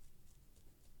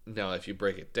 if you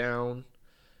break it down,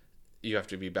 you have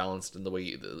to be balanced in the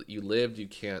way you lived. You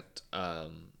can't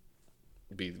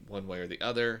be one way or the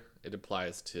other. It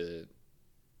applies to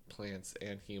plants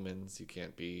and humans. You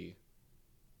can't be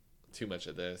too much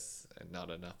of this and not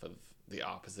enough of the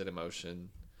opposite emotion.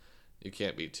 You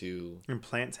can't be too... And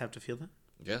plants have to feel that?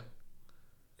 Yeah.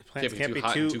 Plants can't be too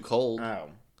hot and too cold. Oh.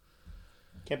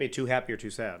 Can't be too happy or too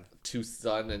sad. Too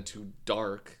sun and too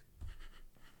dark.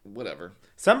 Whatever.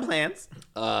 Some plants.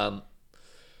 Well,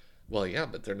 yeah,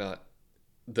 but they're not...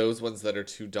 Those ones that are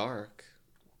too dark,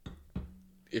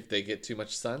 if they get too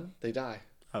much sun, they die.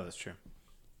 Oh, that's true.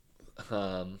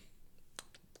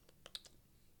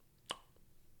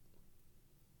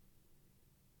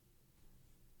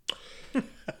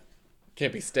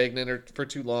 Can't be stagnant for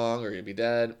too long or you'll be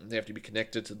dead. They have to be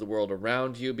connected to the world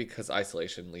around you because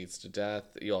isolation leads to death.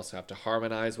 You also have to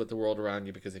harmonize with the world around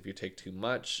you because if you take too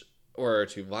much or are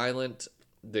too violent,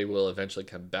 they will eventually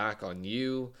come back on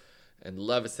you. And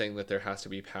love is saying that there has to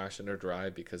be passion or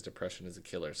drive because depression is a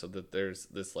killer. So that there's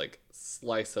this like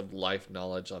slice of life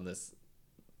knowledge on this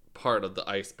part of the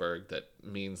iceberg that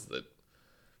means that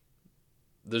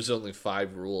there's only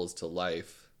 5 rules to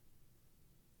life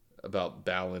about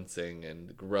balancing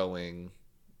and growing,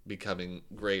 becoming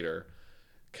greater,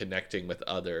 connecting with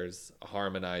others,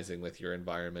 harmonizing with your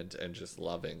environment, and just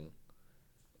loving.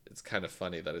 It's kind of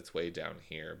funny that it's way down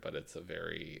here, but it's a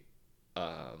very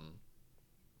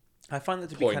I find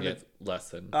that to be poignant kind of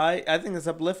lesson. I think it's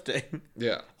uplifting.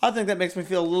 Yeah. I think that makes me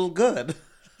feel a little good.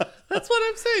 That's what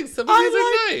I'm saying. Some of these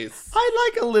are nice.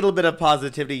 I like a little bit of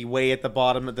positivity way at the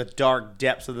bottom of the dark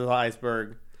depths of the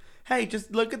iceberg. Hey,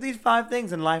 just look at these 5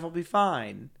 things and life will be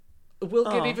fine. We'll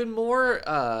get even more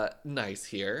nice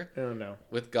here. Oh, no.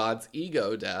 With God's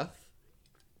ego death.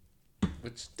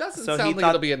 Which doesn't So sound he like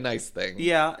it'll be a nice thing.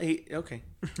 Yeah, okay.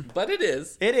 But it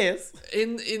is. It is.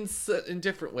 In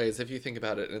different ways, if you think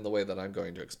about it in the way that I'm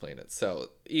going to explain it. So,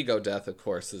 ego death, of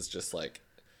course, is just like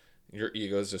your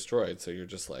ego is destroyed. So you're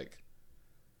just like...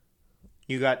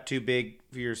 You got too big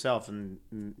for yourself and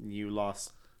you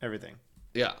lost everything.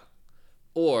 Yeah.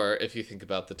 Or if you think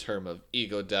about the term of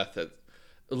ego death,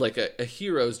 like a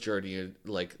hero's journey,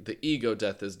 like the ego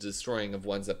death is destroying of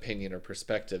one's opinion or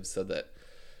perspective so that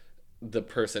the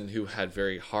person who had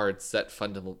very hard set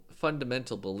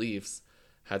fundamental beliefs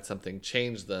had something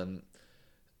change them.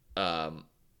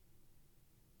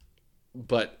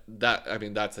 But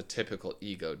that's a typical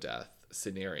ego death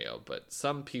scenario. But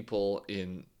some people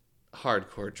in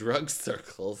hardcore drug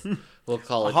circles will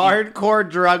call it hardcore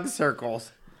drug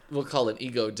circles. We'll call it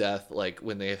ego death, like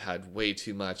when they've had way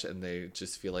too much and they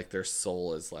just feel like their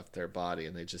soul has left their body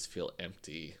and they just feel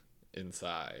empty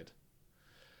inside.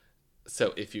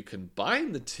 So if you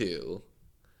combine the two,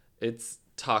 it's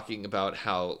talking about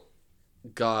how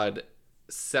God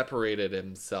separated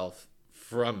himself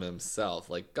from himself.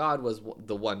 Like God was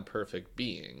the one perfect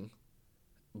being,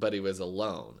 but he was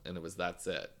alone, and that's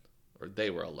it. Or they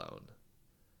were alone.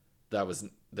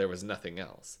 There was nothing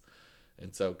else.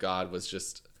 And so God was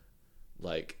just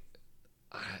like,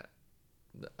 all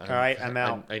right, I'm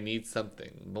out. I need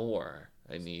something more.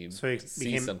 I need to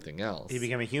see something else. He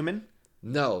became a human?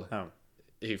 No. Oh.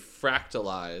 He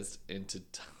fractalized into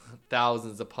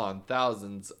thousands upon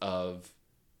thousands of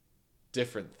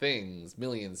different things.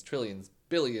 Millions, trillions,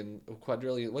 billion,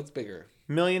 quadrillion. What's bigger?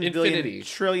 Millions, Infinity. billion,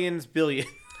 trillions, billion.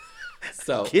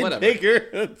 So, Get whatever.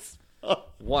 Bigger.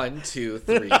 1, 2,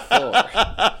 3, 4.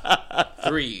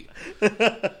 3.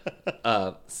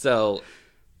 So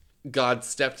God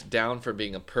stepped down from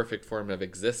being a perfect form of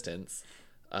existence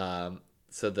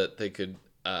so that they could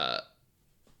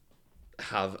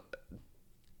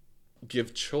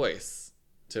give choice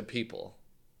to people,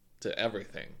 to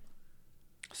everything.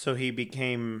 So he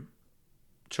became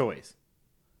choice.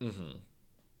 Mm-hmm.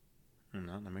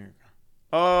 Not in America.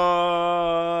 Oh.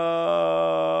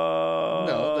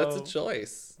 No, that's a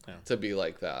choice Yeah. to be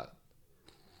like that.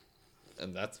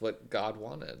 And that's what God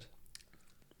wanted.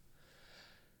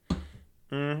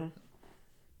 Mm-hmm.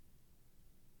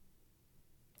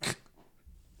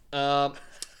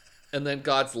 And then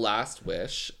God's last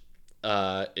wish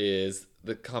is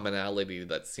the commonality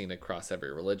that's seen across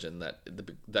every religion,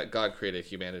 that God created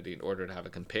humanity in order to have a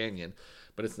companion,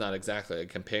 but it's not exactly a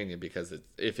companion because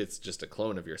if it's just a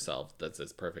clone of yourself that's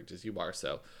as perfect as you are.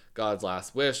 So God's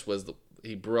last wish was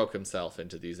he broke himself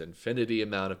into these infinity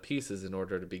amount of pieces in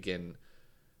order to begin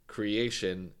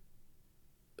creation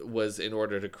was in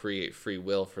order to create free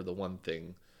will for the one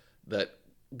thing that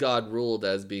God ruled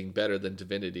as being better than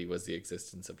divinity was the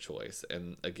existence of choice.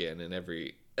 And again, in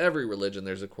every religion,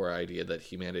 there's a core idea that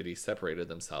humanity separated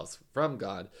themselves from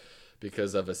God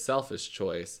because of a selfish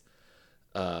choice.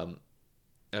 And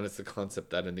it's the concept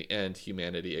that in the end,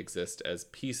 humanity exists as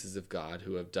pieces of God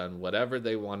who have done whatever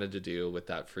they wanted to do with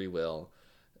that free will,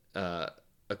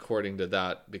 according to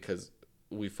that, because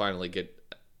we finally get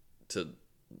to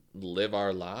live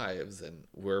our lives and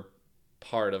we're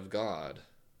part of God.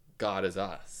 God is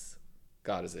us.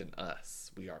 God is in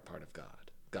us. We are part of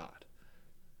God. God.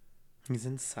 He's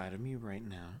inside of me right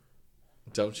now.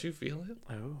 Don't you feel it?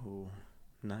 Oh,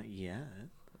 not yet.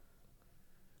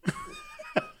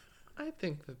 I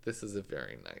think that this is a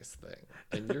very nice thing,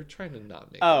 and you're trying to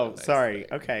not make. Oh, it a nice sorry.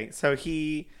 thing. Okay, so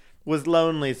he was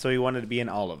lonely, so he wanted to be in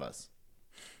all of us.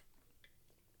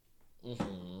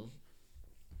 Mm-hmm.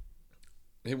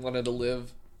 He wanted to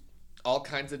live all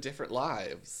kinds of different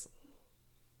lives.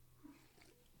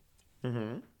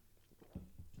 Mm-hmm.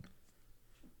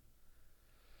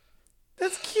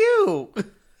 That's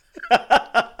cute.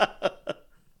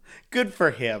 Good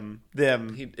for him.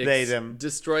 Them. They, them.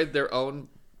 Destroyed their own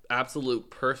absolute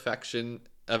perfection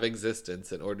of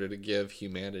existence in order to give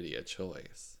humanity a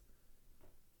choice.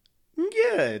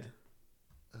 Good.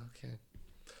 Okay.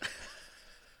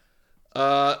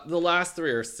 The last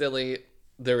three are silly.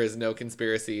 There is no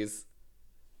conspiracies.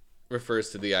 Refers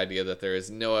to the idea that there is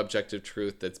no objective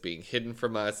truth that's being hidden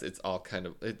from us. It's all kind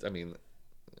of,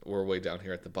 we're way down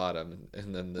here at the bottom,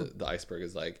 and then the iceberg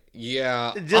is like,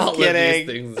 yeah, just all kidding. of these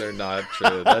things are not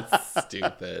true. That's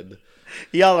stupid.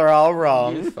 Y'all are all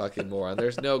wrong. You fucking moron.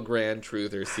 There's no grand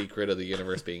truth or secret of the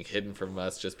universe being hidden from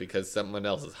us just because someone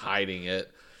else is hiding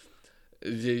it.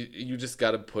 You just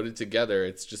got to put it together.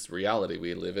 It's just reality.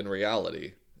 We live in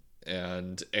reality.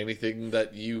 And anything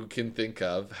that you can think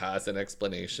of has an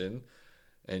explanation.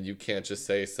 And you can't just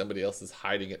say somebody else is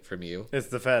hiding it from you. It's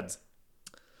the feds.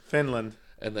 Finland.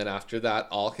 And then after that,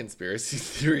 all conspiracy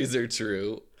theories are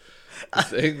true.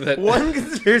 Saying that one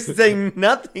conspiracy saying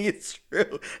nothing is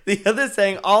true. The other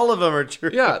saying all of them are true.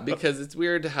 Yeah, because it's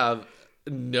weird to have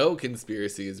no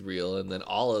conspiracy is real. And then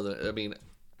all of them,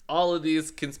 all of these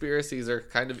conspiracies are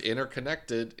kind of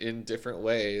interconnected in different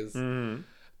ways. Mm-hmm.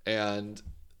 And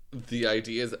the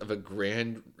ideas of a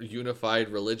grand unified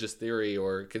religious theory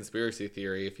or conspiracy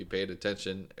theory, if you paid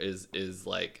attention, is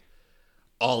like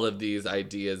all of these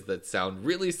ideas that sound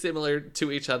really similar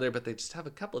to each other, but they just have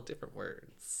a couple of different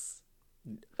words.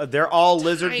 They're all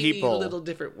lizard Tiny people. Little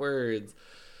different words.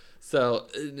 So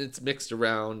it's mixed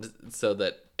around so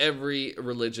that every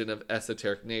religion of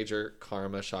esoteric nature,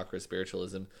 karma, chakra,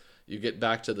 spiritualism, you get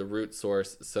back to the root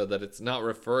source so that it's not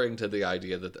referring to the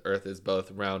idea that the earth is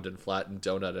both round and flat and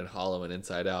donut and hollow and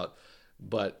inside out,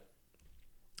 but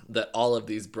that all of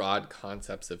these broad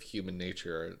concepts of human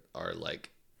nature are like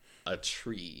a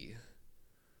tree.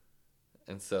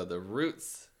 And so the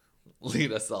roots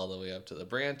lead us all the way up to the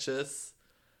branches.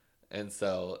 And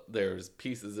so there's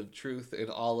pieces of truth in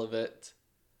all of it.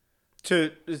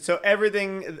 So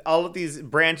everything, all of these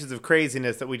branches of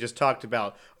craziness that we just talked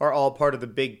about are all part of the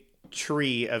big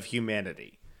tree of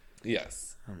humanity.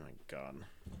 Yes. Oh my God.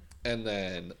 And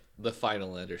then the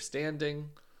final understanding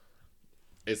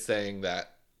is saying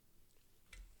that,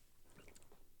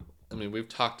 we've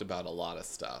talked about a lot of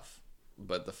stuff,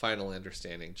 but the final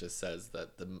understanding just says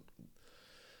that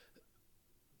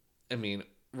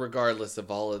regardless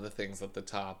of all of the things at the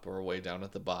top or way down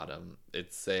at the bottom,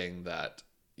 it's saying that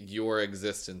your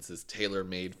existence is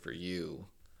tailor-made for you,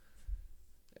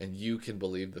 and you can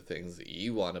believe the things that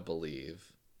you want to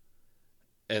believe,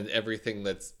 and everything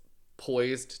that's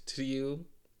poised to you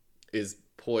is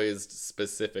poised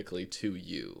specifically to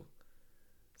you,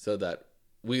 so that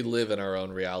we live in our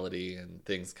own reality and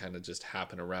things kind of just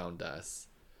happen around us,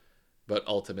 but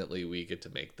ultimately we get to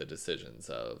make the decisions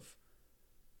of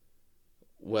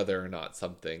whether or not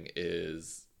something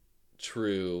is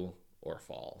true or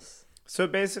false. So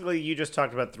basically, you just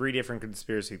talked about 3 different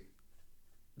conspiracy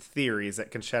theories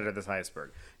that can shatter this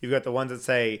iceberg. You've got the ones that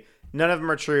say none of them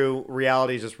are true,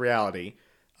 reality is just reality.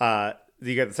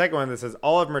 You got the second one that says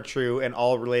all of them are true and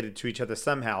all related to each other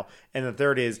somehow. And the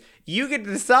third is you get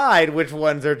to decide which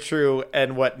ones are true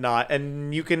and what not.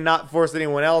 And you cannot force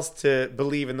anyone else to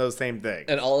believe in those same things.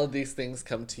 And all of these things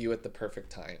come to you at the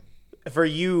perfect time. For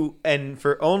you and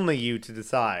for only you to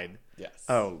decide. Yes.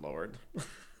 Oh, Lord.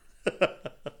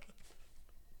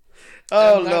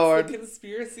 Oh, Lord. The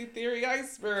conspiracy theory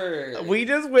iceberg. We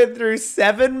just went through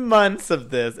 7 months of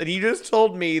this, and you just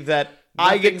told me that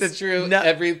I get Nothing's to true. no-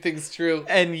 Everything's true.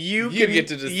 and you get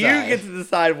to decide. You get to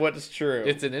decide what's true.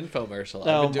 It's an infomercial.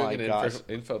 Oh I've been doing my an gosh.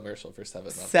 infomercial for 7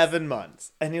 months. 7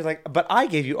 months. And he's like, but I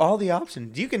gave you all the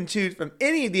options. You can choose from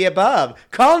any of the above.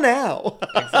 Call now.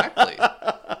 Exactly.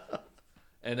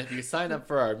 And if you sign up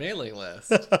for our mailing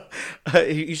list,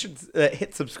 You should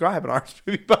hit subscribe on our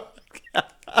Spoopy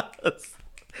Podcast.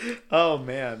 Oh,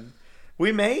 man.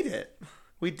 We made it.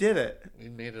 We did it. we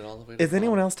made it all the way to Is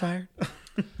anyone fall. else tired?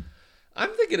 I'm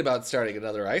thinking about starting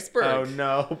another iceberg. Oh,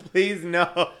 no. Please,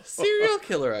 no. Serial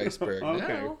killer iceberg. Okay.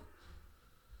 Now.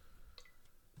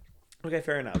 Okay,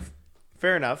 fair enough.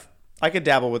 Fair enough. I could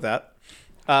dabble with that.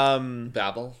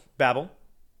 Babel. Babel.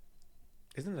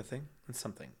 Isn't it a thing? It's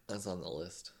something. That's on the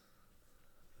list.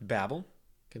 Babel?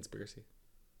 Conspiracy.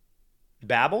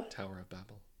 Babel? Tower of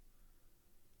Babel.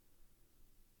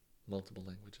 Multiple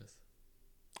languages.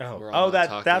 Oh, We're all not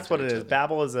talking that's to what it each is. other.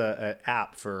 Babel is a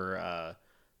app for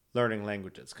learning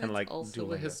languages, kind of like also a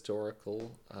Duolingo.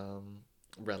 historical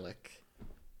relic.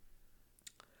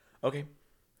 Okay,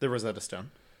 the Rosetta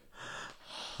Stone.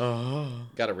 Oh,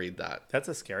 Gotta read that. that's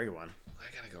a scary one. I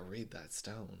gotta go read that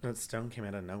stone. That stone came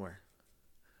out of nowhere.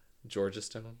 Georgia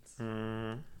stones.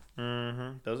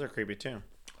 Mm-hmm. Those are creepy too.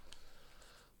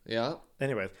 Yeah.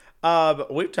 Anyways,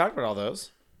 but we've talked about all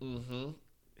those Mm-hmm.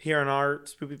 here on our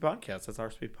Spoopy Podcast. That's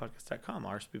ourspoopypodcast.com.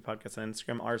 Our Spoopy Podcast on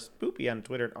Instagram. Our Spoopy on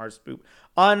Twitter. And our Spoop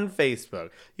on Facebook.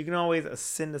 You can always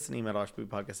send us an email at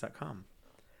ourspoopypodcast.com.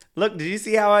 Look, did you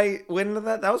see how I went into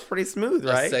that? That was pretty smooth,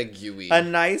 right? A segue. A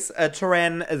nice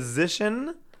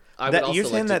transition. I would that- also you're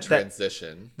saying like to that-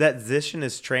 transition. That Zishin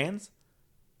is trans?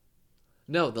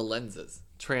 No, the lenses.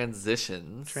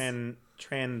 Transitions.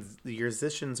 Your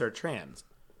Zishins are trans.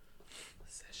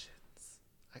 Zishions.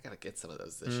 I gotta get some of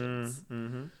those zishions.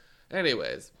 Mm-hmm.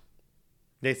 Anyways,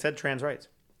 They said trans rights.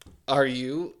 are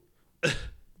you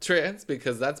trans?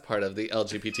 Because that's part of the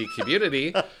LGBT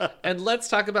community. And Let's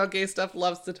Talk About Gay Stuff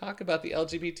loves to talk about the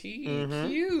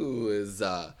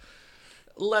LGBTQs.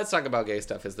 Let's Talk About Gay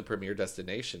Stuff is the premier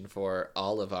destination for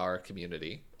all of our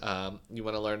community. You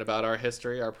want to learn about our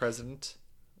history, our present,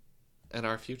 and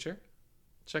our future?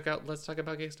 Check out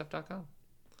letstalkaboutgaystuff.com.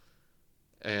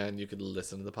 And you could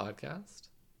listen to the podcast.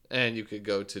 And you could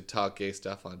go to Talk Gay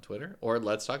Stuff on Twitter or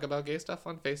Let's Talk About Gay Stuff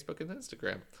on Facebook and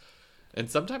Instagram.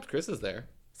 And sometimes Chris is there.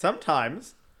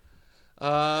 Sometimes.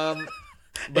 But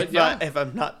If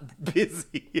I'm not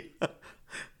busy.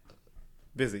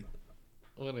 Busy.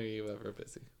 When are you ever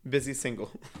busy? Busy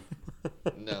single.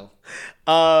 No.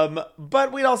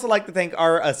 But we'd also like to thank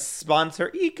our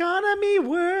sponsor, Economy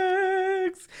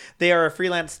Works. They are a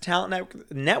freelance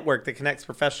talent network that connects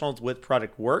professionals with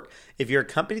product work. If you're a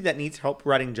company that needs help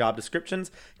writing job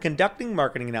descriptions, conducting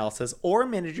marketing analysis, or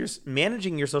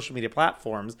managing your social media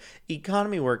platforms,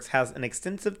 Economy Works has an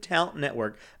extensive talent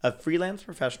network of freelance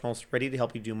professionals ready to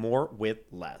help you do more with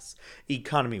less.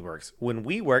 Economy Works. When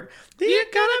we work, the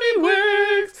economy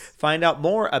works. Find out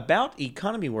more about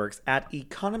Economy Works at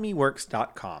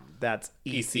economyworks.com. That's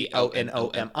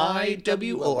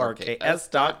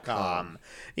ECONOMIWORKS.com.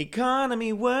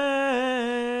 Economy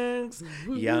Works.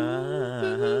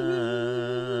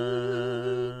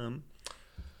 Yum.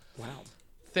 Wow.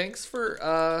 Thanks for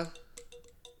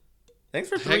Thanks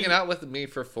for hanging out with me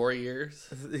for 4 years.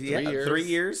 3 years. 3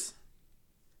 years.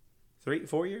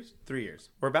 4 years? 3 years.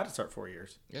 We're about to start 4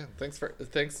 years. Yeah, thanks for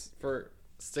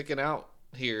sticking out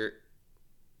here.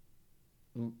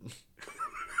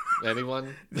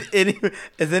 Anyone?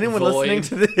 Is anyone Void. listening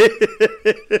to this?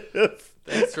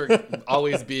 Thanks for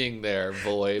always being there,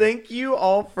 Void. Thank you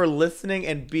all for listening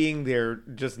and being there.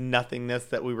 Just nothingness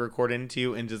that we record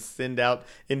into and just send out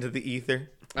into the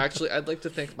ether. Actually, I'd like to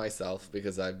thank myself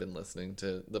because I've been listening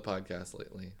to the podcast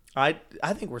lately. I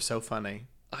think we're so funny.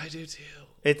 I do too.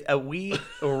 We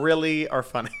really are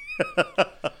funny.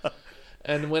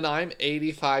 And when I'm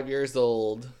 85 years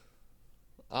old,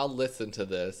 I'll listen to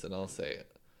this and I'll say,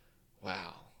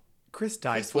 wow. Chris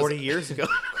died Chris was- 40 years ago.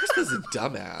 Chris was a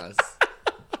dumbass.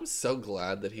 I'm so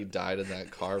glad that he died in that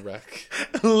car wreck.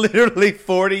 Literally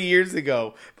 40 years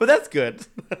ago. But that's good.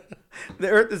 The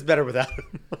earth is better without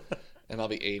him. And I'll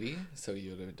be 80, so you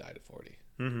would have died at 40.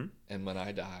 Mm-hmm. And when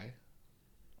I die,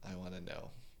 I want to know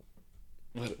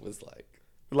what it was like.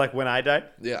 Like when I died?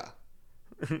 Yeah.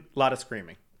 A lot of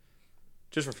screaming.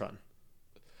 Just for fun.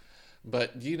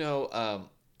 But you know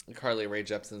Carly Rae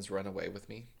Jepsen's Runaway with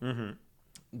Me? Mm-hmm.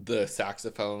 The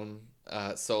saxophone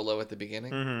solo at the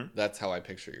beginning? Mm-hmm. That's how I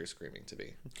picture your screaming to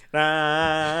be.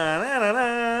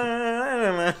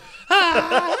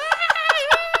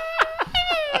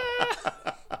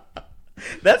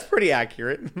 That's pretty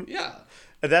accurate. Yeah.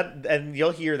 And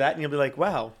you'll hear that and you'll be like,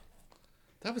 wow,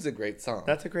 That was a great song.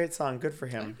 That's a great song. Good for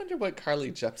I him. wonder what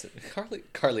Carly Jepsen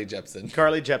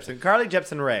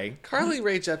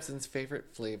Ray Jepsen's favorite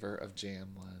flavor of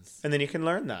jam was. And then you can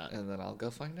learn that. And then I'll go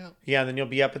find out. Yeah, and then you'll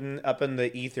be up in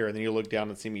the ether, and then you'll look down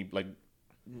and see me like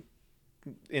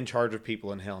in charge of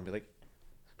people in hell, and be like,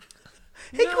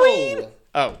 "Hey, No. Queen!"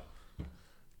 Oh,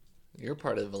 You're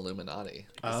part of Illuminati,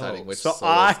 deciding which so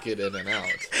souls get in and out.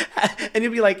 and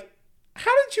you'll be like,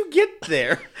 "How did you get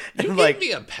there?" And You I'm give like,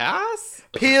 me a pass?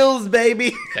 "Pills,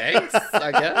 baby." Thanks,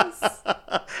 I guess.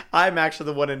 I'm actually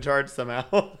the one in charge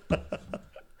somehow.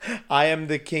 I am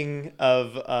the king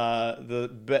of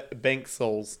the bank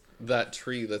souls. That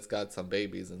tree that's got some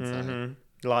babies inside.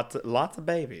 Mm-hmm. Lots of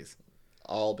babies.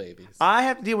 All babies. I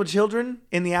have to deal with children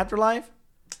in the afterlife.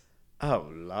 Oh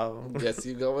Lord. Guess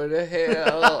you going to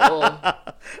hell.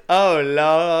 Oh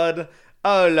Lord.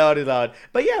 Oh Lordy Lord.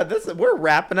 But yeah, we're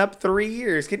wrapping up 3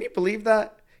 years. Can you believe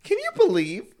that? Can you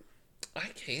believe? I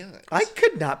can't. I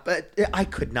could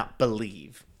not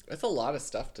believe. That's a lot of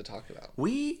stuff to talk about.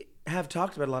 We have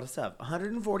talked about a lot of stuff.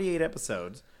 148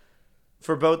 episodes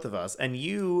for both of us, and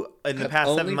you in the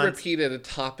past 7 months repeated a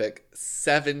topic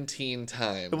 17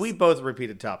 times. we both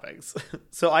repeated topics.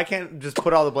 So I can't just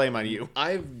put all the blame on you.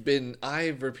 I've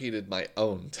repeated my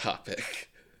own topic.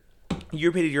 You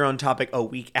repeated your own topic a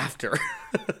week after.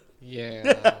 Yeah.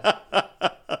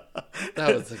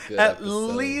 That was a good At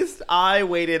episode. least I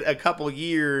waited a couple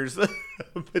years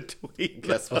between.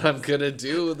 Guess what I'm gonna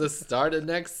do the start of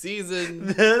next season.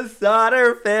 The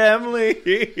Sauter family.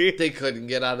 They couldn't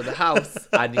get out of the house.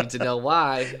 I need to know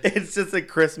why. It's just a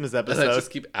Christmas And I episode.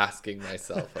 just keep asking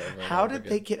myself over and How over did again.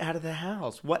 they get out of the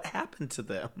house? What happened to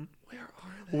them? Where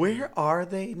are they? Where are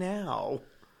they now?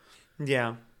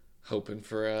 Yeah. Hoping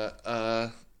for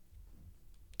a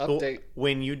update.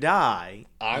 When you die,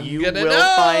 I'm you gonna will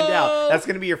know. find out. That's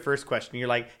going to be your first question. You're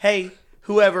like, hey,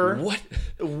 whoever,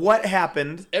 what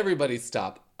happened? Everybody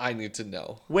stop. I need to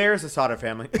know. Where's the Sauter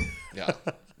family? Yeah.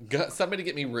 Somebody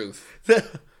get me Ruth.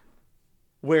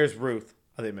 Where's Ruth?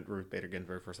 Oh, they meant Ruth Bader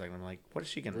Ginsburg for a second. I'm like, what is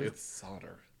she going to do? Ruth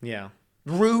Sauter. Yeah.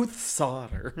 Ruth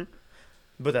Sauter.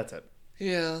 But that's it.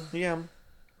 Yeah. Yeah.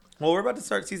 Well, we're about to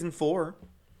start season 4.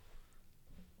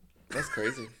 That's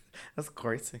crazy. That's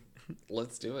crazy.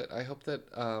 Let's do it. I hope that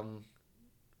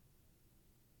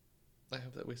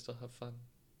we still have fun.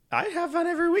 I have fun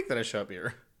every week that I show up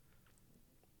here.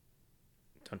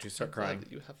 Don't you start I'm glad crying.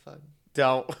 that you have fun.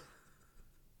 Don't.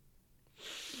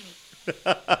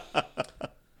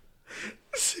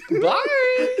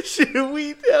 Bye. Should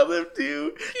we tell them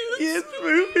to get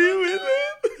moving with it?